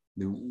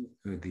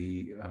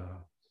the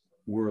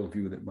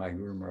worldview that my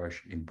Guru Maharaj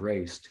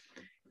embraced,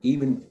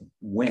 even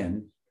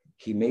when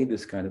he made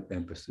this kind of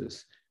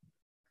emphasis,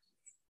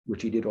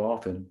 which he did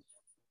often,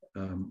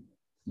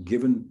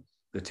 given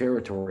the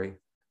territory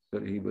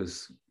that he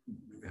was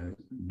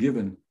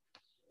given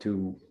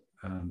to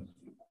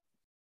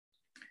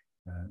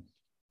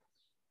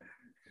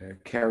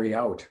carry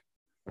out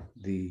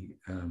the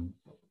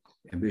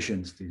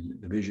ambitions, the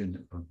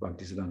vision of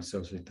Bhaktisiddhanta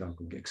Saraswati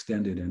Thakur,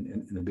 extended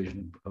in the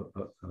vision of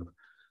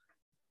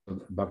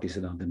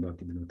Bhaktisiddhanta and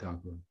Bhaktivinoda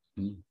Thakur.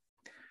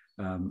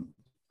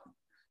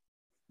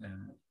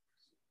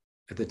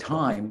 At the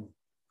time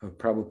of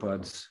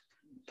Prabhupada's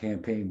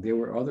campaign, there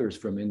were others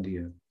from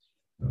India.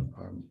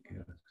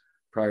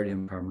 Prior to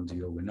him, Paramahansa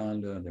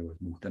Yogananda, there was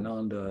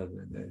Muktananda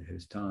at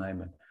his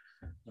time, and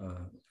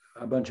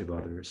a bunch of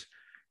others.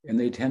 And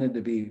they tended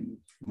to be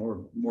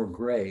more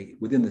gray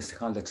within the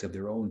context of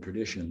their own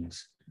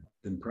traditions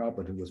than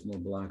Prabhupada, who was more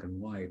black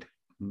and white.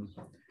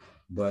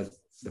 But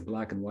the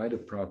black and white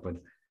of Prabhupada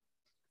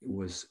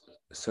was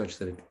such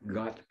that it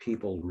got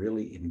people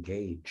really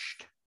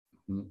engaged.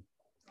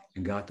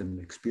 and got them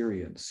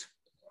experience.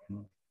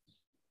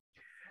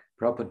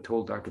 Prabhupada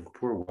told Dr.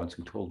 Kapoor once,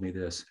 who told me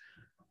this,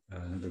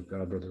 another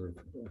godbrother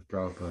of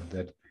Prabhupada,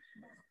 that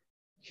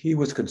he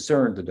was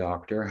concerned, the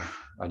doctor,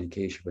 Adi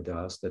Keshava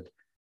Das, that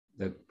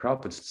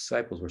Prabhupada's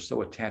disciples were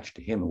so attached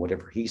to him and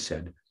whatever he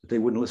said that they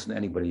wouldn't listen to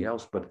anybody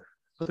else, but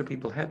other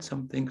people had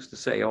some things to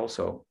say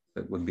also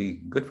that would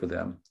be good for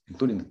them,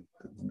 including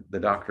the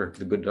doctor,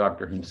 the good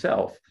doctor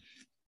himself.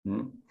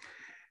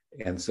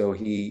 And so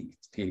he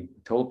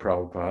told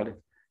Prabhupada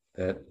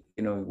that,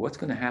 what's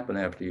going to happen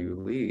after you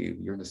leave?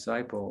 Your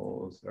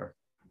disciples are,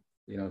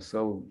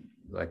 so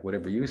like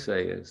whatever you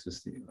say is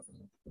just the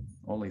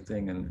only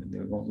thing, and they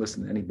won't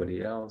listen to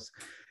anybody else.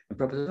 And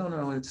Prabhupada said,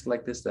 no, it's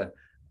like this, that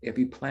if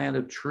you plant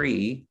a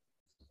tree,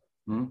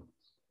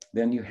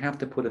 then you have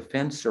to put a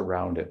fence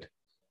around it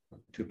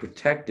to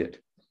protect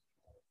it,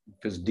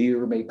 because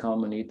deer may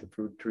come and eat the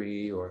fruit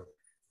tree,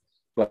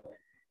 but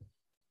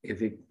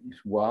if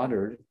it's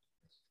watered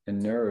and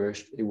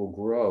nourished, it will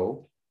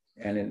grow,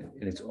 and in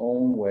its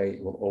own way,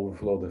 it will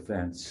overflow the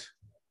fence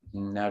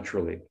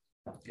naturally,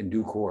 in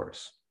due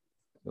course.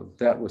 So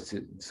that was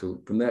it.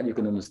 So from that, you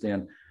can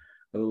understand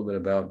a little bit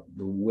about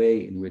the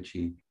way in which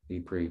he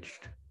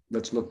preached.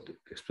 Let's look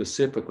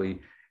specifically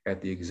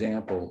at the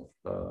example,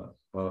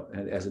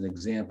 as an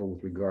example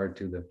with regard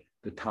to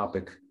the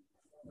topic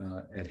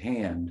at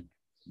hand,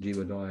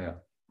 Jivadaya.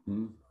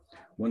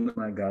 One of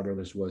my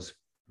godbrothers was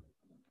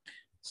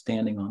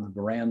standing on the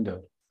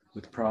veranda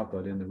with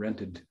Prabhupada in the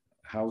rented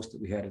house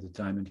that we had at the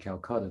time in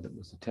Calcutta, that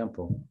was the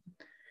temple.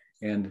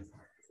 And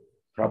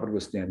Prabhupada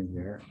was standing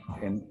there,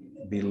 and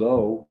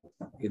below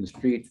in the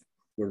street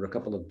were a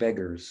couple of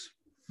beggars,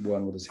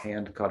 one with his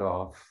hand cut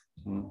off.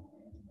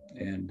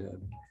 And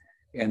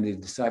the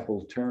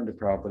disciple turned to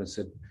Prabhupada and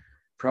said,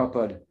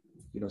 Prabhupada,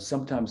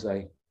 sometimes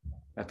I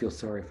feel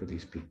sorry for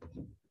these people.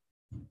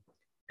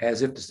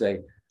 As if to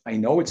say, I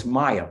know it's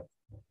Maya,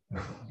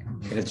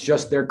 and it's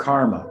just their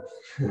karma.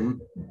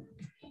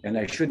 And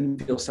I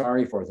shouldn't feel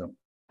sorry for them.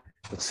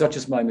 But such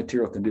is my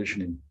material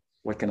conditioning.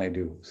 What can I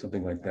do?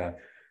 Something like that.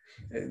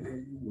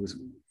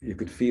 You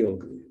could feel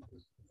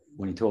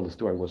when he told the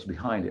story what's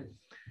behind it.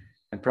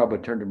 And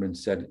Prabhupada turned to him and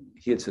said,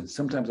 he had said,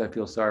 sometimes I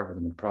feel sorry for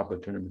them. And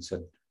Prabhupada turned to him and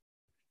said,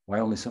 why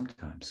only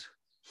sometimes?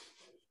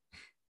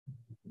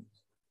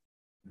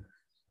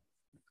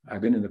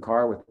 I've been in the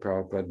car with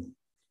Prabhupada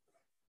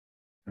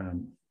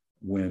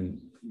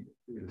when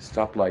the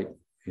stoplight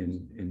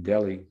in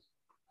Delhi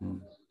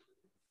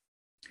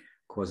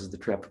causes the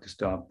traffic to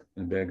stop,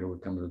 and a beggar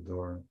would come to the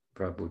door.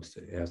 Prabhupada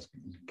would ask,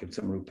 give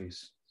some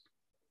rupees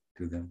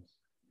to them.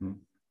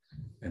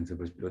 And so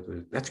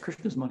that's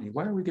Krishna's money.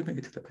 Why are we giving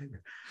it to the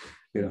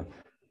beggar?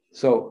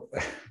 So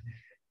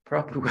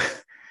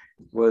Prabhupada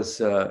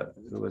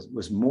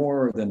was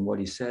more than what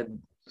he said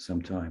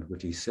sometimes,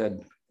 which he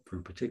said for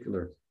a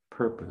particular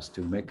purpose,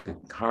 to make a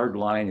hard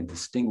line and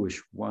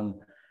distinguish one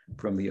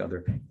from the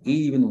other,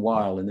 even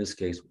while, in this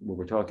case, what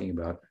we're talking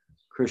about,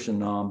 Krishna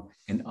Nam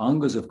and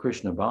Angas of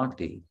Krishna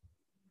Bhakti,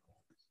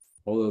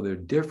 although they're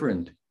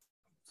different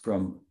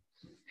from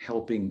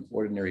helping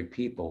ordinary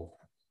people,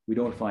 we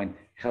don't find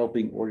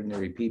helping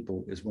ordinary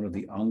people is one of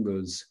the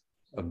Angas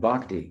of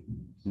Bhakti.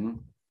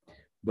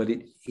 But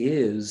it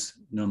is,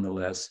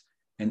 nonetheless,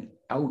 an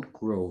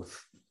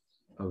outgrowth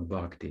of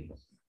Bhakti.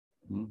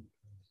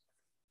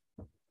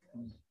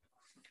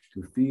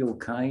 To feel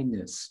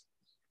kindness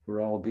for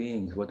all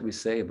beings. What do we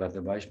say about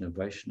the Vaishnava?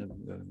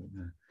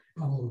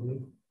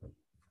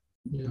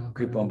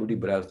 Kripa Buddhi,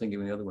 but I was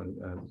thinking of the other one.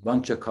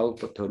 Vancha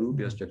kalpa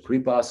tarubhyascha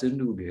kripa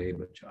sindhubhya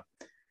evacha.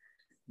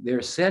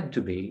 They're said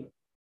to be,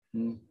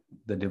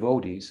 the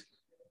devotees,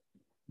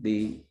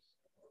 the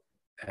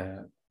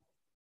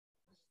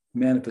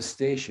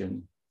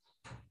manifestation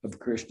of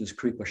Krishna's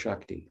Kripa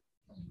Shakti,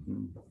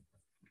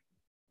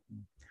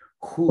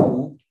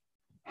 who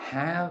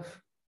have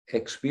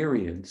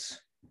experience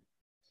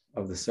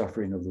of the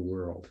suffering of the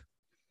world,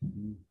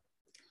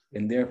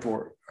 and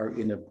therefore are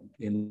in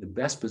the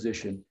best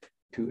position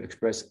to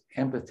express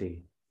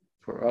empathy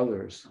for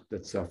others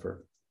that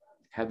suffer,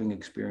 having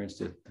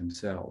experienced it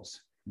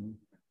themselves.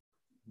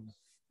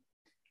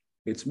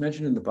 It's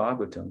mentioned in the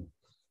Bhagavatam,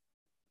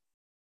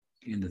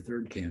 in the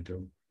third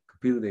canto.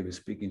 Kapila was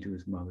speaking to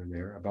his mother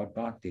there about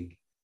bhakti.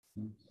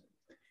 And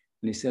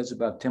he says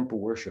about temple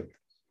worship,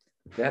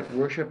 that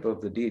worship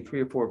of the deity,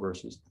 3 or 4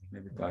 verses,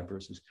 maybe 5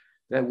 verses,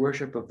 that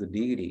worship of the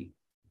deity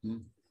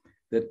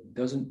that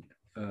doesn't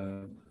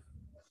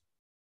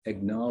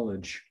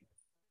acknowledge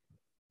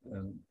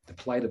the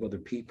plight of other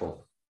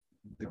people,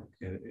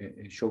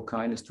 show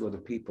kindness to other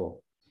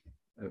people,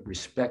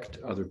 respect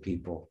other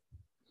people,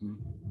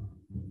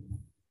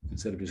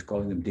 instead of just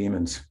calling them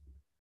demons,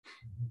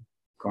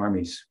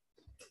 karmis.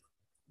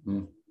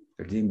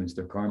 They're demons,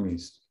 they're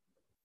karmis.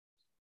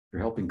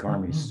 They're helping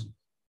karmis.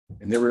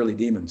 And they're really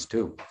demons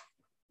too.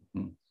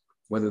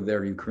 Whether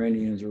they're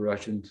Ukrainians or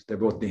Russians, they're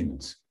both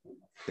demons.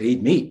 They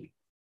eat meat.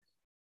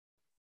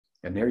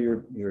 And there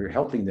you're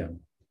helping them.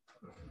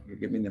 You're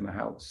giving them a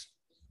house.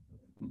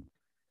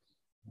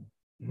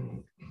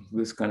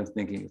 This kind of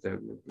thinking, the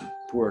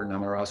poor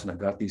Namarasana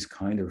got these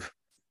kind of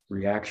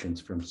reactions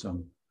from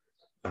some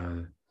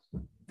quote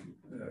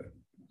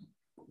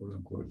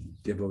unquote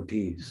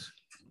devotees.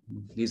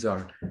 These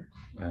are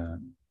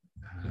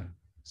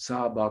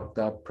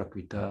sabhakta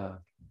prakrita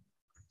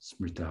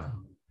smrita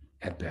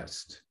at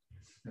best,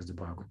 as the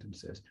Bhagavatam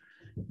says.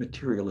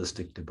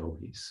 Materialistic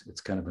devotees.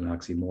 It's kind of an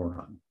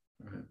oxymoron.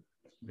 Right?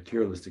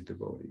 Materialistic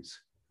devotees.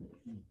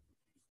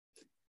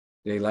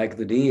 They like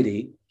the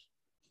deity,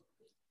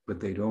 but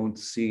they don't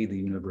see the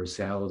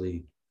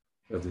universality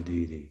of the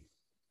deity.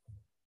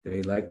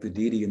 They like the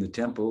deity in the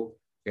temple,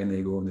 and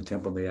they go in the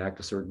temple, they act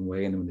a certain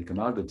way, and when they come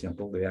out of the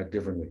temple, they act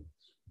differently.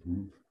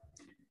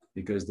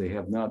 Because they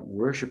have not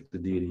worshipped the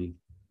deity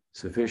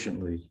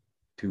sufficiently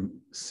to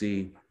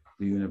see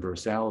the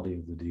universality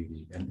of the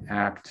deity and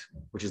act,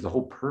 which is the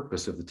whole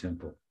purpose of the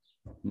temple.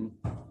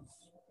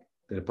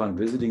 That upon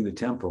visiting the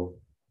temple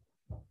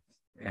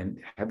and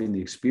having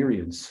the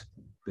experience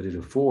that it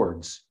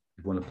affords,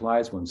 if one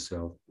applies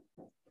oneself,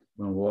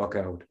 one will walk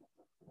out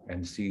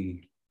and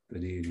see the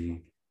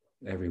deity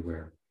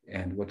everywhere.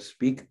 And what to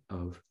speak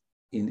of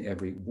in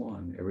every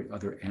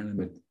other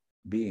animate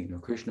being. Now,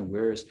 Krishna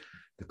wears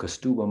the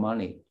Kaustubha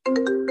mani,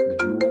 the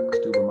jewel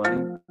Kaustubha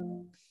mani,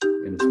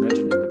 and it's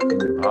mentioned in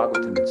the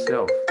Bhagavatam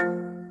itself.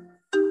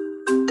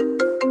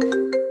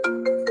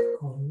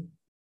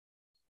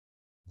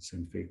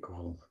 Some fake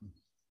call,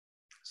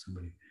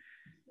 somebody.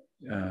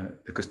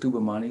 The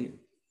Kaustubha mani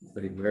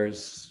that he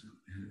wears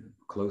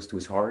close to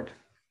his heart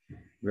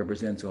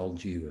represents all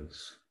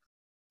jivas.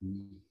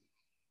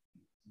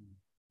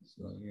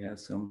 So he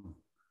has some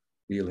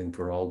feeling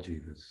for all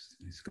jivas.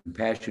 His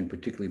compassion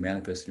particularly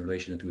manifests in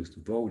relation to his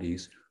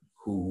devotees,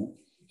 who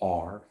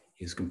are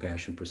his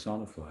compassion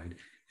personified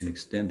and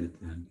extended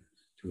then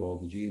to all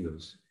the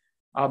jivas.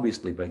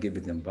 Obviously by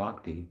giving them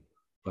bhakti,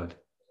 but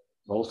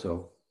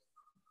also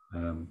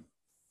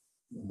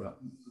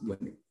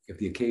if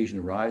the occasion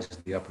arises,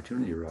 the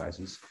opportunity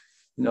arises,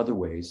 in other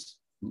ways,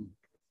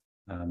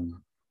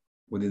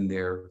 within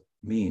their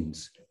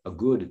means. A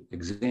good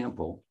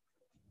example,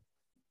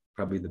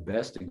 probably the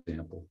best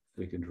example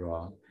we can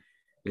draw,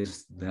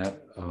 is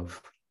that of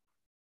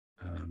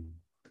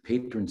the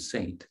patron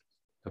saint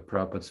of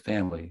Prabhupada's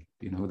family.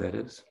 Do you know who that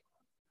is?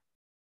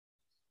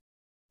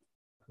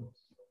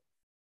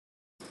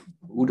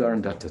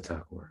 Udarandatta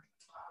Thakur.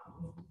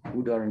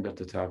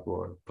 Udarandatta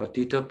Thakur.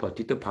 Patita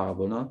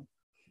Pavana.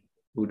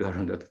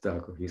 Udarandatta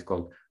Thakur. He's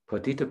called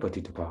Patita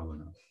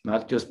Pavana,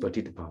 not just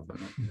Patita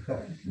Pavana.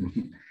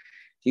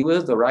 He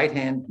was the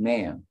right-hand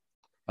man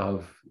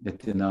of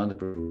Nityananda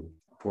Prabhu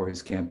for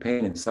his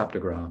campaign in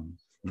Saptagram,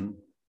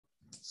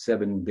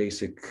 7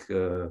 basic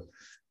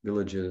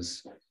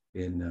villages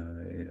in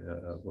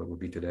what would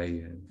be today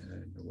in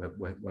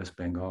West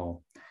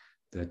Bengal,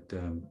 that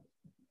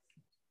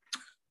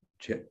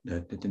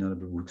Nityananda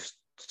Prabhu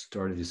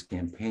started his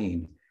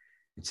campaign.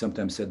 It's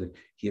sometimes said that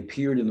he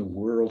appeared in the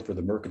world for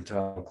the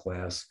mercantile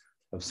class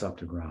of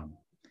Saptagram.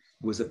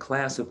 It was a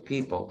class of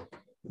people,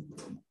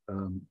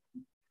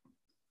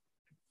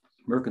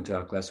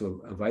 mercantile class,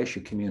 so a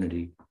Vaishya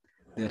community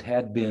that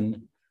had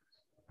been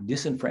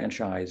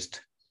disenfranchised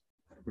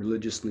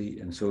religiously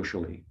and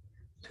socially,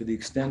 to the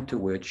extent to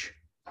which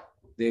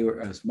they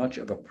were as much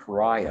of a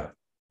pariah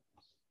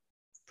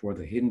for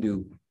the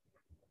Hindu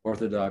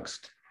Orthodox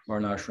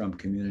Varnashram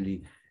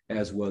community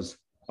as was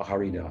a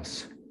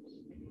Haridas,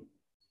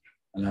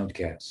 an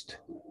outcast.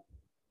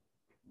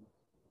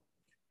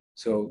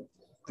 So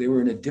they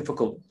were in a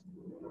difficult,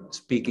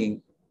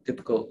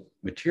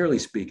 materially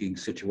speaking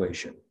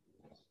situation.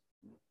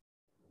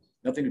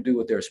 Nothing to do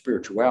with their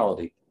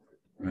spirituality,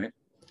 right?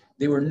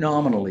 They were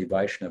nominally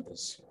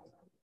Vaishnavas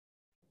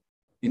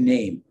in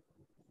name,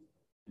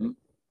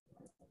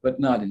 but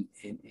not in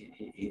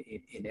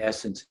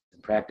essence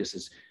and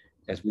practices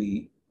as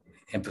we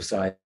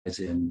emphasize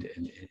and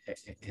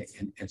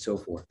so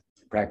forth.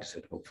 Practice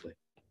it, hopefully.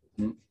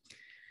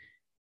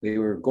 They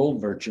were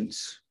gold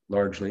merchants,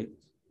 largely.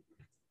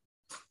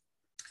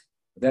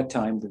 At that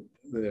time,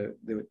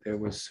 there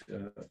was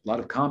a lot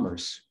of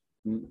commerce,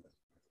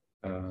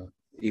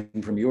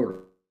 even from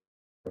Europe,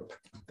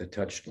 that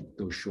touched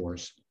those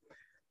shores.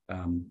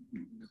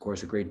 Of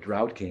course, a great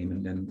drought came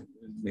and then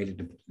made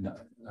it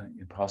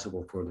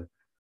impossible for the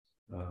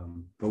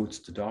boats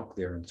to dock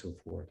there and so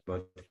forth.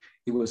 But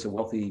it was a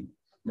wealthy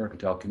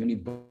mercantile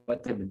community,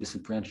 but they had been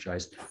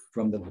disenfranchised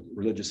from the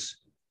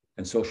religious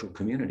and social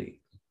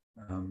community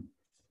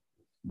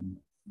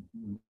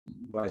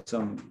by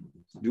some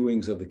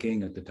doings of the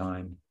king at the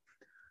time.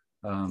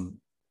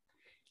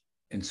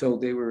 And so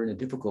they were in a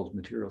difficult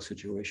material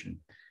situation.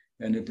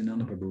 And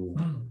Nityananda Prabhu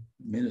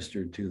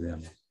ministered to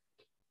them,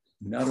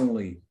 not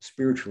only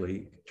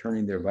spiritually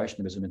turning their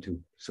Vaishnavism into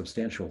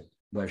substantial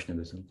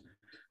Vaishnavism,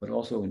 but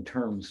also in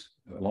terms,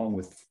 along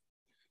with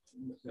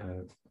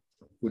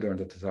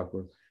Udarandatta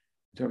Thakur,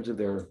 in terms of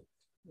their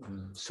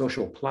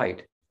social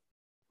plight.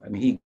 I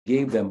mean, he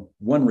gave them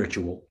one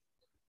ritual,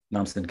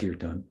 Nam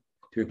Sankirtan,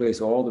 to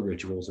replace all the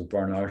rituals of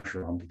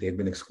Varnashram that they had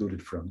been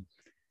excluded from,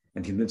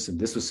 and convinced them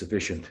this was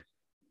sufficient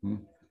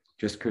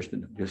just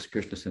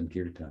Krishna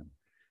Sankirtan.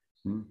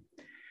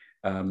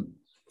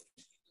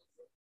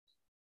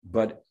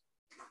 But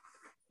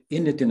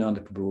in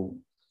Nityananda Prabhu,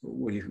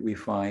 we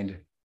find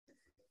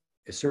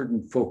a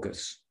certain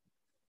focus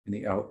in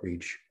the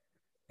outreach.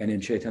 And in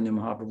Chaitanya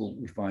Mahaprabhu,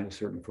 we find a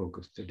certain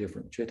focus. They're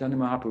different. Chaitanya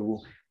Mahaprabhu,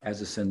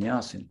 as a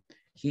sannyasin,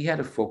 he had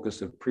a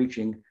focus of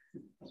preaching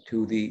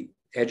to the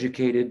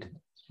educated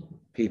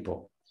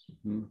people,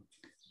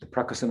 the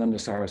Prakasananda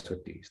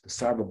Saraswatis, the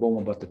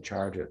Sarvabhauma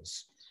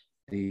Bhattacharjas,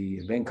 the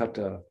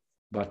Venkata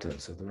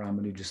Bhattas of the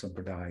Ramanuja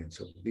Sampradaya. And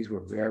so these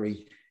were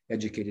very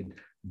educated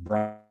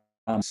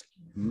Brahmins.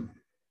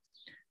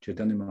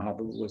 Chaitanya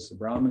Mahaprabhu was a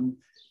Brahmin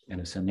and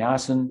a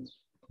sannyasin.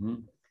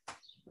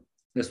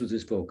 This was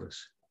his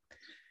focus.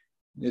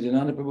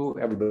 Nityananda Prabhu,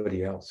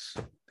 everybody else,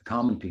 the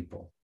common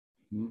people.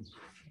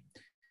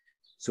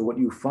 So what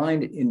you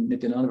find in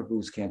Nityananda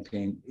Prabhu's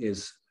campaign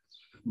is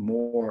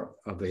more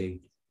of a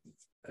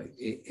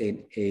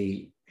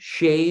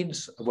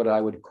shades of what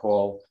I would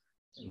call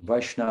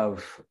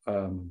Vaishnav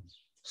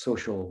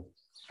social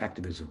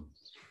activism,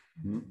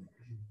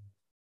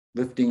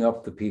 lifting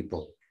up the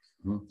people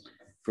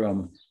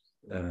from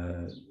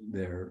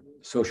their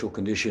social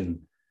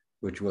condition,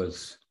 which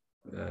was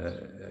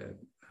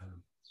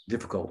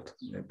difficult,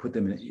 put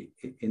them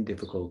in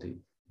difficulty.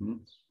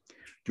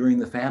 During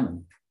the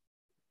famine,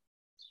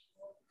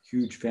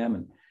 huge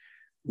famine,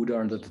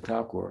 Udarnadatta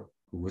Thakur,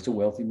 who was a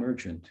wealthy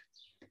merchant,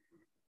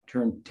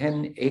 turned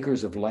 10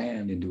 acres of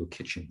land into a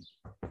kitchen.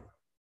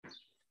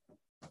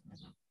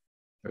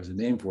 There's a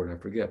name for it, I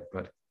forget,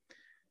 but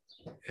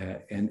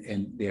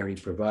and there he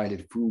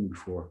provided food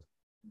for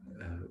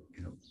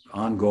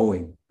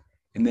ongoing.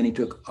 And then he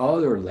took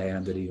other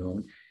land that he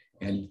owned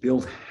and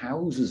built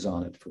houses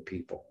on it for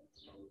people.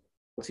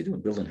 What's he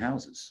doing? Building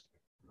houses.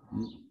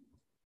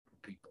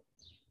 People.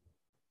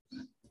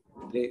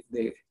 They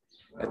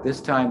at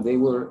this time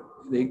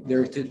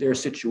their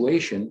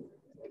situation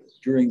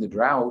during the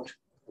drought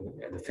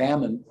and the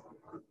famine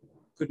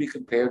could be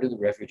compared to the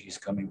refugees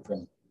coming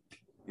from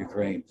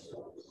Ukraine.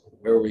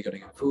 Where were we going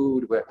to get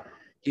food? Where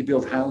he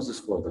built houses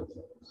for them.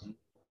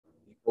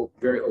 He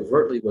very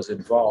overtly was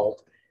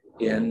involved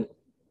in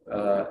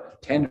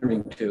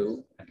tendering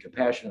to and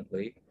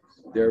compassionately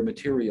their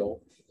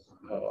material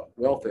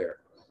welfare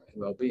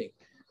and well-being.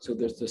 So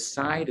there's the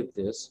side of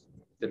this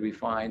that we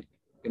find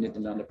in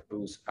Nityananda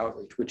Prabhu's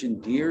outreach, which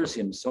endears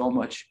him so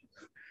much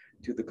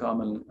to the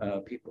common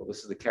people. This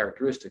is the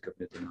characteristic of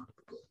Nityananda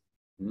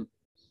Prabhu.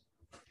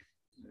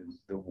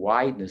 The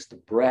wideness, the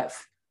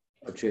breadth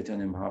of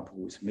Chaitanya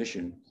Mahaprabhu's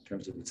mission in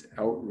terms of its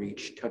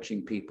outreach,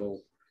 touching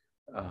people,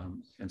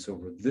 and so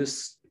forth.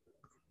 This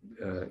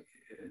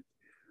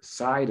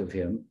side of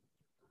him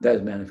that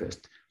is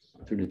manifest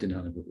through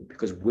Nityananda Prabhu,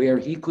 because where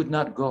he could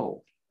not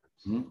go,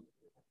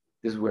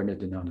 this is where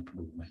Nityananda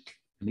Prabhu went,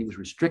 and he was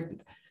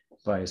restricted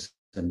by his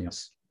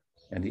sannyas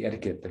and the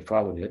etiquette that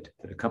followed it,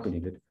 that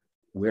accompanied it,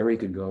 where he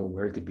could go,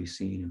 where he could be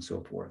seen, and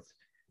so forth.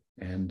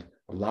 And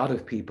a lot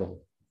of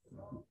people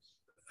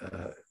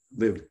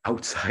lived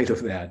outside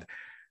of that,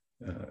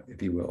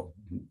 if you will.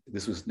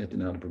 This was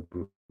Nityananda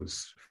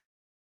Prabhu's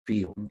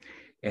field,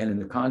 and in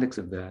the context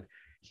of that,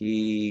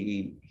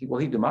 he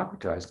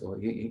democratized.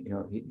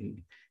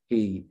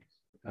 He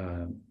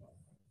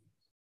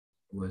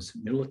was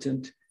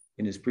militant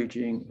in his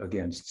preaching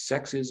against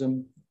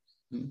sexism,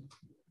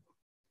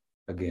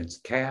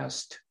 against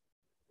caste,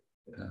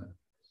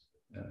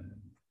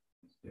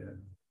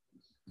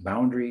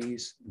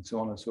 boundaries, and so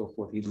on and so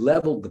forth. He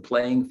leveled the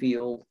playing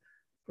field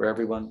for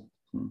everyone.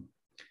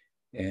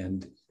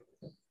 And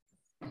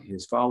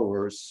his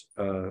followers,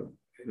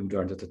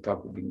 Udarnadatta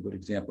Thakur being a good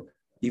example,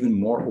 even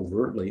more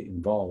overtly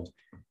involved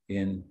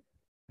in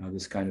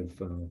this kind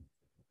of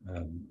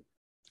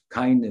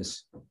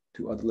kindness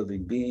to other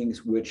living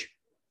beings, which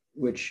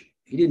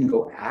he didn't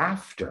go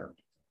after.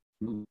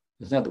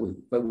 It's not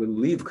that we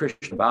leave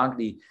Krishna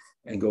Bhakti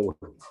and go,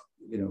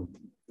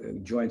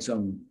 join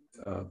some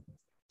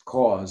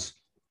cause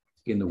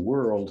in the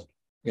world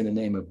in the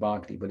name of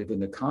Bhakti, but if in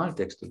the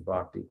context of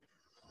Bhakti,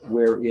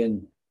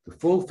 wherein the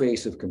full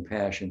face of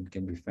compassion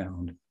can be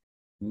found,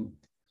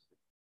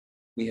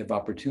 we have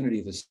opportunity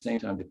at the same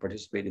time to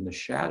participate in the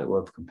shadow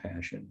of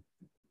compassion.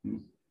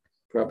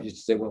 Prabhupada used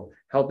to say, well,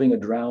 helping a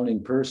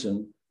drowning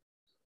person,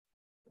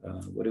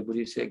 what do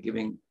you say,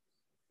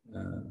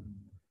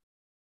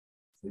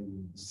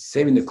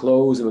 saving the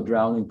clothes of a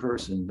drowning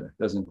person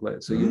doesn't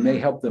quite. So you may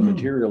help them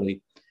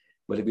materially,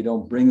 but if you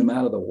don't bring them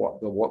out of the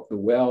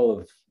well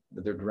of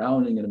that they're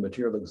drowning in a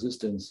material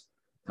existence,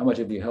 how much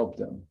have you helped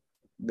them?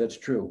 That's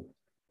true.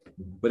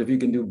 But if you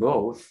can do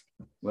both,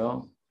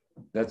 well,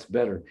 that's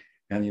better.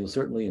 And you'll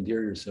certainly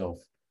endear yourself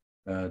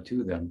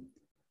to them.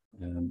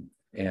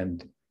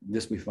 And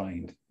this we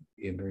find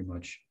very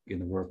much in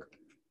the work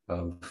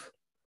of,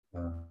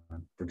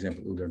 for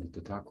example,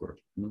 Udarnadatta Thakur,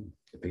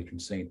 the patron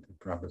saint of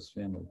Prabhupada's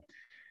family.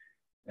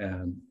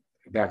 And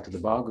back to the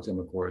Bhagavatam,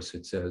 of course,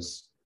 it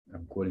says,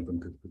 I'm quoting from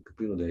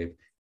Kapila Dev,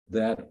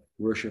 that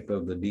worship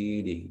of the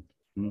deity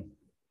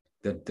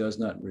that does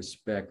not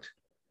respect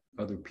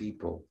other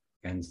people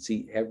and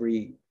see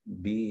every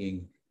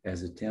being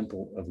as a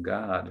temple of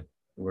God,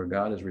 where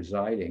God is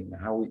residing.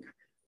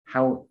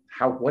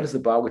 What is the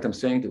Bhagavatam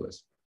saying to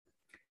us?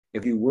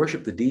 If you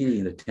worship the deity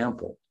in the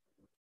temple,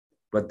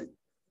 but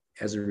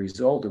as a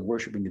result of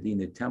worshiping the deity in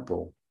the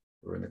temple,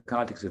 or in the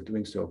context of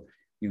doing so,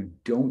 you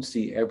don't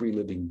see every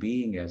living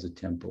being as a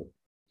temple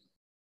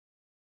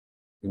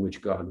in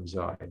which God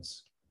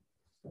resides.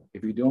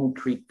 If you don't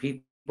treat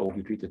people,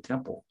 you treat the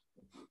temple,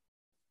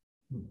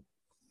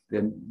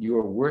 then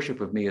your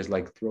worship of me is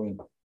like throwing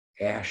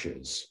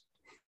ashes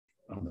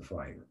on the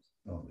fire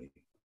only.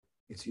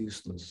 It's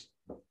useless.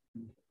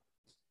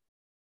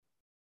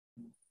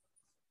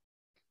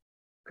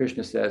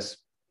 Krishna says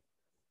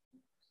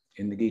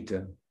in the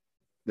Gita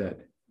that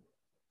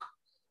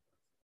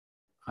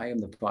I am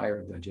the fire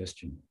of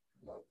digestion.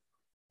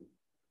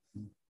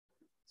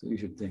 So you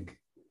should think,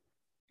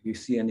 if you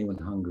see anyone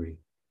hungry,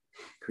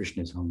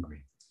 Krishna is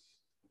hungry.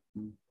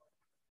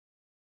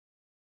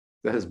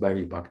 That is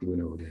very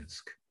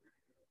Bhaktivinoda-esque.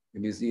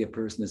 If you see a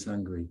person is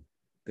hungry,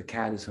 the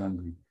cat is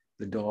hungry,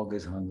 the dog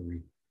is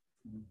hungry,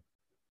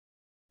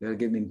 they're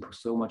giving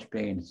so much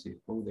pain to see,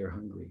 oh, they're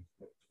hungry.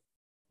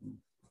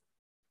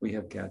 We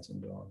have cats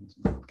and dogs,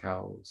 and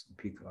cows and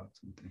peacocks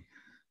and things.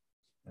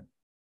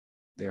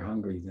 They're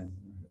hungry then.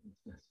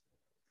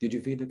 Did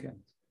you feed the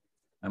cats?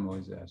 I'm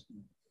always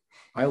asking.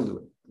 I'll do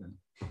it then.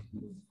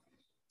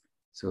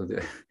 So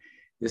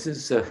this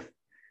is,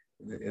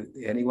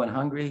 anyone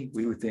hungry?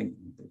 We would think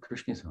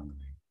Krishna is hungry.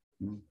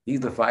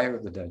 He's the fire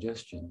of the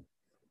digestion.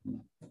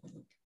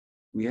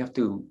 We have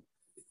to,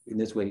 in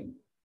this way,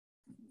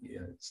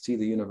 see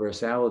the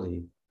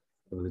universality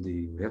of the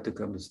deity. We have to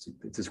come to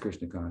this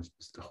Krishna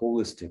consciousness, the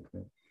holistic.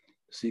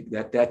 See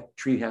that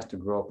tree has to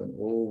grow up and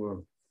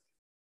over,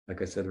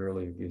 like I said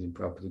earlier, using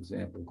Prabhupada's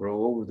example,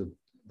 grow over the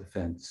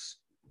fence.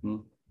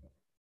 You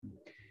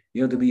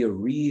know, to be a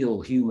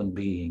real human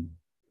being,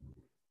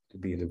 to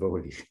be a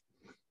devotee.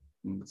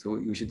 So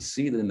you should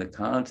see that in the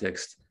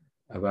context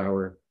of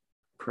our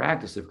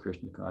practice of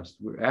Krishna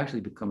consciousness, we're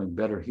actually becoming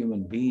better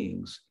human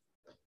beings.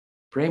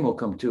 Prema will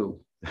come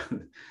too,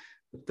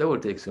 but that will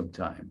take some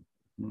time.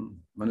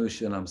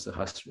 Manushanam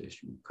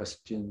sahasreshu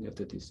kaschin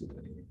yatati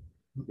siddhani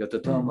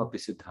yatatam api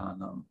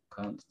siddhanam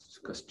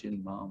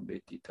kaschin mam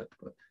veti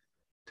tatpata.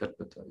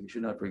 You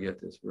should not forget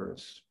this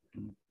verse.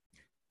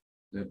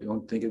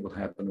 Don't think it will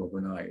happen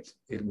overnight.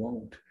 It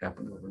won't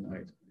happen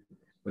overnight.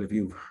 But if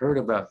you've heard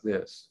about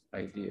this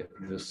idea,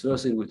 you're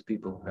associated with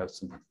people who have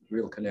some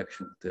real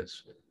connection with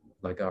this,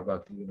 like our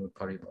Bhaktivinoda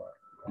Parivar,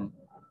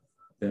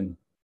 then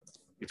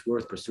it's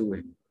worth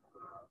pursuing.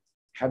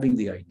 Having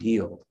the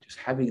ideal, just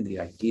having the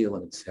ideal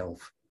in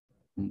itself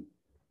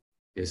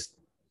is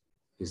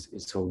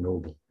so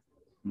noble.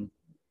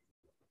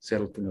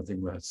 Settle for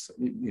nothing less.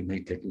 It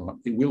may take long.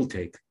 It will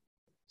take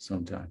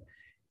some time.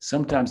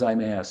 Sometimes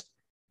I'm asked,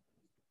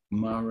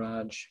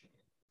 Maharaj,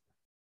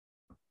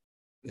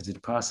 is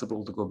it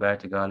possible to go back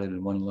to Godhead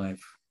in one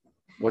life?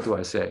 What do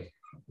I say?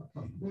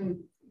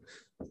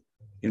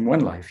 In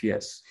one life,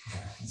 yes.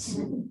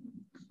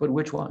 But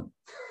which one?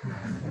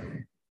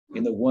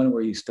 In the one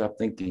where you stop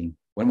thinking,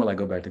 when will I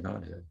go back to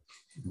Godhead?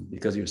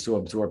 Because you're so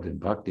absorbed in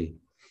bhakti.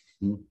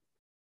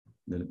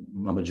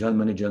 Mama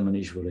Janmani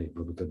Janmanishvare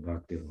Bhagavad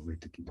Bhakti.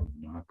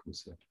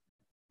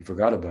 You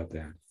forgot about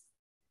that.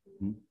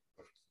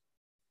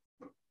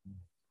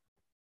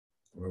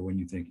 Or when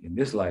you think, in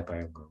this life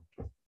I'll go.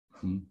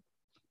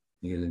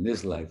 Because in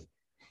this life,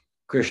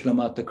 Krishna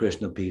Mata,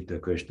 Krishna Pita,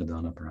 Krishna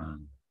Dana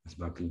Pran. As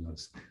Bhakti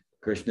knows.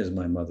 Krishna is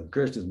my mother,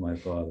 Krishna is my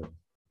father,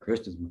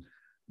 Krishna is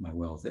my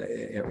wealth,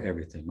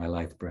 everything, my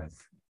life breath.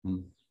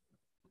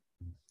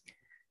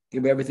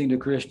 Give everything to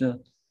Krishna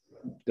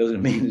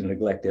doesn't mean to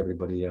neglect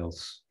everybody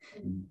else,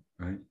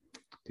 right?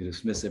 To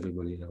dismiss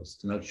everybody else,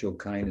 to not show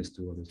kindness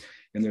to others.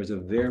 And there's a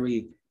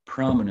very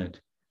prominent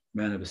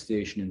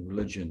manifestation in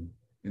religion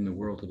in the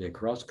world today,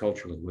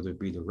 cross-culturally, whether it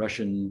be the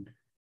Russian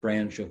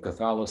branch of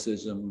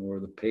Catholicism or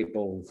the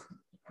papal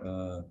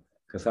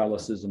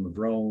Catholicism of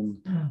Rome,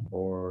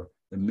 or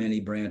the many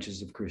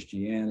branches of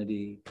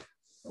Christianity,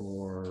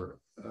 or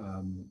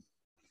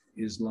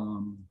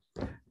Islam,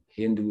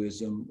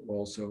 Hinduism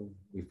also,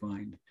 we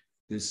find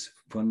this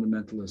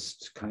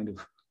fundamentalist kind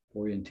of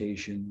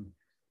orientation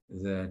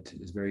that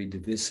is very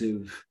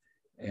divisive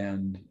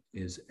and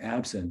is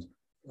absent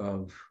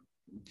of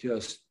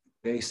just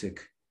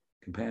basic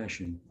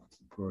compassion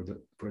for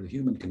the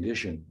human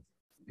condition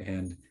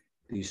and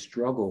these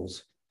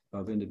struggles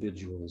of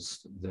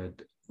individuals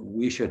that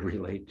we should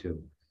relate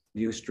to.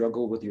 Do you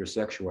struggle with your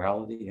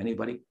sexuality?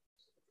 Anybody?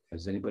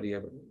 Has anybody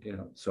ever,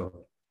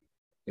 so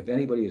if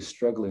anybody is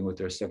struggling with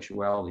their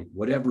sexuality,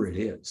 whatever it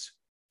is,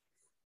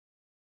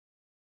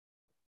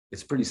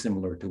 it's pretty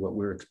similar to what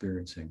we're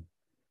experiencing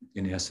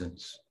in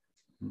essence.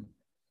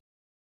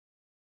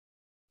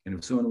 And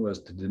if someone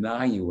was to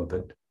deny you of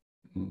it,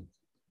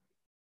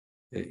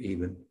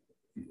 even,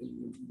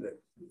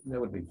 that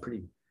would be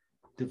pretty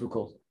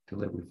difficult to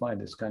live. We find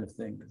this kind of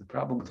thing. The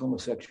problem with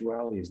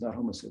homosexuality is not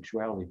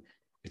homosexuality,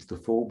 it's the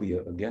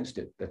phobia against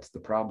it. That's the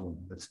problem.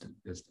 It's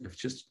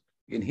just,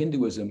 in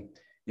Hinduism,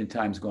 in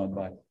times gone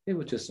by, it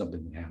was just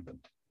something that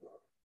happened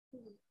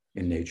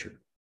in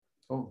nature.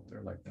 Oh,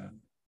 they're like that.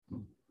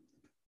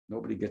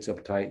 Nobody gets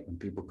uptight when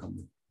people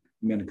come,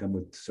 men come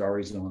with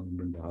saris on in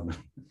Vrindavan.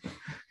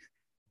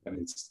 I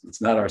mean,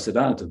 it's not our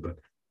Siddhanta, but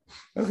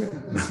okay.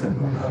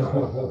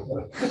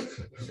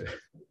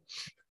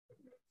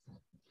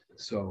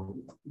 So,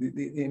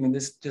 I mean,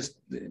 this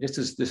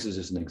is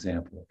just an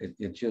example.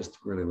 It's just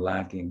really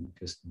lacking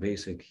just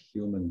basic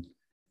human.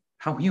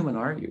 How human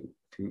are you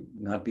to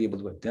not be able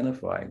to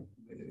identify?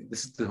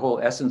 This is the whole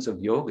essence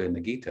of yoga in the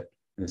Gita.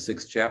 In the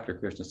 6th chapter,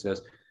 Krishna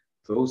says,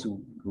 those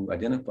who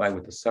identify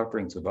with the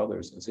sufferings of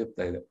others as if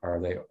they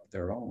are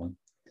their own,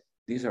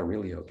 these are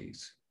real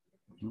yogis.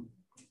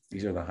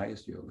 These are the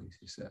highest yogis,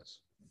 he says.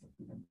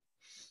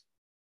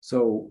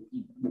 So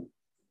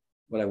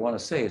what I want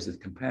to say is that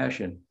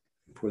compassion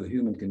for the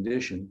human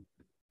condition,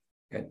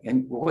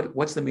 and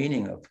what's the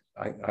meaning of,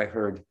 I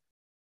heard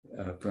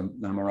from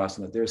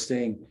Namarasana, they're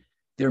saying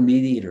they're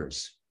meat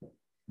eaters.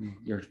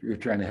 You're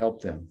trying to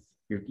help them.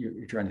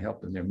 You're trying to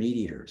help them. They're meat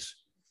eaters.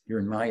 You're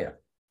in Maya.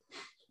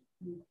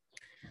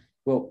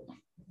 Well,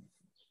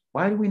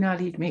 why do we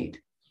not eat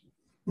meat?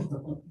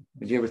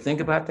 Did you ever think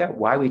about that?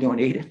 Why we don't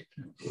eat it?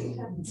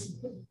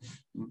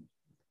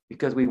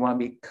 Because we want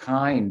to be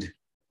kind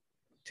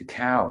to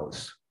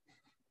cows,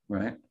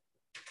 right?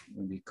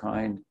 We be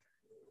kind.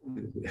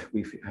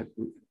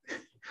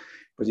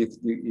 But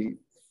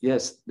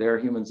yes, there are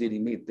humans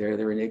eating meat.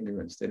 They're in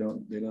ignorance. They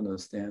don't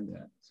understand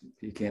that. So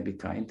you can't be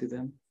kind to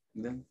them.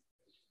 Then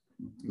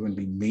you wouldn't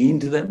be mean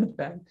to them. In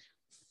fact,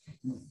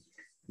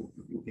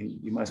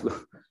 you must.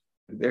 Well,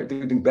 they're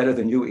doing better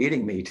than you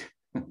eating meat,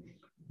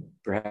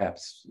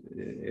 perhaps,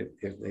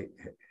 if they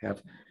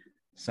have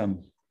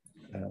some.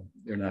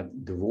 They're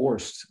not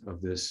divorced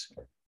of this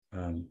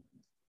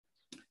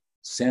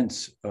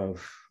sense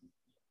of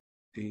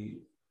the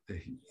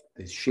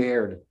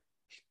shared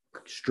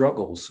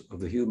struggles of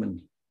the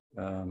human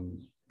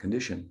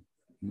condition.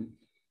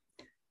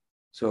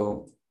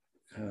 So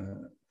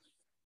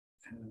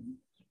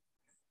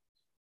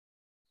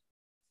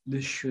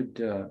this should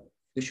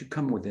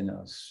come within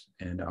us,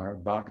 and our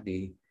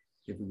bhakti,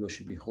 if we will,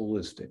 should be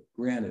holistic.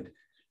 Granted,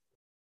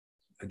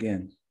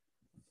 again,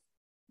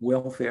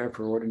 welfare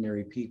for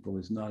ordinary people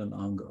is not an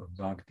anga of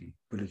bhakti,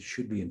 but it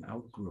should be an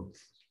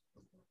outgrowth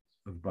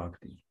of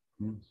bhakti.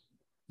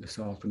 The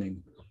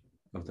softening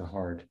of the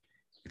heart.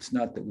 It's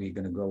not that we're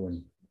going to go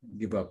and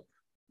give up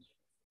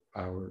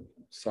our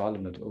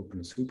sadhana to open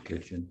a soup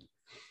kitchen,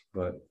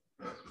 but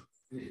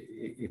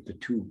if the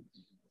two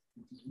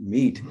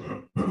meet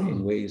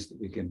in ways that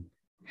we can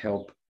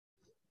help,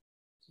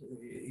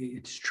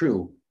 it's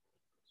true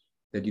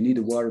that you need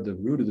to water the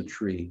root of the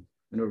tree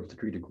in order for the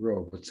tree to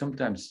grow, but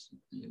sometimes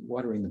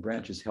watering the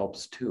branches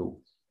helps too,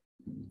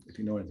 if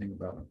you know anything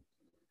about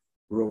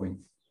growing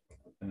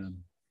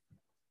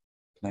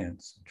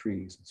plants,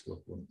 trees, and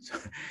so forth.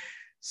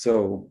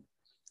 So,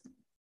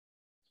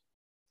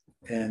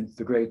 and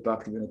the great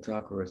Bhaktivinoda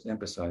Thakur has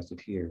emphasized it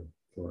here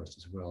for us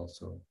as well.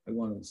 So I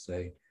wanted to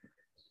say,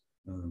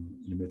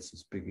 in the midst of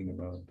speaking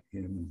about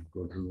him and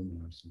Godru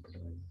and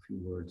Sampradaya, a few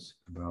words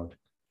about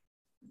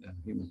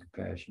human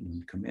compassion,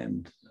 and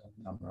commend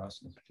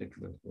Namarasana in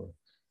particular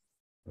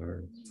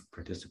for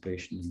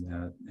participation in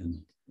that,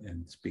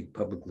 and speak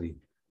publicly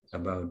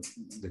about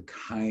the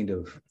kind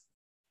of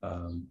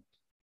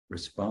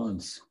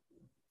response,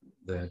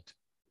 that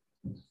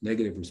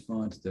negative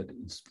response that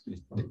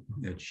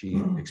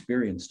she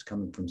experienced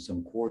coming from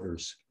some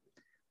quarters,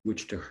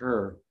 which to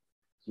her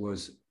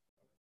was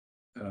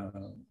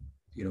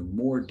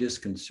more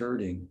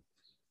disconcerting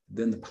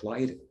than the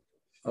plight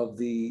of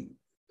the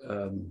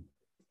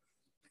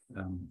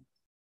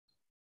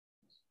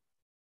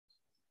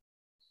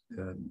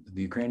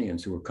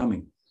Ukrainians who were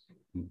coming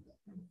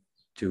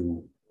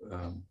to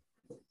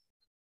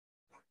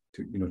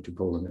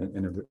Poland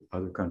and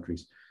other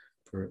countries,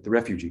 for the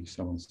refugees.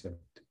 Someone said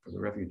for the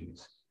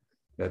refugees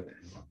that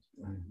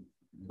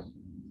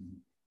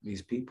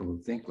these people who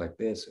think like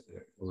this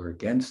were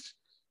against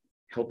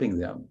helping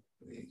them.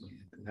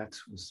 That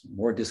was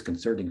more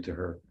disconcerting to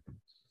her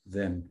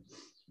than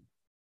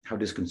how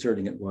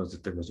disconcerting it was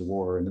that there was a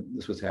war and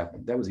this was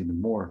happening. That was even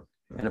more,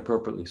 and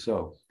appropriately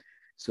so.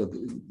 So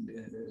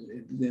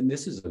then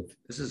this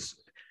is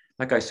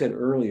like I said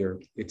earlier,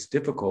 it's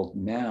difficult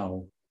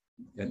now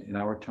in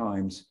our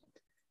times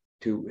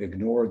to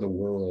ignore the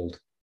world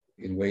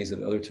in ways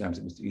that other times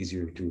it was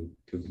easier to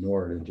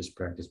ignore it and just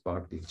practice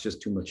bhakti. It's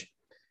just too much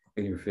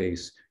in your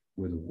face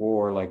with a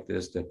war like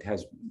this that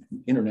has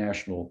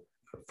international,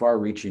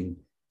 far-reaching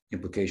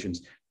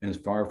implications and is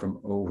far from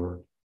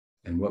over.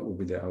 And what will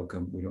be the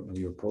outcome? We don't know.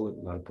 You're a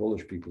lot of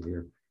Polish people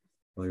here.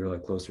 Well, you're a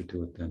lot closer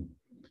to it than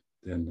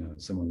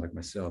someone like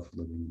myself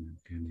living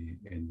in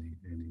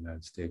the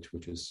United States,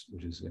 which is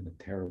in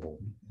a terrible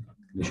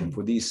condition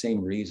for these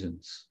same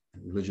reasons.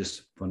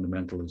 Religious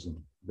fundamentalism,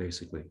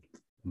 basically,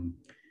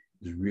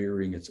 is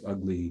rearing its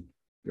ugly,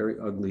 very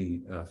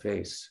ugly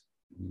face.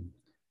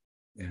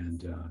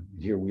 And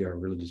here we are,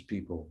 religious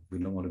people. We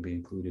don't want to be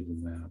included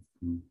in that.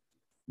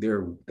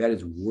 That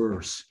is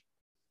worse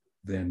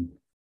than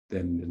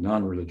the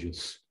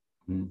non-religious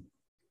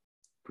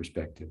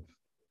perspective.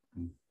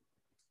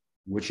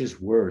 Which is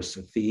worse,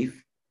 a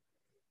thief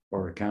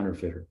or a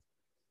counterfeiter?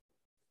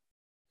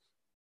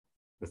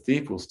 The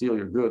thief will steal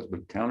your goods,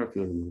 but a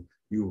counterfeiter,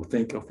 you will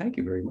think, oh, thank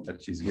you very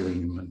much, he's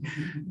giving you money.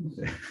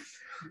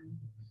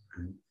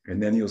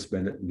 And then you'll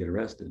spend it and get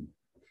arrested.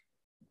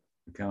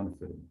 The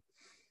counterfeit.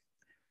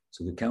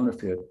 So the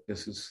counterfeit,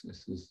 this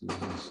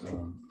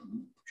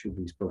should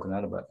be spoken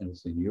out about, and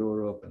it's in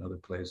Europe and other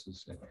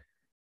places,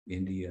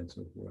 India and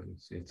so forth.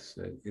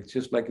 It's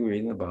just like we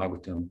read in the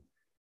Bhagavatam.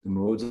 The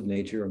modes of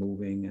nature are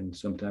moving, and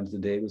sometimes the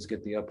devas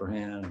get the upper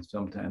hand, and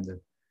sometimes the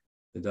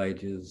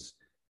daityas,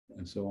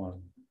 and so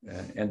on.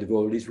 And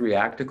devotees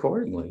react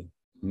accordingly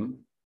to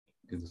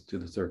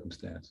the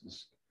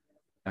circumstances.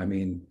 I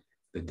mean,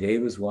 the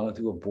devas wanted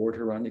to abort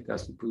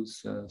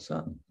Hiranyakasipu's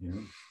son.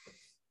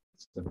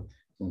 So I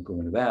won't go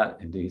into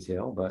that in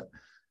detail, but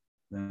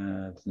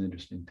it's an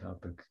interesting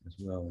topic as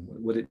well.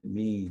 What it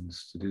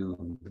means to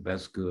do the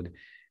best good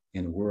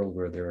in a world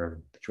where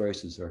the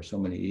choices are so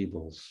many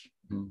evils.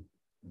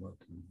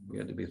 We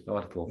have to be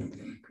thoughtful.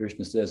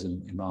 Krishna says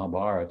in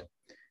Mahabharata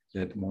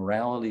that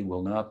morality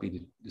will not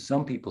be,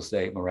 some people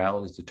say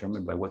morality is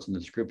determined by what's in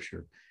the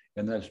scripture.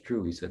 And that's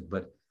true, he said,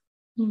 but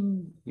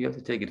you have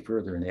to take it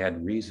further and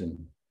add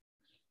reason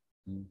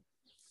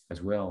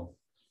as well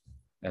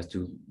as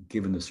to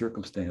given the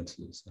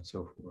circumstances and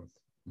so forth.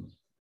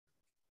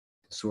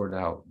 Sort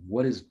out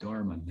what is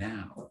Dharma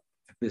now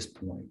at this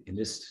point in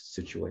this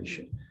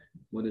situation.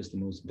 What is the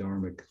most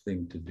dharmic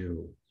thing to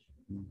do?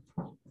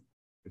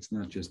 It's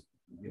not just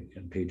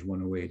on page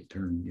 108,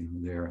 turn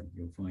there and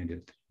you'll find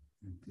it.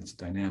 It's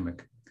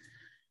dynamic.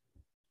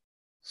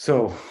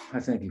 So I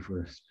thank you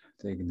for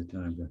taking the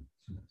time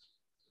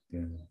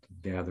to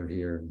gather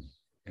here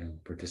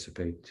and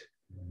participate.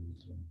 And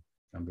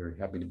I'm very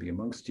happy to be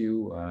amongst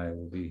you. I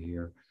will be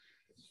here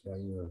by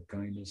your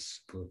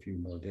kindness for a few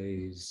more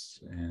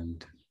days.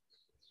 And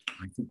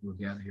I think we'll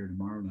gather here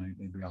tomorrow night.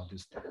 Maybe I'll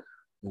just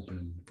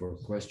open for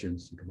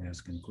questions. You can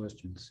ask any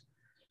questions.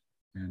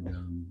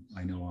 And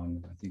I know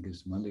I think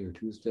it's Monday or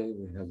Tuesday,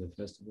 we have the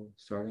festival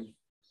starting.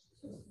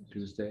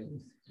 Tuesday.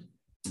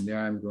 And there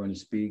I'm going to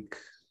speak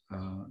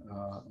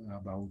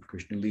about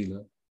Krishna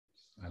Lila.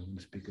 I will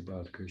speak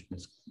about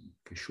Krishna's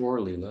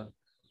Kishore Lila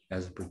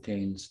as it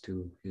pertains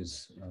to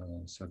his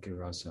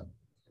Sakirasa.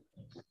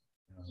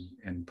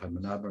 And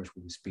Padmanabh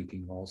will be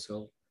speaking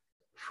also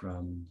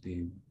from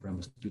the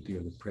Brahmastuti,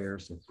 or the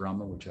prayers of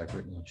Brahma, which I've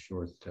written a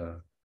short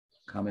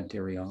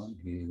commentary on.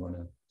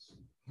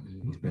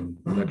 He's been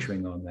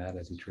lecturing on that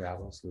as he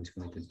travels, so he's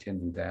going to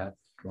continue that,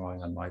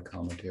 drawing on my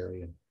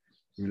commentary and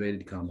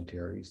related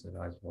commentaries that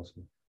I've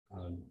also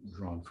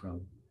drawn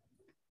from.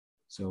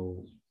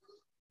 So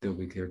there'll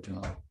be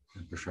kirtan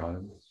and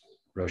prasadam.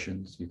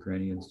 Russians,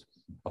 Ukrainians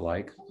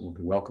alike will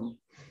be welcome,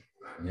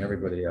 and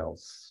everybody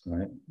else,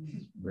 right?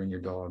 Bring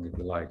your dog if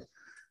you like.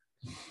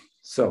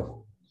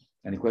 So,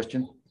 any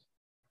question?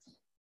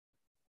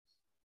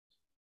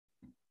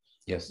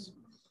 Yes.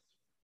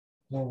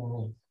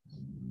 No,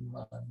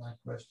 my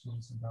question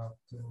is about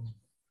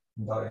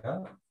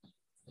Daya.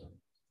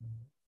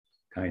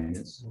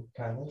 Kindness.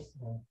 Kindness.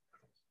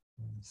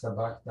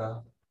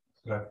 Sabakta,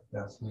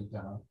 Prakta,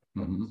 Smita.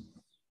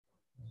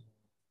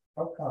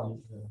 How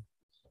come?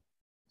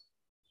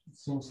 It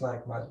seems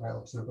like my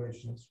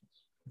observations,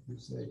 if you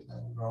say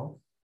I'm wrong,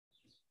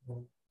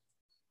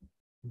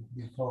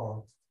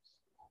 before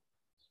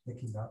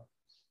taking up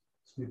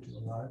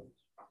spiritual life,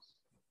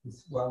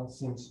 this one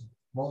seems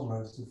more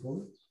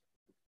merciful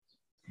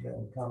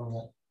than coming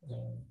up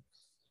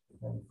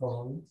and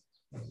following.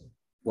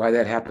 Why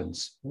that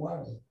happens?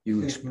 Why?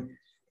 You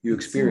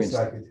experience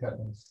like it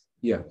happens.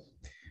 Yeah.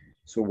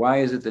 So why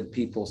is it that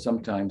people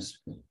sometimes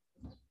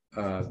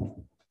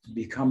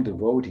become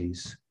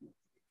devotees,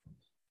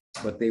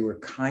 but they were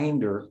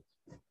kinder,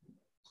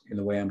 in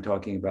the way I'm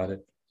talking about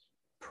it,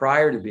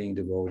 prior to being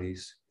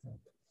devotees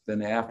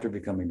than after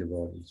becoming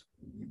devotees?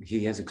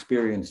 He has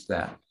experienced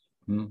that.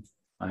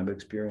 I've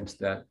experienced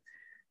that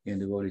in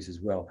devotees as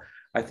well.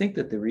 I think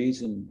that the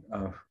reason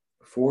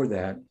for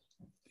that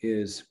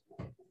is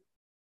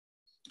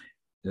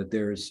that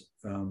there's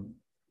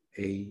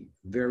a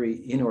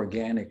very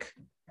inorganic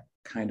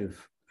kind of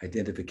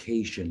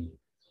identification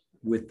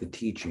with the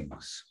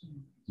teachings,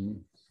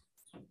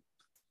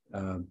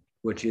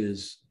 which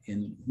is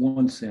in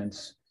one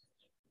sense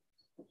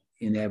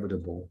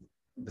inevitable.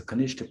 The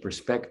Kanishta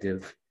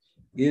perspective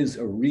is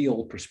a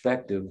real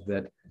perspective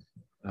that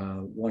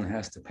one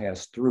has to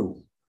pass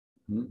through.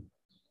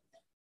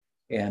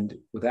 And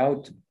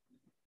without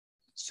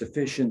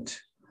sufficient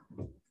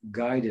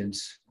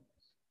guidance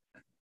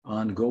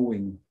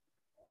ongoing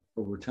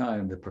over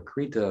time, the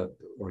Prakrita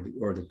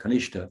or the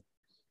Kanishta,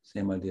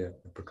 same idea,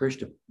 the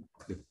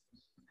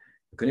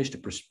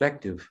Kanishta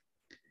perspective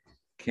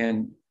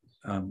can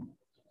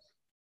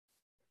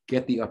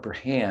get the upper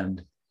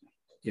hand,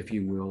 if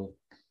you will,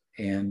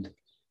 and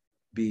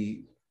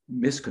be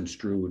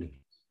misconstrued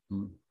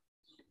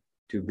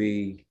to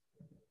be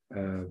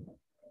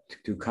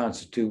to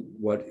constitute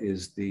what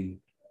is the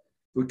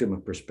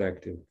Uttama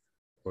perspective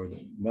or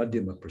the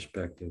Madhyama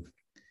perspective.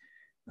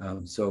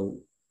 So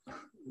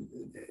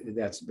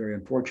that's very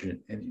unfortunate.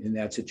 And in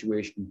that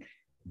situation,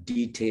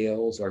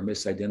 details are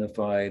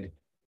misidentified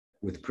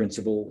with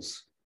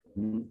principles.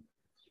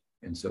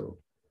 And so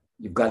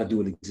you've got to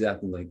do it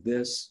exactly like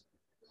this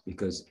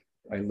because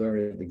I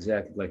learned it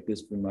exactly like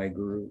this from my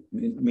guru.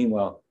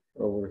 Meanwhile,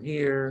 over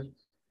here,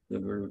 the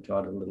guru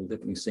taught it a little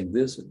differently. Sing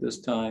this at this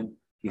time.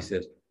 He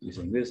says, you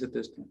sing this at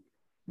this time.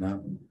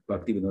 Now,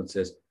 Bhaktivinoda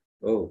says,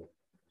 oh,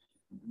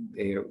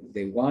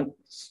 they want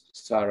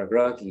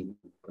Saragraki,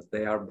 but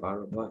they are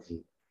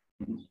Bharavati.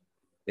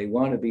 They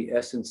want to be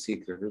essence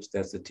seekers,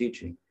 that's the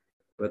teaching,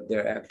 but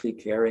they're actually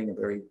carrying a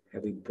very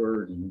heavy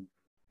burden,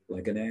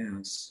 like an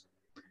ass,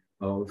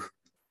 of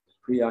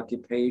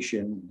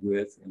preoccupation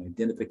with and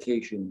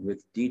identification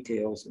with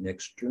details and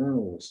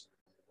externals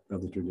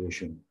of the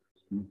tradition.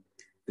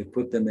 They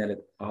put them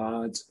at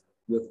odds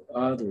with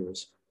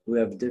others who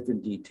have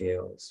different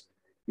details.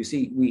 You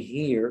see, we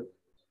hear,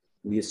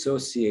 we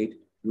associate,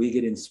 we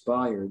get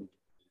inspired,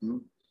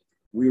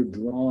 we're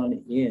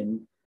drawn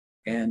in,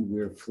 and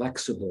we're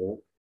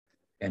flexible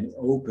and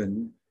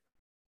open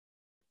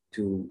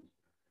to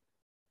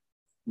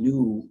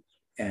new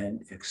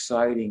and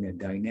exciting and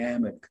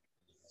dynamic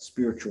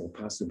spiritual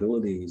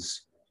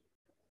possibilities.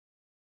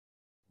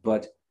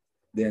 But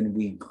then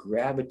we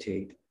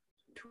gravitate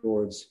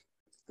towards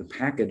the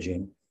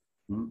packaging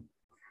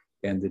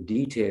and the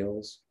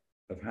details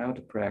of how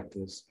to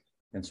practice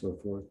and so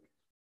forth.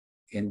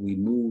 And we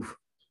move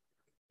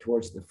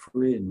towards the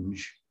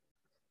fringe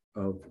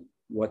of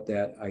what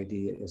that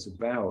idea is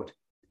about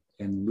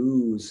and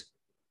lose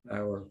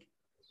our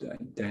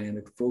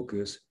dynamic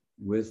focus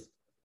with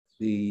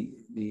the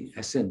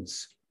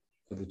essence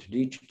of the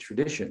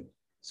tradition.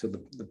 So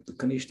the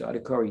Kanishta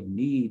Adhikari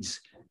needs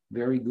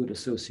very good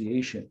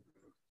association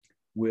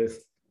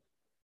with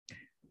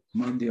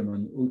Madhyam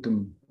and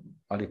Uttam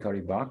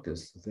Adhikari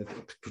Bhaktas, that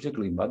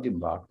particularly Madhyam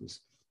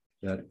Bhaktas,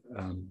 that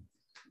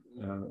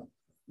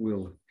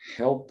will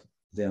help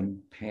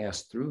them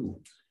pass through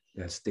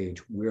that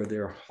stage where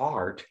their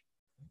heart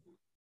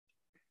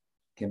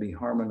can be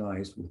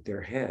harmonized with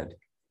their head.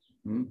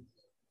 You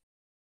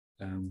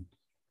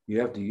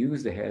have to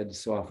use the head to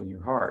soften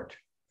your heart.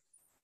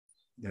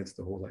 That's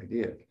the whole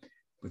idea.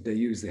 But they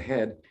use the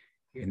head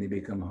and they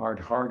become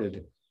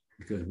hard-hearted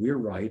because we're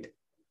right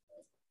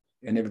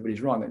and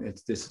everybody's wrong. And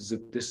this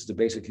is the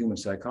basic human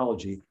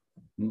psychology.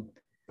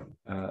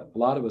 A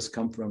lot of us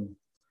come from,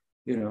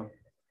 I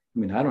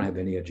don't have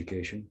any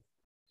education.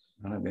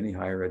 I don't have any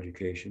higher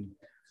education.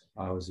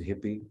 I was a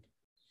hippie,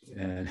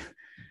 and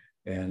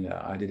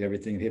I did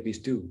everything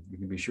hippies do. You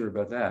can be sure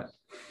about that.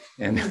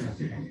 And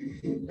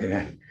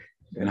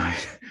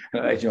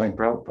I joined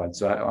Prabhupada,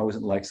 so I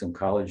wasn't like some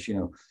college,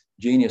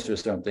 genius or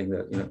something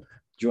that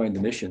joined the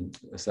mission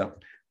or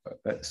something.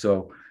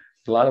 So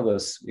a lot of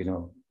us,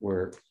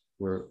 were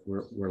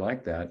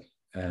like that,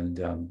 and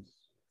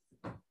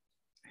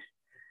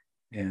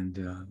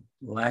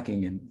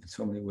lacking in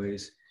so many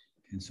ways,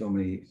 in so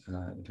many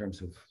in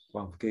terms of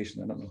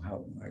qualification. I don't know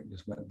how I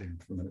just went there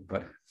for a minute,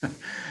 but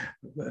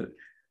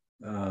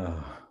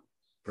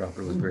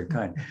Prabhupada was very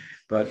kind.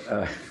 But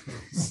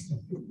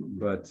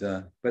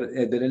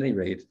at any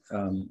rate,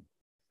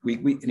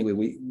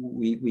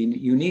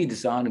 you need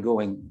this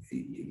ongoing.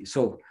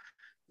 So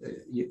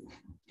you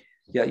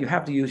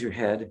have to use your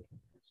head,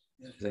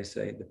 as I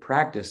say. The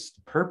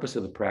purpose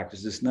of the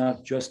practice is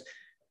not just.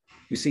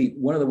 You see,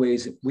 one of the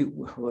ways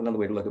another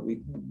way to look at it,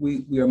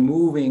 we are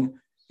moving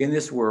in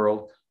this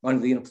world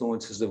under the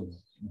influences of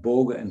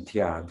Bhoga and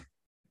Tyag,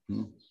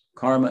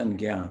 karma and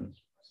Gyan.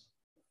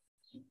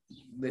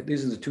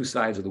 These are the two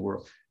sides of the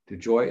world. To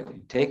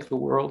take the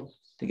world,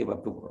 to give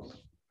up the world.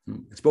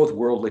 It's both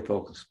worldly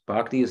focus.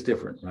 Bhakti is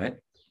different, right?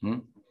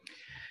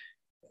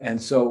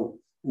 And so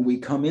when we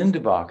come into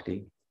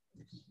bhakti,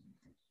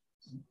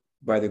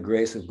 by the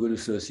grace of good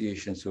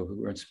association, so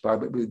we're inspired,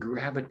 but we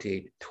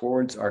gravitate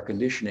towards our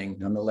conditioning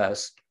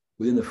nonetheless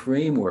within the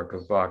framework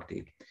of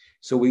bhakti.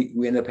 So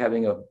we end up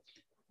having a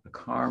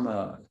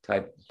karma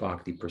type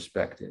bhakti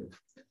perspective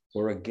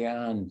or a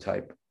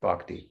type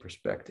bhakti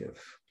perspective.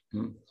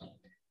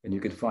 And you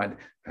could find,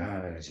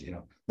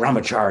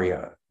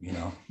 brahmacharya,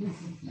 and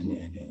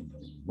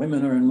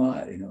women are in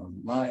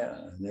Maya,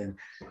 and then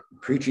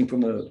preaching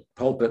from the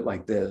pulpit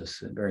like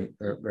this, and very,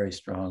 very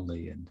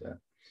strongly, and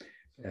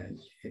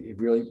it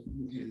really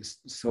is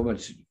so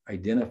much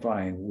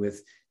identifying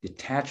with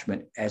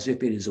detachment as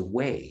if it is a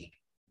way,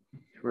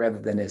 rather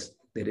than that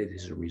it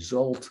is a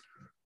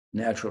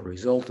natural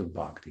result of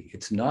bhakti.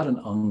 It's not an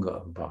anga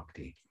of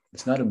bhakti.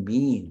 It's not a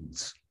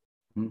means.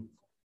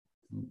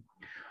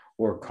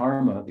 Or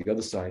karma, the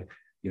other side,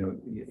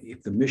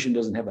 if the mission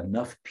doesn't have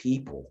enough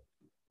people,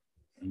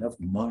 enough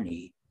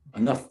money,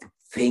 enough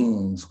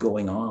things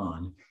going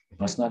on, it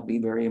must not be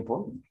very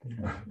important.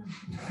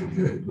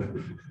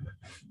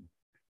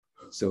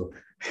 So,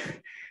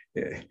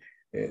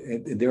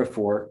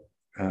 therefore,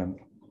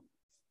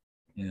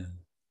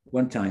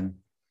 one time,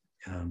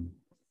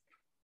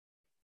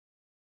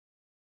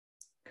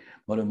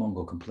 Mother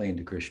Mungo complained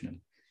to Krishna,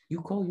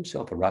 you call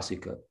yourself a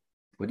Rasika,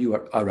 but you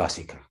are a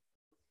Rasika.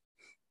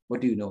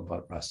 What do you know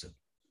about rasa?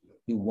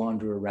 You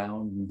wander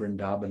around in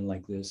Vrindavan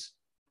like this,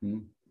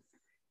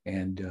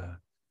 and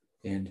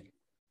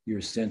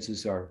your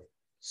senses are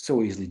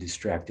so easily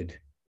distracted.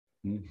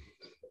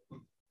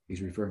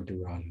 He's referring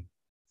to Radha.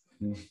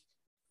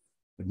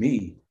 But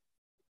me,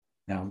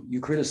 now you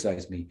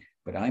criticize me,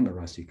 but I'm a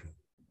Rasika.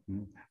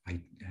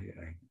 I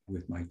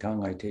with my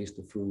tongue, I taste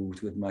the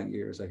fruit. With my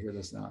ears, I hear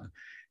the sound.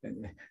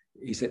 And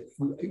he said,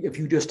 if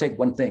you just take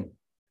one thing,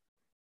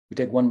 you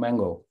take one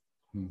mango,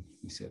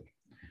 he said,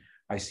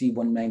 I see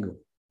one mango.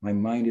 My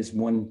mind is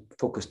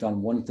focused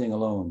on one thing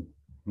alone.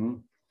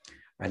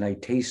 And I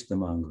taste the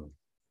mango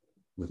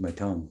with my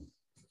tongue.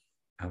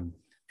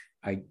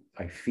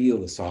 I feel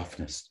the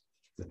softness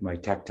with my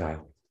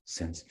tactile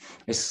sense.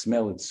 I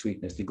smell its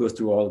sweetness. He goes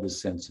through all of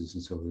his senses.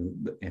 And so,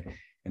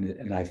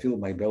 and I fill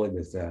my belly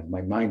with that.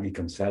 My mind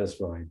becomes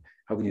satisfied.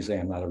 How can you say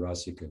I'm not a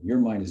Rasika? Your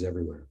mind is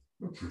everywhere.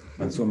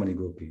 On so many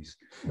gopis.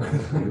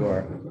 You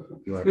are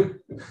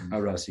a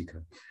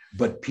Rasika.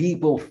 But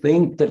people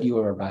think that you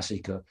are a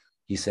Rasika,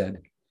 he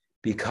said,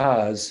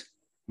 because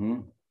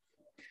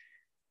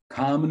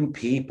common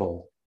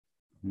people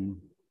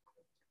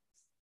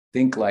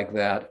think like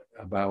that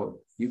about,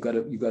 you got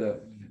a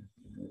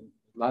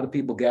lot of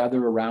people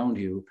gather around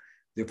you,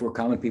 therefore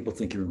common people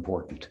think you're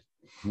important.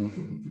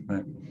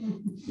 Right?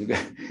 A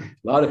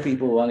lot of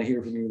people want to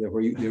hear from you,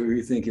 therefore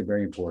you think you're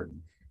very important.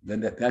 Then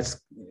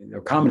that's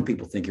common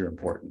people think you're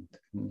important.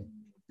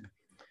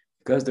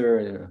 Because there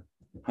are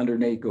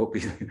 108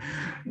 gopis,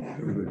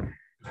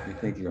 you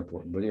think you're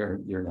important, but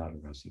you're not a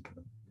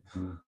Rasika.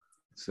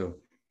 So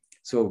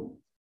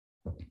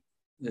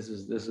this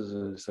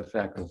is a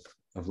fact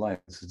of life.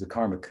 This is the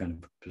karmic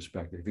kind of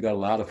perspective. If you got a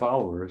lot of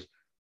followers,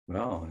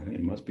 well,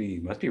 it must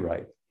be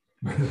right.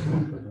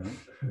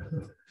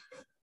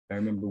 I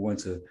remember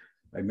once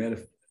I met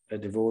a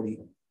devotee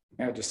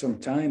after some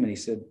time, and he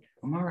said,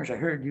 oh, Maharaj, I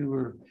heard you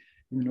were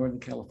in Northern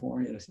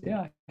California. And I said,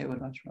 yeah, I have an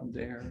ashram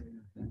there.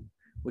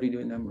 What are you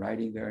doing? I'm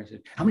writing there. I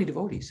said, how many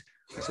devotees?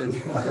 I said,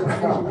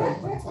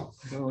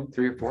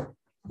 3 or 4.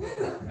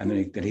 And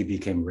then he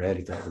became red.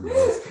 He thought,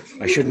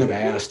 I shouldn't have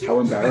asked. How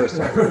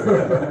embarrassing.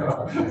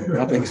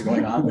 Nothing's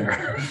going on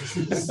there.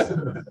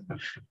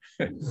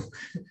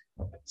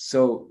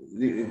 So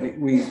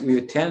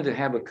we tend to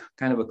have a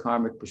kind of a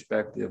karmic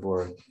perspective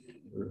or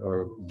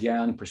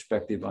Gyan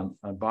perspective on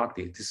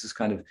bhakti. This is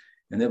kind of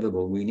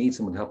inevitable. We need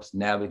someone to help us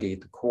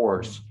navigate the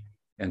course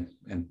and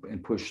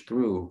push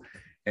through.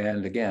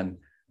 And again,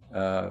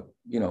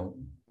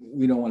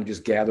 we don't want to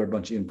just gather a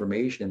bunch of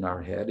information in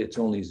our head. It's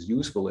only as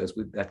useful as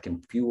that can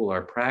fuel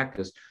our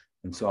practice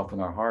and soften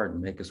our heart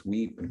and make us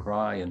weep and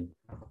cry. And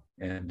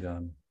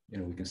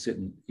we can sit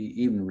and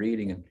even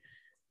reading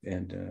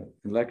and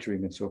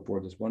lecturing and so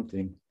forth is one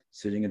thing.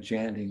 Sitting and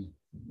chanting,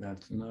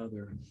 that's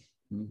another.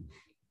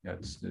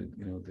 That's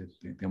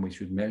then we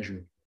should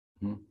measure.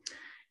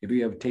 If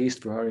you have a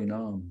taste for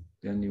Harinam,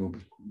 then you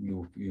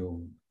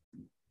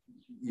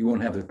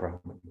won't have the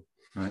problem,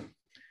 right?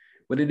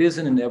 But it is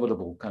an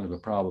inevitable kind of a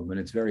problem, and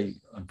it's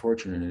very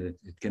unfortunate.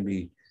 It can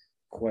be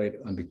quite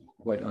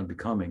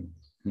unbecoming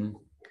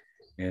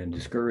and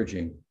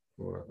discouraging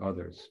for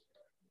others.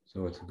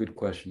 So it's a good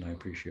question. I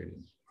appreciate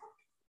it.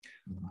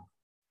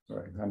 All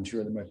right, I'm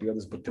sure there might be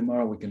others, but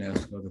tomorrow we can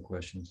ask other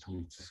questions.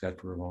 We've sat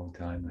for a long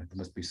time. There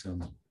must be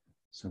some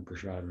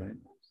prasad, right?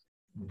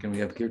 Can we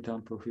have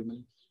kirtan for a few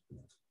minutes?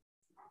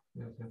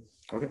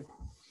 Okay.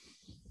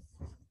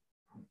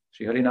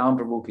 Shri Harinam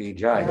Prabhu ki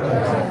jai.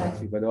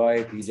 Shri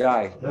Badwai ki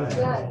jai.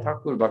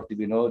 Thakur Bhakti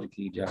Vinod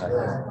ki jai.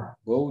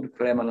 Gaur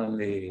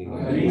Premanande.